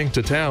Bulls coming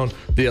to town,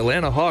 the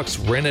Atlanta Hawks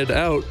rented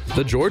out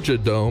the Georgia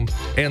Dome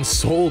and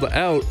sold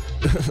out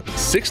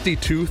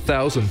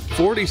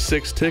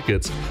 62,046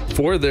 tickets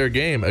for their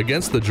game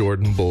against the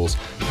Jordan Bulls,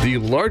 the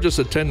largest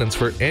attendance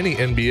for any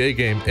NBA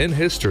game in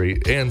history,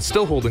 and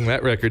still holding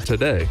that record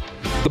today.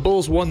 The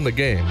Bulls won the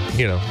game.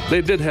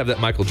 They did have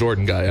that Michael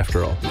Jordan guy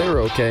after all. They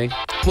were okay.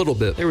 A little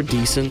bit. They were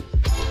decent.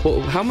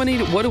 Well, how many?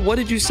 What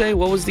did you say?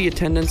 What was the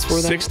attendance for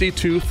that?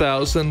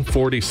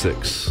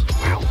 62,046.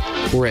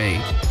 Wow,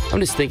 great. I'm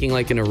just thinking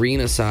like an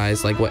arena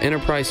size, like what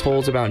Enterprise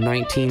holds about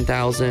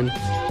 19,000.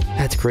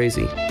 That's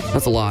crazy.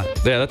 That's a lot.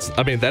 Yeah,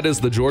 that is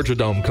the Georgia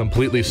Dome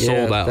completely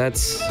sold out.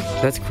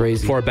 That's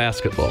crazy. For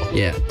basketball.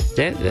 Yeah.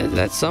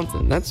 That's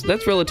something.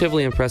 That's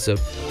relatively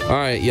impressive. All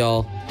right,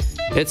 y'all.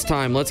 It's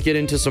time. Let's get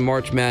into some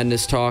March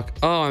Madness talk.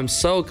 Oh, I'm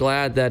so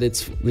glad that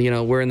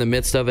we're in the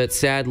midst of it.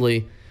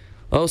 Sadly,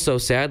 so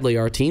sadly,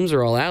 our teams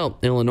are all out.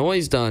 Illinois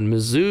is done.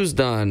 Mizzou's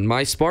done.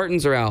 My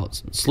Spartans are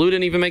out. SLU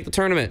didn't even make the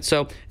tournament.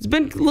 So it's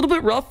been a little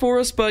bit rough for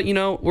us, but,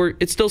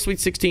 it's still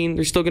Sweet 16.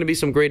 There's still going to be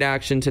some great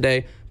action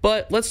today.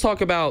 But let's talk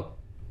about,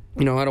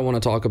 I don't want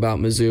to talk about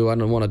Mizzou. I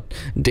don't want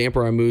to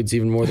damper our moods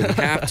even more than we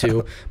have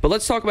to. But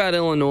let's talk about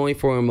Illinois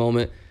for a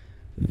moment.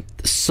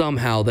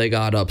 Somehow they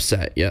got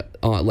upset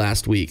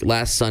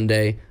last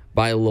Sunday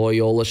by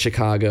Loyola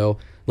Chicago.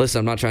 Listen,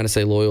 I'm not trying to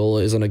say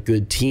Loyola isn't a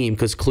good team,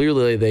 because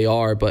clearly they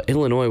are, but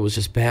Illinois was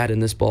just bad in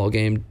this ball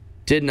game.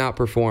 Did not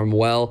perform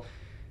well.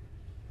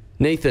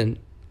 Nathan,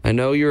 I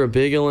know you're a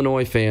big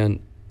Illinois fan.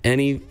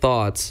 Any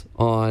thoughts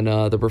on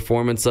the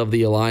performance of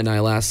the Illini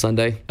last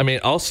Sunday? I mean,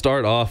 I'll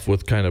start off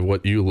with kind of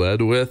what you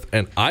led with,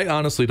 and I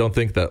honestly don't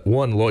think that,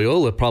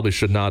 Loyola probably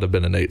should not have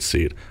been an 8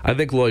 seed. I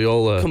think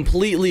Loyola...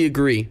 Completely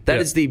agree. That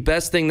is the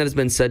best thing that has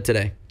been said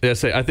today. Yeah,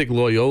 I think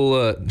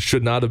Loyola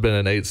should not have been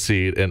an 8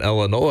 seed, and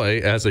Illinois,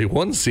 as a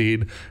 1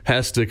 seed,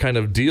 has to kind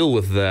of deal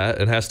with that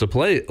and has to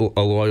play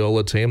a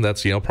Loyola team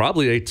that's,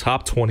 probably a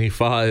top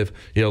 25,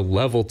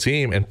 level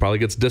team, and probably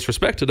gets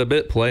disrespected a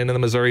bit playing in the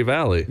Missouri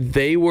Valley.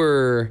 They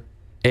were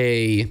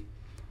in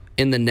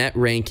the net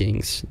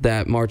rankings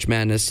that March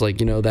Madness,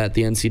 that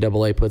the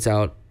NCAA puts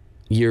out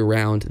year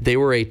round, they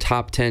were a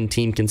top 10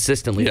 team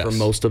consistently for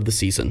most of the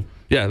season.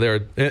 Yeah,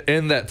 they're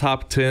in that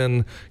top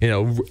 10,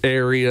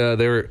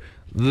 area.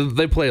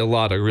 They play a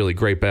lot of really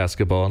great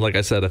basketball. And like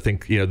I said, I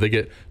think, they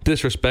get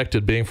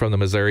disrespected being from the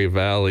Missouri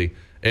Valley.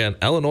 And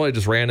Illinois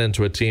just ran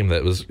into a team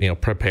that was,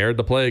 prepared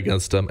to play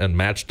against them and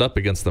matched up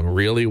against them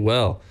really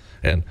well.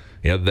 And,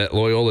 that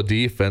Loyola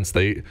defense,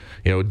 they,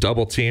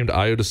 double-teamed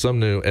Ayo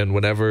Dosunmu. And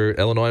whenever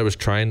Illinois was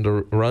trying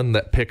to run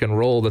that pick and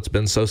roll that's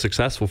been so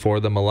successful for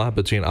them a lot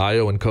between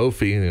Ayo and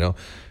Kofi,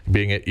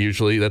 being it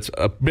usually that's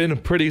been a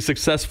pretty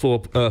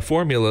successful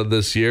formula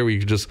this year, where you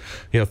just,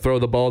 throw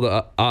the ball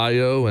to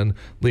Ayo and,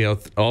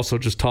 also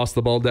just toss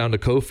the ball down to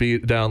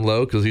Kofi down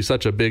low, because he's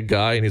such a big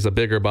guy and he's a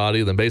bigger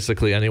body than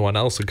basically anyone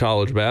else in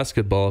college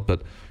basketball.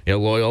 But,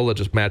 Loyola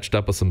just matched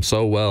up with them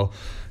so well.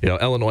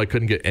 Illinois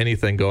couldn't get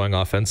anything going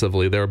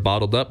offensively. They were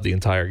bottled up the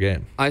entire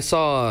game. I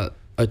saw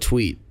a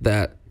tweet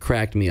that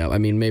cracked me up. I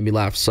mean, made me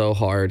laugh so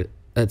hard.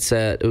 It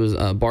said, it was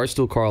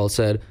Barstool Carl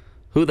said,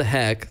 "Who the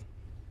heck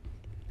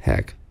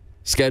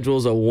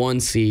schedules a 1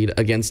 seed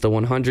against a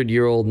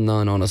 100-year-old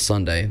nun on a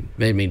Sunday?"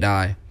 Made me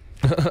die.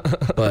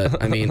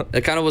 But I mean,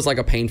 it kind of was like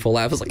a painful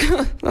laugh. It was like,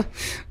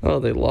 oh,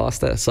 they lost.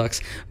 That sucks.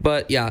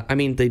 But yeah, I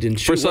mean, they didn't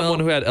shoot for someone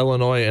who had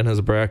Illinois in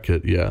his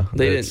bracket. Yeah,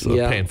 it's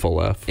a painful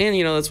laugh. And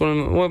that's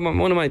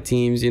one of my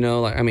teams.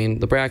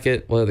 The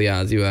bracket. What are the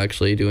odds you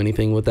actually do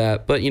anything with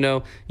that? But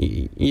you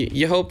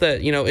hope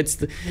that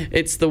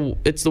it's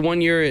the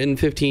 1 year in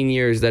 15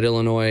 years that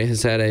Illinois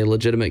has had a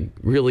legitimate,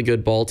 really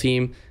good ball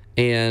team.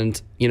 And,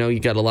 you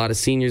got a lot of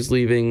seniors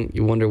leaving.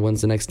 You wonder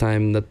when's the next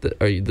time that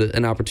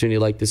an opportunity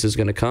like this is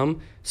going to come.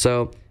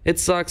 So it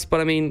sucks.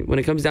 But, I mean, when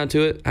it comes down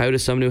to it, Ayo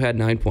Dosunmu had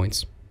 9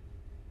 points.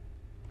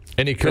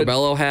 And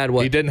Corbello had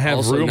what? He didn't have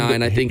also room.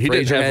 9. I think he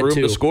Frazier didn't have had room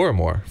 2. to score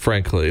more.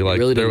 Frankly,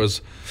 there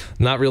was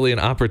not really an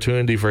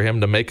opportunity for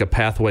him to make a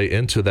pathway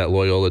into that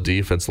Loyola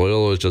defense.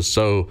 Loyola was just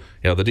so,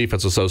 the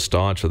defense was so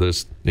staunch. So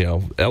there's,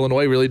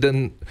 Illinois really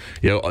didn't,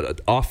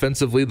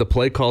 offensively, the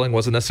play calling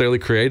wasn't necessarily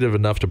creative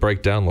enough to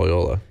break down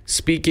Loyola.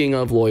 Speaking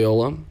of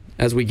Loyola,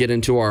 as we get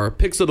into our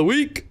picks of the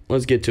week,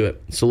 let's get to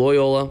it. So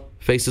Loyola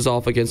faces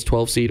off against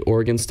 12 seed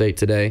Oregon State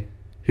today.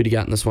 Who do you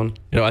got in this one?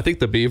 I think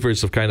the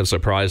Beavers have kind of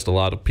surprised a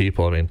lot of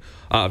people. I mean,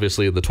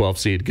 obviously the 12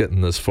 seed getting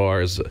this far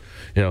is,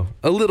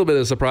 a little bit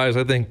of a surprise.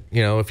 I think,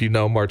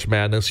 if March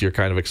Madness, you're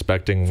kind of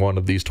expecting one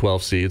of these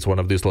 12 seeds, one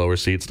of these lower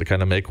seeds to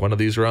kind of make one of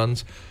these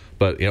runs.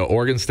 But,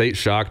 Oregon State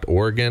shocked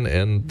Oregon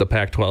in the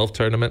Pac-12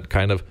 tournament,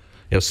 kind of,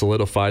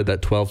 solidified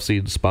that 12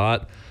 seed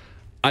spot.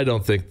 I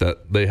don't think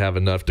that they have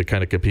enough to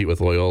kind of compete with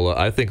Loyola.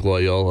 I think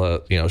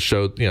Loyola,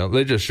 showed,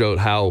 they just showed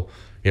how,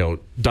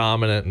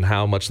 dominant and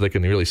how much they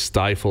can really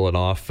stifle an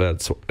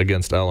offense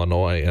against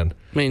Illinois. And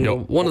I mean,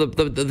 one of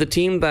the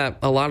team that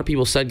a lot of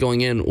people said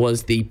going in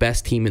was the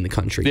best team in the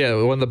country. Yeah,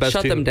 one of the best.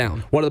 Shut them down.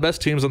 One of the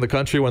best teams in the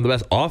country. One of the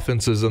best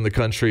offenses in the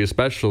country,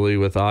 especially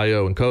with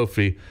Ayo and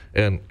Kofi.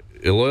 And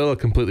Loyola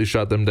completely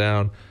shut them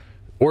down.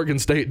 Oregon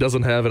State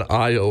doesn't have an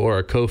Ayo or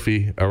a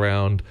Kofi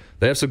around.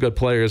 They have some good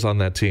players on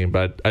that team,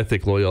 but I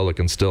think Loyola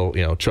can still,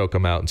 choke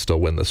them out and still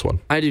win this one.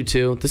 I do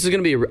too. I think this is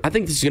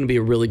going to be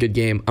a really good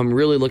game. I'm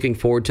really looking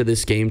forward to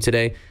this game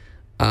today.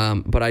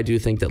 But I do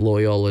think that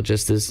Loyola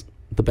just is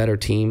the better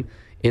team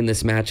in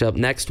this matchup.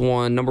 Next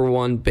one, number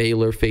 1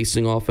 Baylor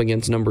facing off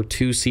against number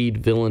 2 seed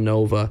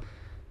Villanova.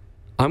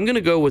 I'm going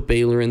to go with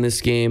Baylor in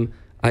this game.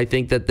 I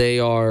think that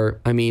they're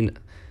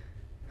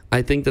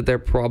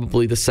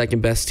probably the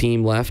second best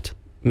team left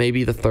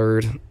maybe the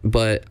third,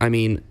 but I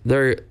mean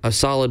they're a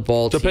solid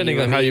ball team. Depending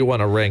on how you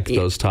want to rank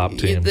those top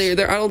teams. I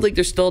don't think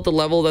they're still at the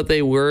level that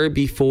they were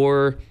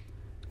before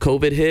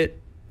COVID hit.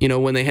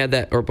 When they had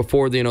that, or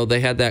before, they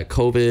had that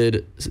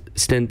COVID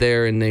stint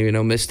there and they,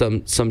 missed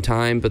them some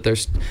time. But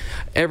there's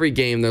every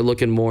game they're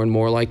looking more and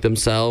more like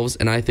themselves.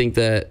 And I think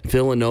that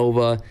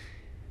Villanova,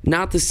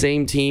 not the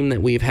same team that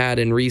we've had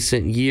in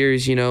recent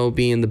years,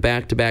 being the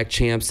back-to-back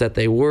champs that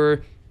they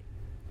were.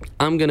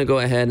 I'm going to go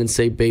ahead and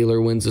say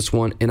Baylor wins this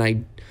one.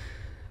 And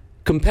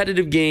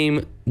competitive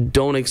game,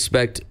 don't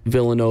expect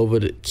Villanova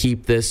to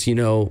keep this,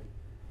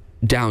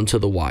 down to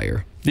the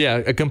wire. Yeah,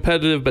 a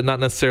competitive but not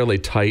necessarily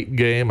tight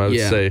game. I would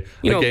say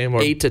a game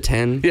where 8 to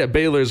 10. Yeah,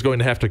 Baylor's going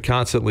to have to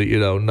constantly,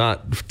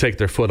 not take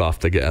their foot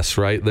off the gas,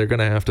 right? They're going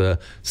to have to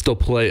still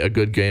play a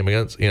good game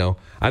against,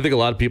 I think a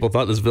lot of people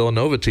thought this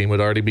Villanova team would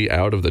already be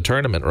out of the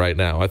tournament right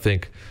now. I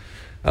think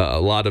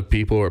a lot of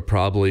people are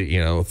probably,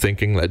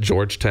 thinking that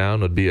Georgetown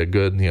would be a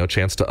good,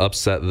 chance to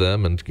upset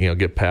them and,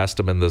 get past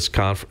them in this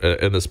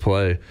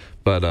play.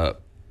 But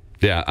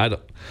yeah,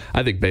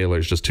 I think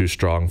Baylor's just too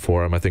strong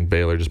for them. I think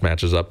Baylor just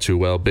matches up too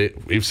well.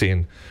 We've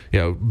seen,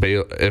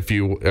 if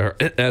you are,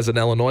 as an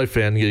Illinois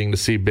fan, getting to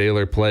see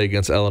Baylor play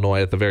against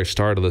Illinois at the very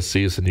start of the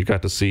season, you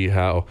got to see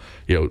how,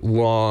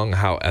 long,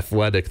 how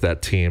athletic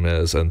that team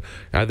is. And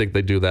I think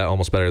they do that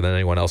almost better than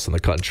anyone else in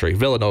the country.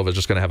 Villanova is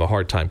just going to have a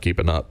hard time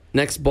keeping up.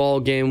 Next ball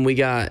game, we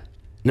got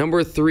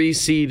number 3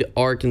 seed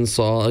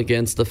Arkansas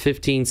against the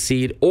 15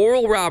 seed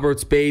Oral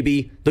Roberts,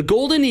 baby. The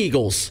Golden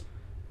Eagles.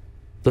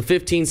 The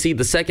 15 seed,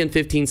 the second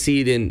 15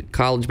 seed in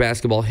college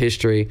basketball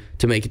history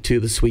to make it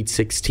to the Sweet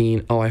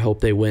 16. Oh, I hope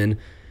they win,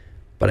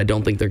 but I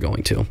don't think they're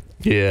going to.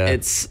 Yeah,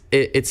 it's.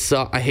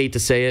 I hate to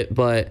say it,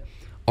 but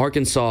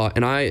Arkansas,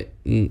 and I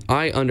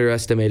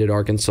underestimated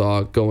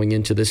Arkansas going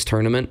into this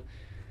tournament.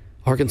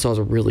 Arkansas is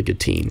a really good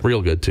team.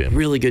 Real good team.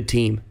 Really good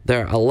team.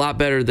 They're a lot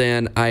better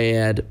than I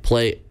had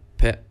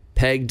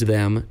pegged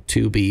them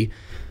to be.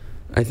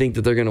 I think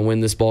that they're going to win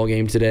this ball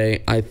game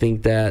today. I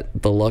think that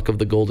the luck of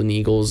the Golden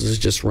Eagles is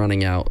just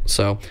running out.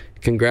 So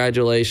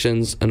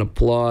congratulations and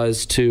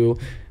applause to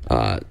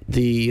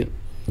the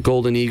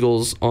Golden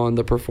Eagles on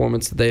the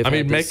performance that they've had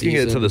this making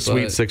season, it to the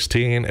Sweet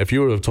 16, if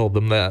you would have told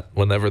them that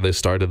whenever they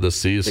started this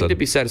season, I think they'd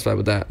be satisfied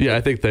with that. Yeah,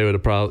 I think they would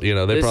have probably,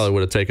 probably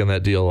would have taken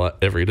that deal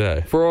every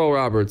day. For Oral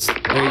Roberts, there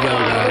you go,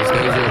 guys.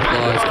 There's your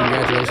applause.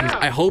 Congratulations.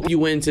 I hope you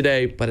win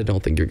today, but I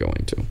don't think you're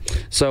going to.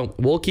 So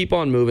we'll keep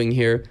on moving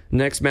here.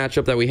 Next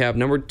matchup that we have,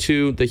 number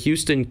 2, the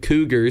Houston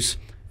Cougars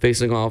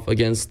facing off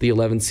against the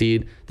 11th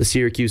seed, the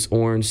Syracuse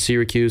Orange.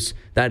 Syracuse,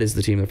 that is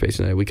the team they're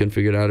facing today. We couldn't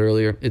figure it out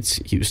earlier. It's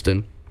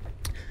Houston.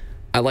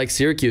 I like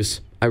Syracuse.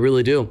 I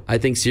really do. I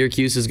think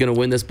Syracuse is going to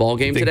win this ball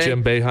game today.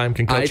 Jim Boeheim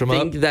can coach them up? I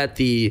think that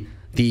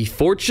the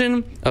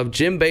fortune of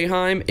Jim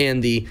Boeheim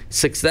and the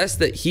success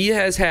that he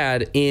has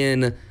had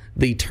in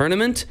the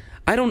tournament,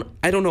 I don't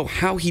know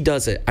how he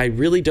does it. I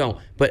really don't.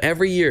 But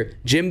every year,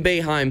 Jim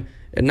Boeheim,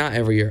 not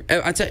every year,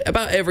 I'd say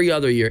about every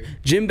other year,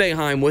 Jim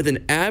Boeheim with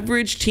an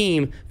average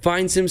team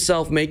finds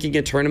himself making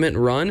a tournament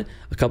run.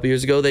 A couple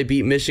years ago, they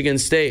beat Michigan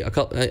State.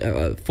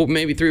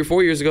 Maybe 3 or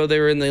 4 years ago, they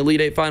were in the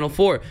Elite Eight Final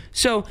Four.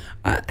 So,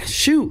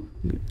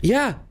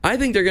 yeah, I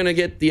think they're going to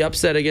get the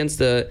upset against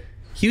the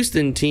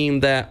Houston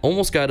team that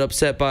almost got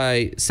upset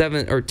by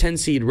 7 or 10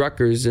 seed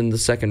Rutgers in the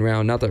second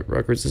round. Not that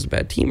Rutgers is a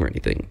bad team or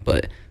anything,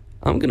 but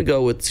I'm going to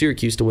go with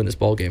Syracuse to win this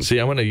ball game. See,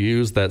 I'm going to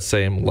use that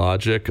same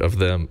logic of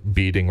them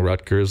beating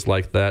Rutgers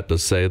like that to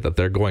say that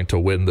they're going to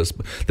win this,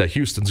 that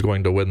Houston's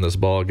going to win this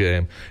ball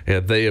game.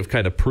 And they have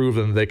kind of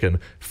proven they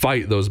can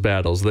fight those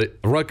battles.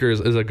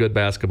 Rutgers is a good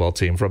basketball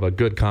team from a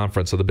good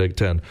conference of the Big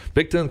Ten.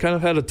 Big Ten kind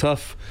of had a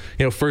tough,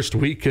 first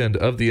weekend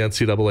of the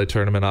NCAA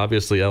tournament.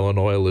 Obviously,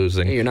 Illinois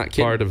losing you're not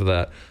kidding. Part of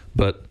that.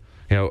 But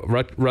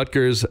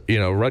Rutgers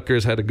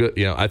had a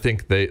good, I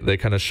think they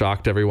kind of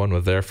shocked everyone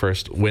with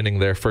winning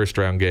their first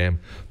round game.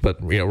 But,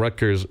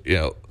 Rutgers,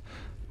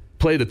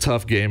 played a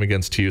tough game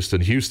against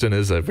Houston. Houston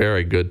is a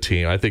very good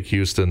team. I think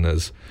Houston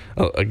is,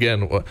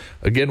 again,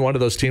 one of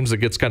those teams that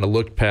gets kind of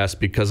looked past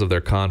because of their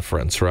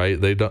conference, right?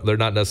 They're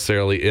not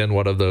necessarily in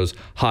one of those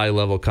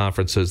high-level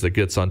conferences that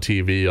gets on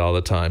TV all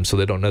the time, so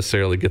they don't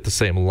necessarily get the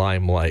same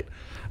limelight.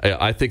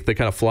 I think they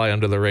kind of fly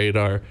under the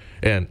radar.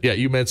 And, yeah,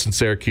 you mentioned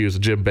Syracuse,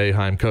 Jim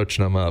Boeheim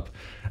coaching them up.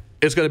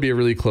 It's going to be a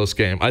really close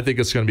game. I think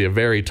it's going to be a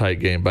very tight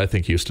game, but I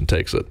think Houston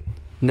takes it.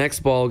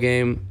 Next ball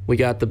game, we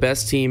got the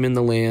best team in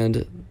the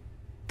land,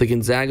 the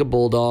Gonzaga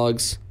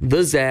Bulldogs,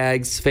 the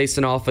Zags,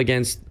 facing off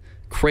against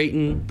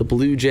Creighton, the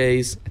Blue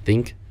Jays, I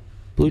think.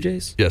 Blue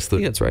Jays? Yes. I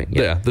think that's right.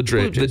 Yeah, the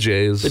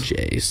Jays. The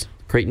Jays.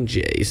 Creighton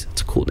Jays.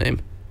 It's a cool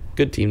name.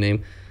 Good team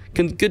name.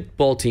 Good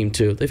ball team,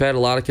 too. They've had a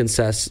lot of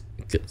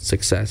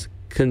success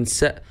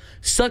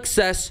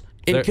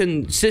in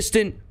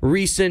consistent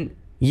recent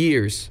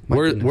years.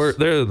 They're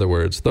the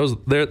words.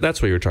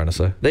 That's what you were trying to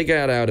say. They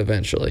got out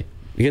eventually.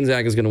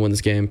 Gonzaga's going to win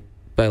this game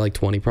by like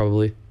 20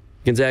 probably.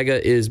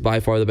 Gonzaga is by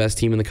far the best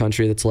team in the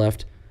country that's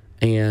left,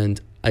 and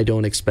I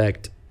don't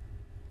expect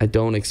I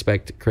don't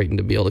expect Creighton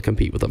to be able to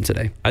compete with them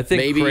today. I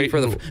think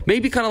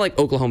maybe kind of like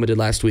Oklahoma did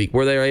last week,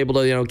 where they were able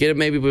to get it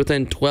maybe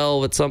within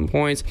 12 at some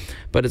points,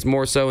 but it's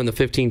more so in the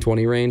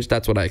 15-20 range.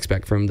 That's what I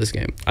expect from this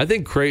game. I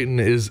think Creighton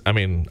is,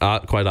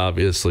 quite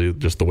obviously,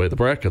 just the way the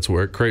brackets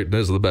work, Creighton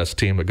is the best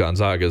team that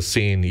Gonzaga has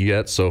seen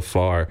yet so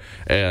far,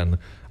 and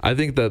I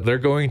think that they're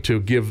going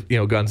to give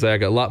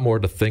Gonzaga a lot more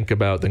to think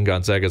about than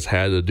Gonzaga's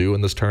had to do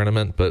in this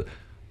tournament, but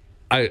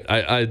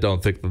I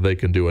don't think that they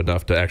can do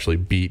enough to actually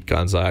beat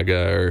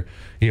Gonzaga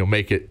or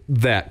make it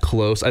that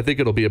close. I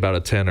think it'll be about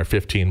a 10 or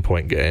 15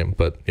 point game,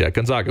 but yeah,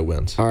 Gonzaga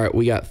wins. All right,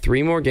 we got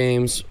 3 more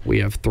games. We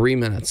have 3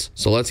 minutes,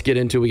 so let's get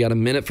into it. We got a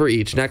minute for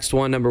each. Next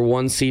one, number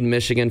 1 seed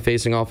Michigan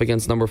facing off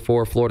against number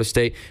 4 Florida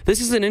State. This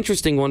is an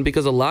interesting one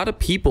because a lot of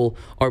people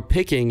are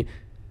picking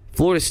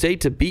Florida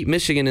State to beat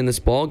Michigan in this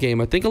ball game.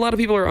 I think a lot of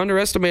people are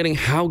underestimating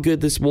how good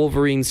this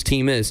Wolverines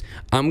team is.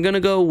 I'm going to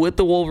go with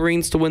the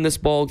Wolverines to win this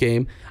ball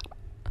game.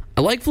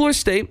 I like Florida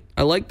State.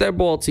 I like their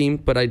ball team,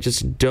 but I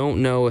just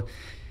don't know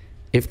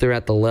if they're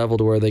at the level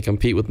to where they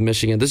compete with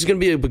Michigan. This is going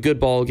to be a good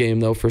ball game,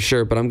 though, for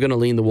sure, but I'm going to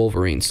lean the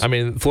Wolverines.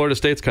 Florida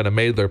State's kind of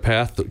made their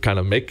path kind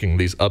of making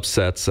these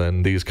upsets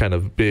and these kind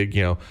of big,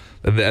 in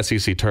the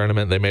SEC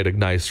tournament, they made a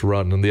nice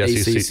run in the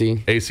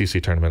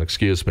ACC tournament,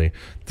 excuse me.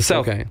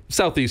 The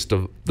southeast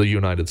of the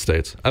United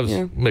States. I was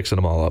mixing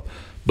them all up.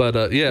 But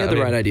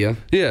right idea.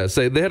 Yeah,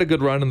 they had a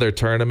good run in their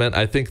tournament.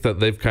 I think that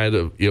they've kind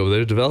of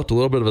they've developed a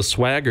little bit of a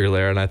swagger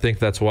there, and I think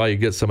that's why you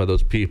get some of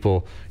those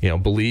people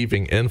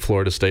believing in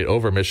Florida State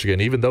over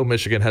Michigan, even though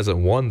Michigan hasn't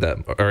won that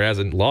or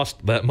hasn't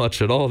lost that much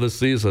at all this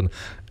season.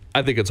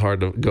 I think it's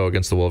hard to go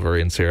against the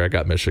Wolverines here. I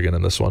got Michigan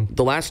in this one.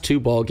 The last 2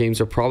 ball games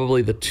are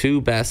probably the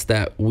 2 best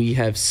that we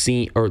have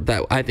seen, or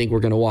that I think we're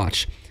going to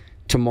watch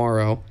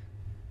tomorrow.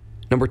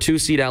 Number 2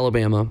 seed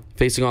Alabama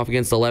facing off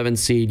against 11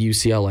 seed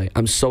UCLA.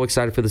 I'm so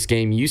excited for this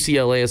game.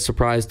 UCLA has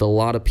surprised a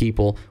lot of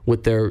people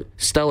with their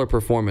stellar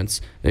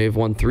performance. They've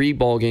won 3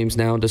 ball games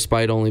now,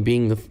 despite only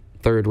being the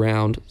 3rd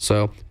round.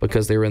 So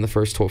because they were in the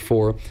first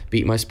 4,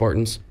 beat my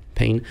Spartans.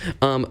 Pain.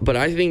 But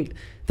I think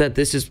that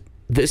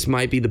this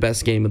might be the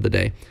best game of the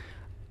day.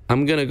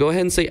 I'm gonna go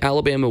ahead and say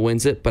Alabama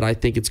wins it, but I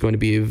think it's going to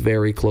be a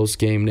very close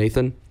game.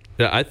 Nathan.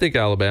 Yeah, I think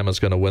Alabama's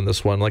going to win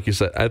this one. Like you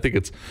said, I think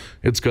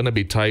it's going to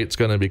be tight. It's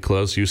going to be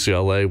close.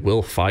 UCLA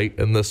will fight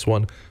in this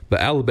one.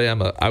 But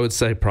Alabama, I would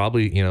say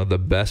probably, the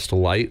best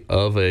light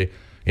of a,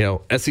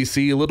 SEC,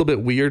 a little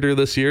bit weirder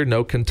this year.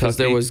 No Kentucky.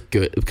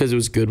 Because it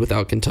was good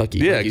without Kentucky.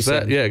 Yeah,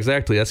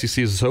 exactly.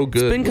 SEC is so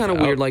good. It's been kind of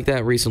weird like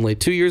that recently.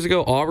 2 years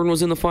ago, Auburn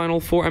was in the Final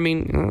Four.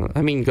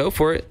 Go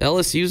for it.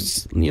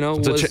 LSU's,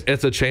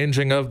 it's a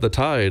changing of the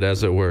tide,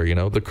 as it were.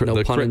 No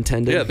pun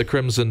intended. Yeah, the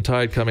Crimson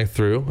Tide coming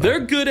through.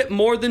 They're good at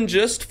more than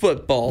just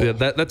football. Yeah,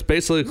 that's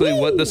basically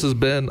what this has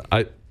been.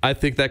 I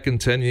think that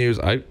continues.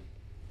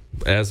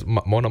 As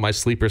one of my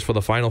sleepers for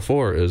the Final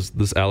Four is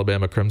this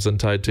Alabama Crimson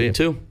Tide team.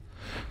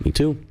 Me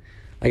too.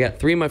 I got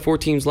 3 of my 4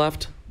 teams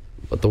left,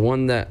 but the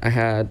one that I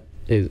had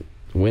is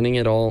winning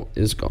it all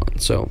is gone.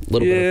 So a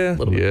little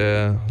bit.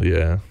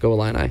 Yeah. Go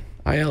Illini.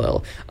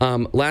 ILL.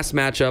 Last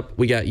matchup,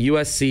 we got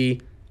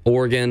USC,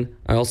 Oregon.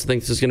 I also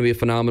think this is going to be a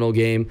phenomenal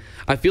game.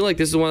 I feel like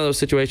this is one of those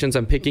situations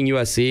I'm picking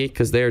USC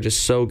because they are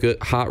just so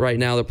good, hot right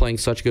now. They're playing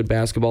such good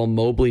basketball.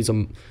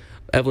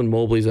 Evan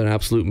Mobley's an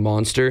absolute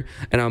monster,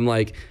 and I'm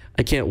like,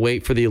 I can't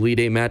wait for the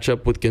Elite Eight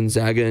matchup with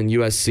Gonzaga and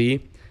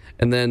USC.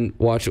 And then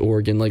watch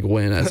Oregon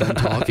win as I'm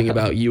talking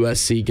about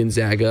USC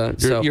Gonzaga.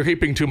 You're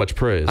heaping too much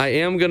praise. I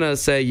am gonna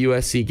say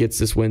USC gets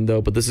this win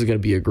though, but this is gonna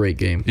be a great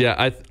game.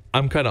 Yeah,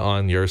 I'm kind of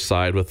on your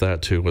side with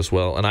that too as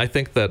well. And I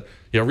think that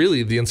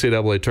really the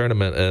NCAA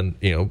tournament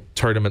and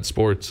tournament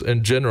sports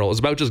in general is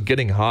about just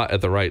getting hot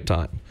at the right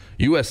time.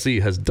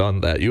 USC has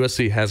done that.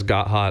 USC has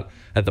got hot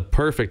at the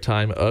perfect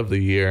time of the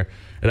year.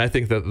 And I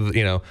think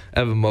that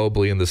Evan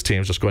Mobley and this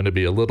team is just going to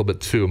be a little bit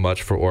too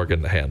much for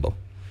Oregon to handle.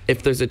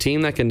 If there's a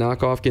team that can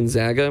knock off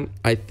Gonzaga,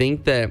 I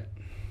think that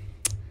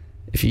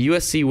if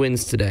USC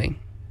wins today,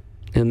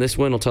 and this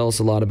win will tell us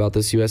a lot about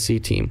this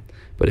USC team,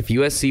 but if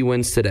USC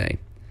wins today,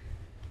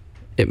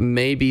 it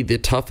may be the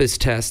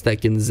toughest test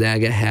that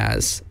Gonzaga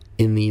has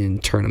in the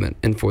tournament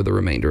and for the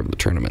remainder of the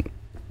tournament.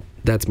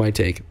 That's my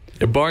take.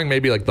 Barring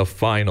maybe the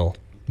final,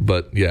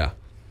 but yeah,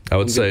 I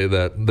would say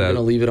that I'm going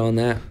to leave it on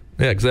that.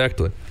 Yeah,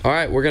 exactly. All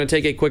right, we're going to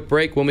take a quick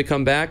break. When we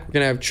come back, we're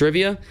going to have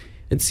trivia.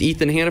 It's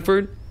Ethan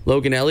Hannaford,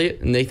 Logan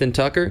Elliott, and Nathan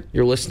Tucker.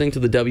 You're listening to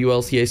the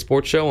WLCA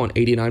Sports Show on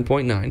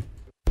 89.9.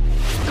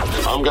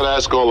 I'm going to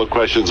ask all the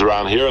questions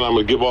around here, and I'm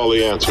going to give all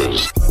the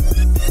answers.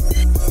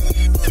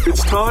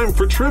 It's time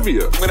for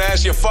trivia. I'm going to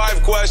ask you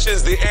 5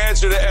 questions. The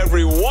answer to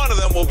every one of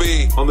them will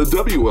be on the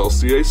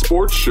WLCA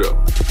Sports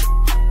Show.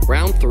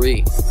 Round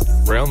 3.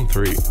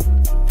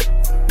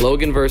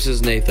 Logan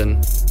versus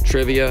Nathan.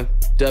 Trivia,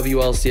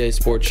 WLCA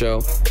Sports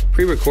Show.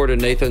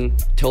 Pre-recorded. Nathan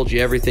told you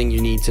everything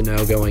you need to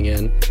know going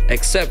in,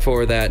 except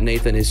for that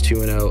Nathan is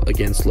 2-0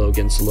 against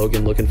Logan. So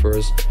Logan looking for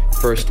his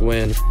first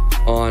win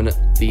on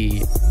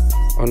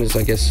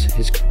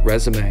his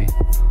resume.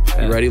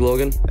 You ready,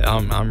 Logan?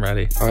 I'm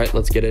ready. All right,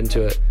 let's get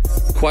into it.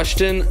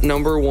 Question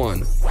number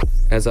 1.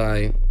 As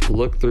I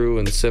look through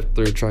and sift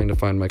through trying to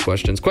find my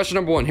questions. Question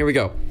number 1, here we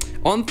go.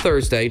 On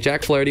Thursday,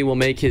 Jack Flaherty will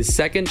make his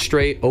second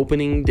straight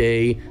opening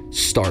day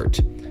start.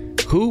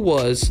 Who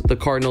was the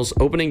Cardinals'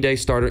 opening day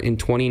starter in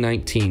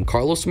 2019?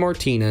 Carlos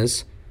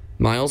Martinez,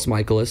 Miles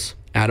Michaelis,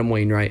 Adam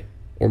Wainwright,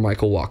 or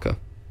Michael Wacha?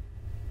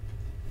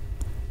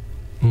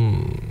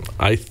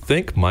 I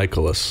think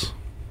Michaelis.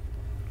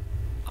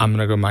 I'm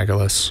going to go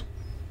Michaelis.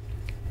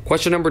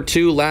 Question number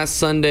 2. Last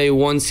Sunday,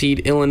 1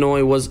 seed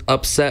Illinois was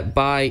upset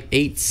by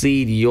 8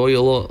 seed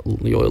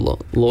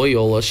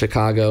Loyola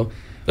Chicago.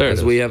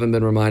 As we haven't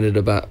been reminded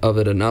of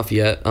it enough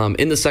yet.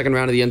 In the second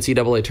round of the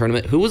NCAA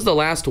tournament, who was the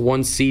last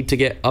 1 seed to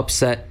get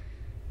upset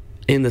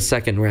in the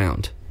second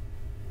round?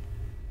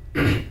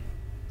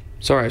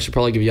 Sorry, I should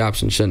probably give you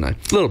options, shouldn't I?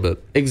 A little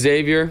bit.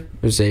 Xavier,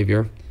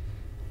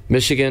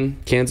 Michigan,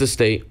 Kansas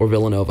State, or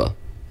Villanova?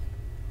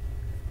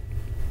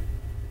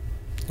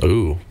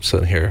 Ooh,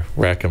 sitting here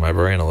racking my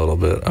brain a little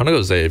bit. I'm going to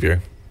go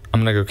Xavier.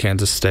 I'm going to go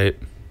Kansas State.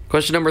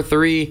 Question number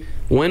 3.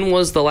 When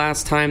was the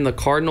last time the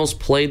Cardinals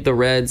played the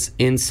Reds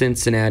in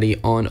Cincinnati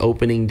on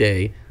opening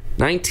day?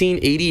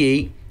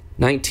 1988,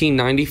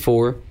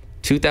 1994,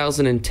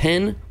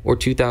 2010, or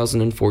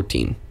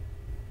 2014?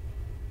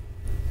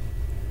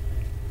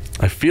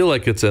 I feel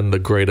like it's in the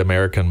Great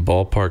American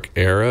Ballpark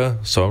era,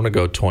 so I'm going to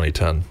go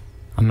 2010.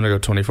 I'm going to go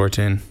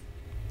 2014.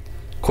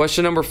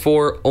 Question number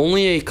 4.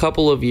 Only a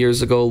couple of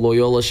years ago,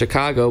 Loyola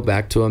Chicago,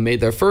 back to them,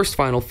 made their first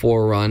Final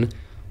Four run.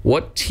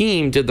 What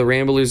team did the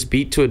Ramblers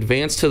beat to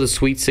advance to the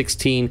Sweet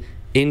 16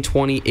 in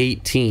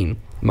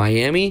 2018?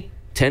 Miami,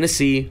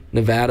 Tennessee,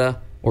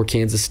 Nevada, or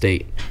Kansas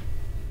State?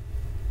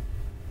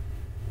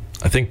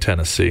 I think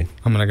Tennessee.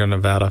 I'm going to go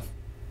Nevada.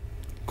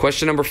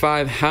 Question number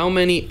 5. How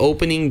many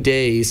opening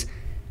days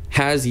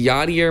has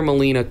Yadier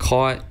Molina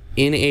caught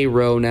in a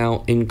row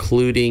now,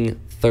 including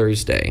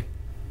Thursday?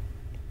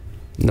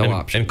 No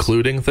option.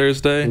 Including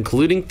Thursday?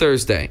 Including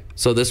Thursday.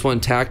 So this one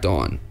tacked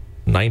on.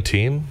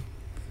 19?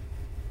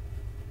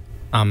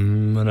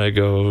 I'm going to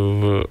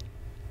go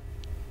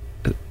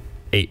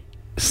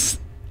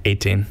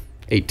 18.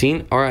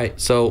 18? All right.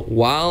 So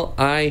while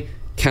I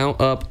count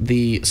up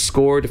the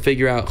score to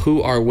figure out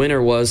who our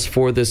winner was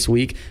for this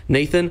week,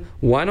 Nathan,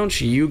 why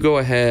don't you go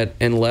ahead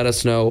and let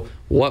us know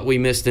what we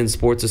missed in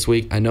sports this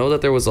week? I know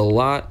that there was a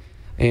lot.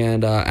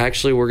 And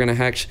actually, we're going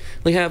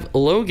to have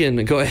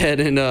Logan go ahead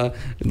and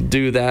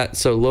do that.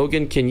 So,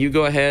 Logan, can you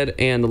go ahead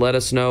and let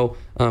us know,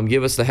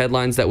 give us the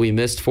headlines that we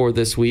missed for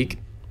this week?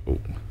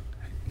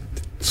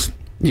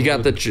 You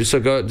got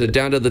go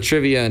down to the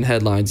trivia and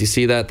headlines. You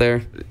see that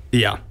there?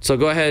 Yeah. So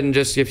go ahead and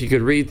just, if you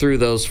could read through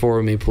those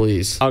for me,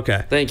 please.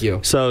 Okay. Thank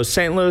you. So,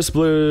 St. Louis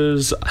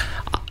Blues,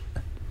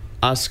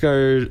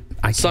 Oscar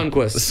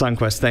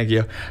Sundqvist, thank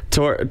you.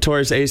 Tore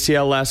his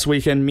ACL last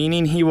weekend,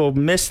 meaning he will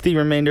miss the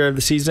remainder of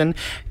the season.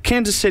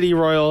 Kansas City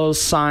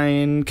Royals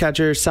sign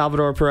catcher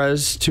Salvador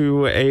Perez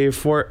to a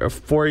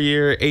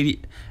four-year,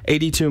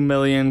 $82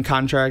 million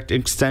contract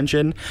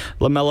extension.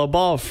 LaMelo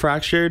Ball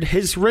fractured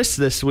his wrist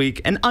this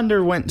week and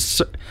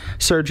underwent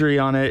surgery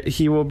on it.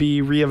 He will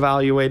be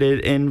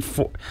reevaluated in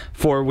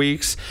 4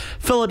 weeks.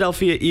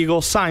 Philadelphia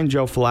Eagles signed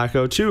Joe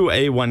Flacco to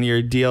a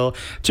 1-year deal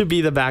to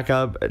be the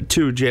backup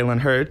to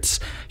Jalen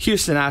Hurts.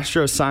 Houston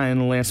Astros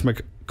signed Lance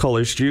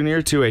McCullers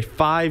Jr. to a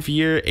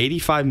 5-year,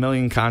 $85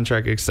 million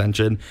contract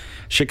extension.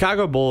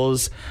 Chicago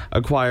Bulls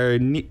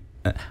acquired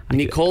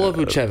Nikola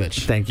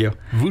Vucevic. Thank you.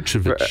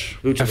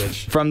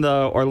 Vucevic. From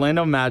the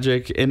Orlando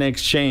Magic in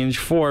exchange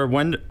for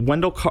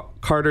Wendell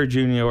Carter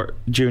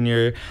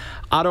Jr.,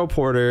 Otto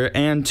Porter,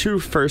 and 2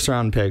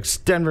 first-round picks.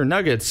 Denver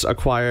Nuggets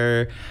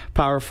acquire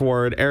power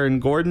forward Aaron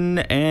Gordon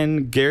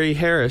and Gary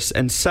Harris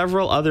and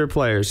several other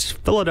players.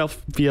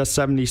 Philadelphia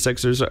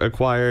 76ers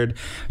acquired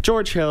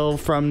George Hill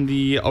from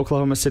the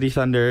Oklahoma City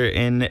Thunder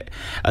in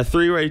a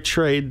 3-way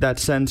trade that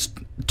sends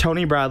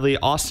Tony Bradley,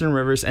 Austin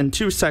Rivers, and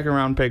 2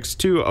 second-round picks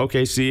to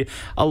OKC,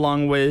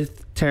 along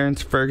with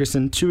Terrence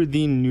Ferguson to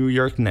the New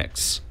York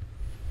Knicks.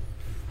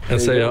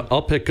 And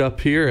I'll pick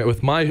up here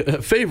with my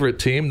favorite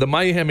team, the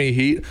Miami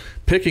Heat,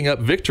 picking up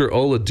Victor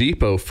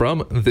Oladipo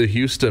from the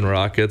Houston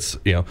Rockets,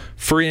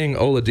 freeing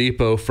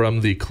Oladipo from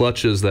the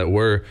clutches that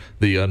were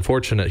the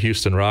unfortunate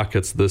Houston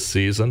Rockets this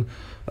season.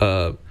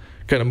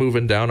 Kind of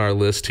moving down our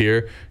list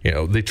here,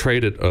 they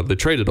traded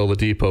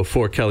Oladipo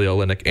for Kelly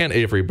Olynyk and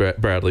Avery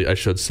Bradley, I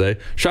should say.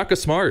 Shaka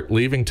Smart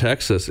leaving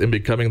Texas and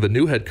becoming the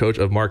new head coach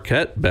of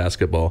Marquette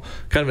basketball.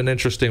 Kind of an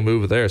interesting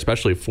move there,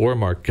 especially for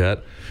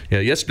Marquette.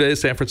 Yesterday,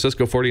 San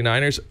Francisco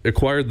 49ers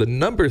acquired the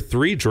number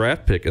 3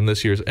 draft pick in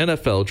this year's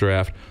NFL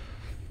draft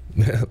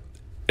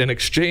in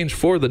exchange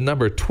for the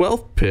number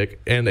 12th pick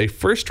and a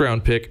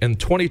first-round pick in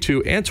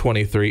 22 and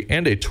 23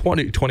 and a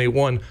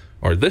 2021,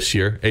 or this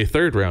year, a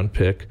third-round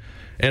pick.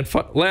 And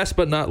last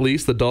but not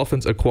least, the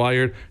Dolphins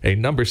acquired a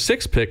number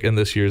 6 pick in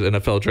this year's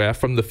NFL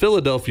draft from the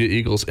Philadelphia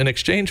Eagles in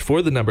exchange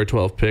for the number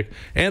 12 pick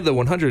and the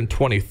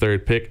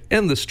 123rd pick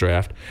in this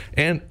draft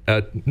and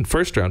a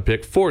first-round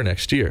pick for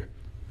next year.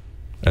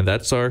 And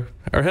that's our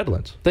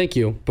headlines. Thank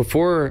you.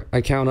 Before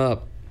I count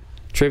up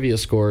trivia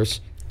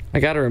scores, I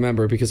got to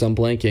remember, because I'm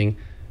blanking,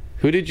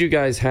 Who did you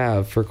guys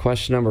have for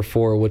question number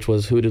 4, which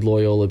was who did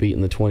Loyola beat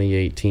in the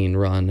 2018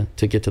 run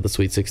to get to the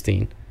Sweet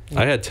 16?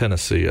 I had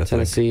Tennessee, I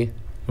think.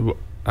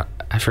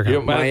 I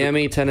forgot.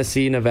 Miami,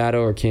 Tennessee, Nevada,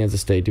 or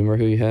Kansas State? Do you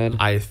remember who you had?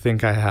 I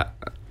think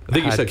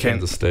you said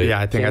Kansas State. Yeah,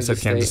 I think I said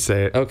Kansas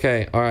State.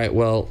 Okay, all right.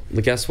 Well,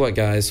 guess what,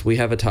 guys? We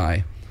have a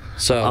tie.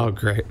 So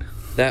great.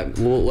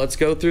 Let's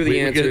go through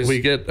the answers. We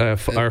get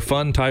our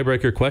fun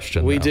tiebreaker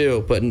question. We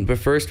do, but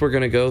first we're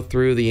going to go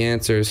through the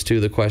answers to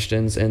the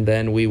questions, and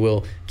then we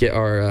will get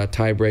our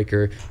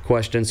tiebreaker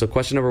question. So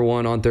question number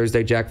 1, on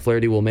Thursday, Jack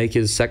Flaherty will make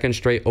his second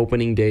straight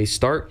opening day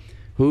start.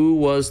 Who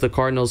was the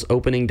Cardinals'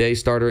 opening day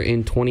starter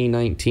in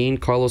 2019?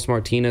 Carlos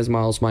Martinez,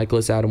 Miles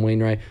Michaelis, Adam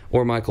Wainwright,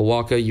 or Michael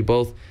Wacha? You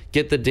both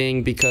get the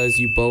ding because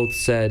you both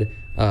said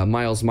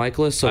Miles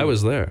Michaelis. So I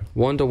was there.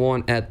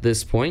 1-1 at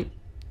this point.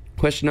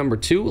 Question number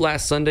 2.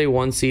 Last Sunday,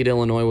 1 seed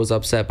Illinois was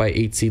upset by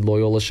 8 seed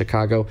Loyola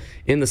Chicago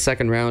in the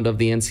second round of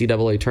the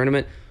NCAA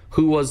tournament.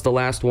 Who was the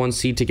last 1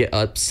 seed to get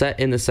upset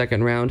in the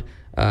second round?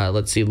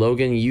 Let's see,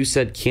 Logan, you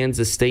said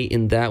Kansas State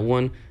in that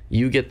one.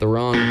 You get the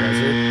wrong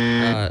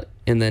buzzer.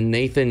 And then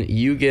Nathan,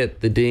 you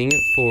get the ding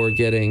for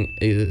getting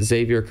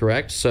Xavier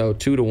correct. So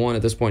 2-1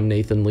 at this point,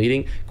 Nathan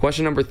leading.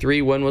 Question number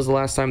 3, when was the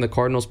last time the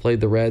Cardinals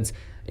played the Reds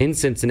in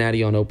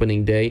Cincinnati on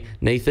opening day?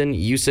 Nathan,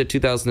 you said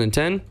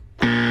 2010.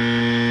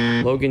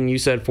 Logan, you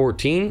said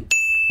 14.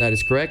 That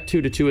is correct.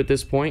 2-2 at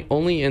this point.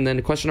 And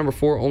then question number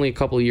 4, only a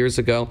couple of years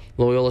ago,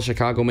 Loyola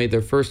Chicago made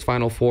their first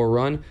Final Four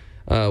run.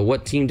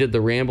 What team did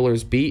the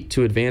Ramblers beat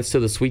to advance to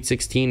the Sweet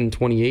 16 in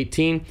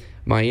 2018?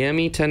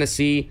 Miami,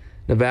 Tennessee,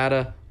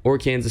 Nevada, or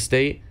Kansas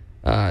State?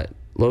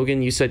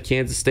 Logan, you said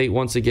Kansas State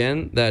once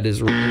again. That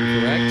is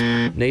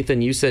incorrect.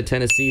 Nathan, you said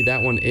Tennessee.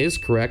 That one is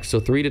correct. So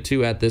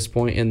 3-2 at this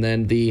point. And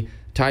then the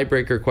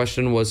tiebreaker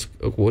question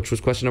which was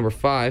question number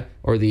 5,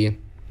 or the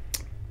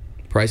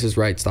Price is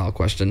Right style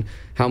question.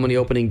 How many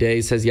opening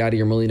days has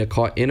Yadier Molina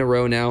caught in a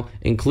row now,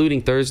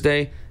 including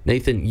Thursday?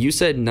 Nathan, you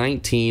said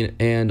 19,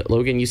 and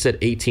Logan, you said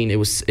 18.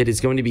 It is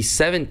going to be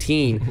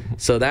 17.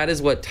 So that is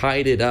what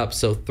tied it up.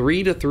 So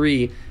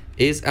 3-3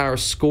 is our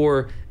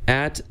score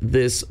at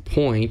this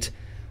point.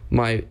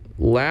 My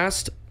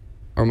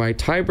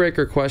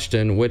tiebreaker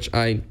question, which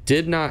I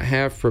did not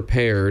have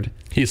prepared.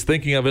 He's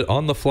thinking of it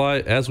on the fly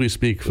as we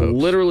speak, folks.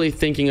 Literally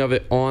thinking of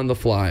it on the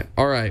fly.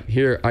 All right,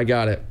 here, I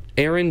got it.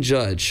 Aaron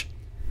Judge,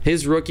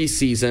 his rookie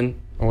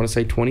season, I want to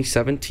say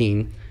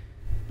 2017,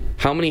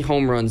 how many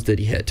home runs did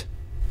he hit?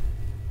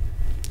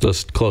 The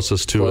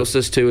closest to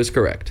Closest to is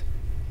correct.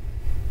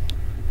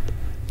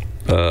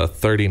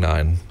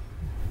 39.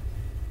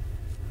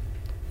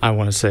 I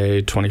want to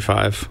say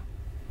 25.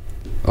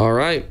 All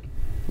right.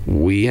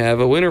 We have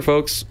a winner,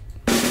 folks.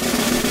 The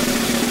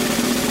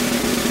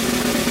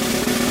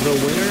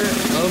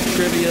winner of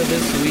trivia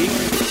this week,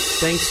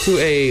 thanks to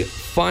a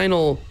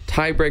final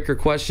tiebreaker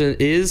question,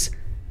 is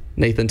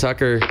Nathan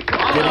Tucker, getting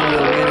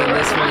the win in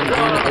this one in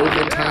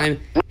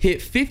overtime.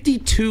 Hit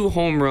 52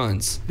 home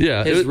runs.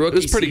 Yeah, his rookie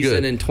it was pretty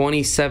season good. in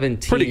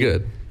 2017. Pretty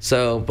good.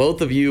 So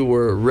both of you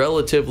were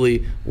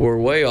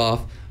way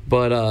off.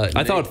 But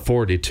I thought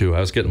 42. I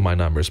was getting my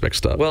numbers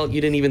mixed up. Well,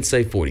 you didn't even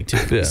say 42.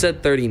 Yeah. You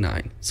said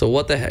 39. So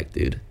what the heck,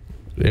 dude?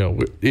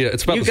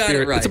 It's about the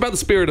spirit. Right. It's about the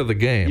spirit of the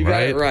game, you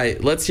right? You got it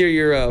right. Let's hear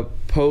your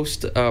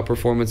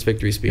post-performance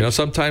victory speech.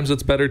 Sometimes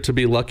it's better to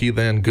be lucky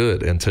than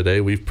good, and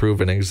today we've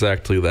proven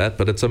exactly that.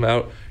 But it's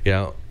about,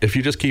 if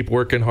you just keep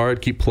working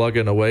hard, keep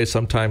plugging away,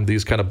 sometimes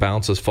these kind of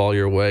bounces fall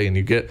your way, and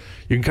you can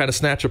kind of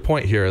snatch a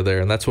point here or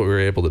there, and that's what we were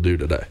able to do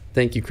today.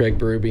 Thank you, Craig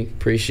Berube.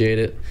 Appreciate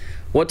it.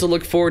 What to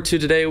look forward to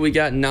today? We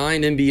got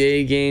 9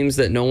 NBA games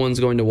that no one's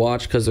going to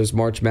watch because there's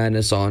March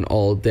Madness on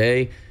all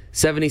day.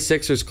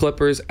 76ers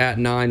Clippers at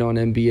 9 on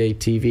NBA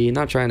TV.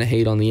 Not trying to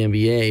hate on the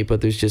NBA, but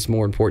there's just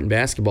more important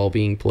basketball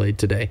being played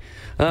today.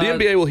 The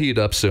NBA will heat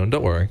up soon,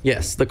 don't worry.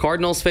 Yes, the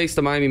Cardinals face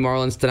the Miami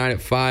Marlins tonight at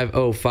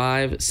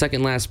 5:05.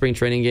 Second last spring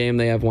training game.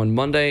 They have one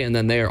Monday, and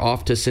then they are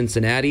off to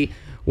Cincinnati,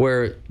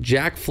 where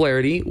Jack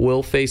Flaherty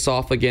will face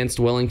off against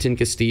Wellington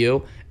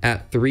Castillo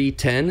at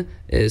 3:10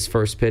 is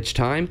first pitch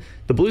time.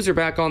 The Blues are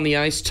back on the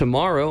ice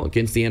tomorrow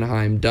against the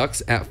Anaheim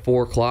Ducks at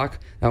 4 o'clock.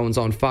 That one's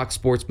on Fox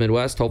Sports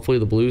Midwest. Hopefully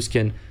the Blues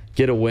can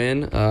get a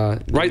win.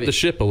 Right the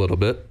ship a little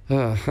bit.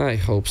 I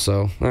hope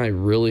so. I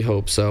really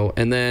hope so.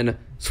 And then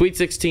Sweet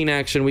 16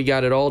 action. We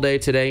got it all day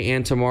today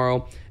and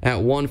tomorrow. At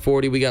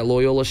 1:40, we got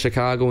Loyola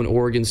Chicago and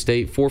Oregon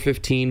State.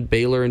 4:15,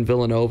 Baylor and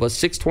Villanova.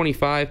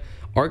 6:25,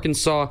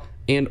 Arkansas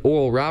and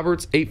Oral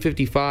Roberts.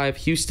 8:55,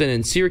 Houston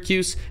and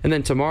Syracuse. And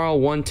then tomorrow,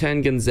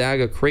 1:10,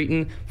 Gonzaga,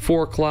 Creighton.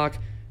 4 o'clock,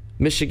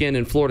 Michigan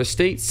and Florida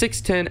State.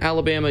 6:10,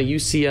 Alabama,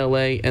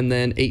 UCLA. And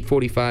then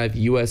 8:45,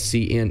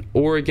 USC and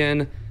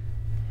Oregon.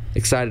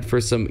 excited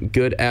for some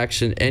good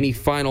action. Any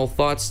final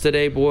thoughts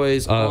today,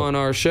 boys, on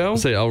our show?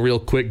 I'll real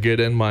quick get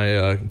in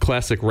my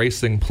classic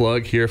racing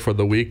plug here for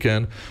the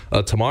weekend.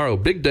 Tomorrow,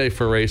 big day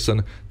for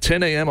racing.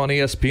 10 a.m. on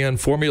ESPN,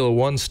 Formula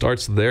One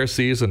starts their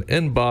season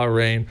in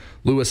Bahrain.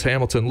 Lewis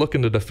Hamilton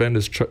looking to defend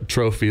his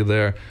trophy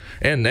there.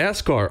 And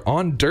NASCAR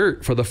on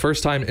dirt for the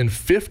first time in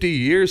 50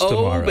 years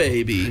tomorrow. Oh,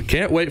 baby.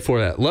 Can't wait for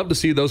that. Love to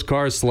see those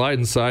cars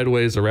sliding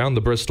sideways around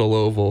the Bristol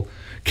Oval.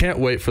 Can't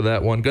wait for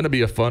that one. Going to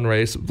be a fun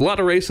race. A lot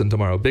of racing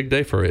tomorrow. Big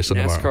day for racing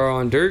tomorrow. NASCAR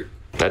on dirt.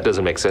 That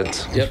doesn't make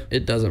sense. Yep,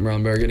 it doesn't,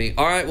 Ron Burgundy.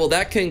 All right, well,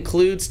 that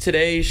concludes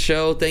today's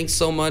show. Thanks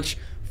so much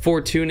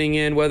for tuning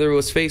in, whether it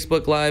was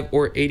Facebook Live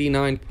or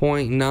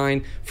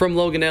 89.9. From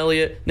Logan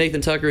Elliott,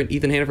 Nathan Tucker, and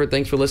Ethan Hannaford,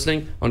 thanks for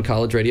listening on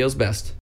College Radio's Best.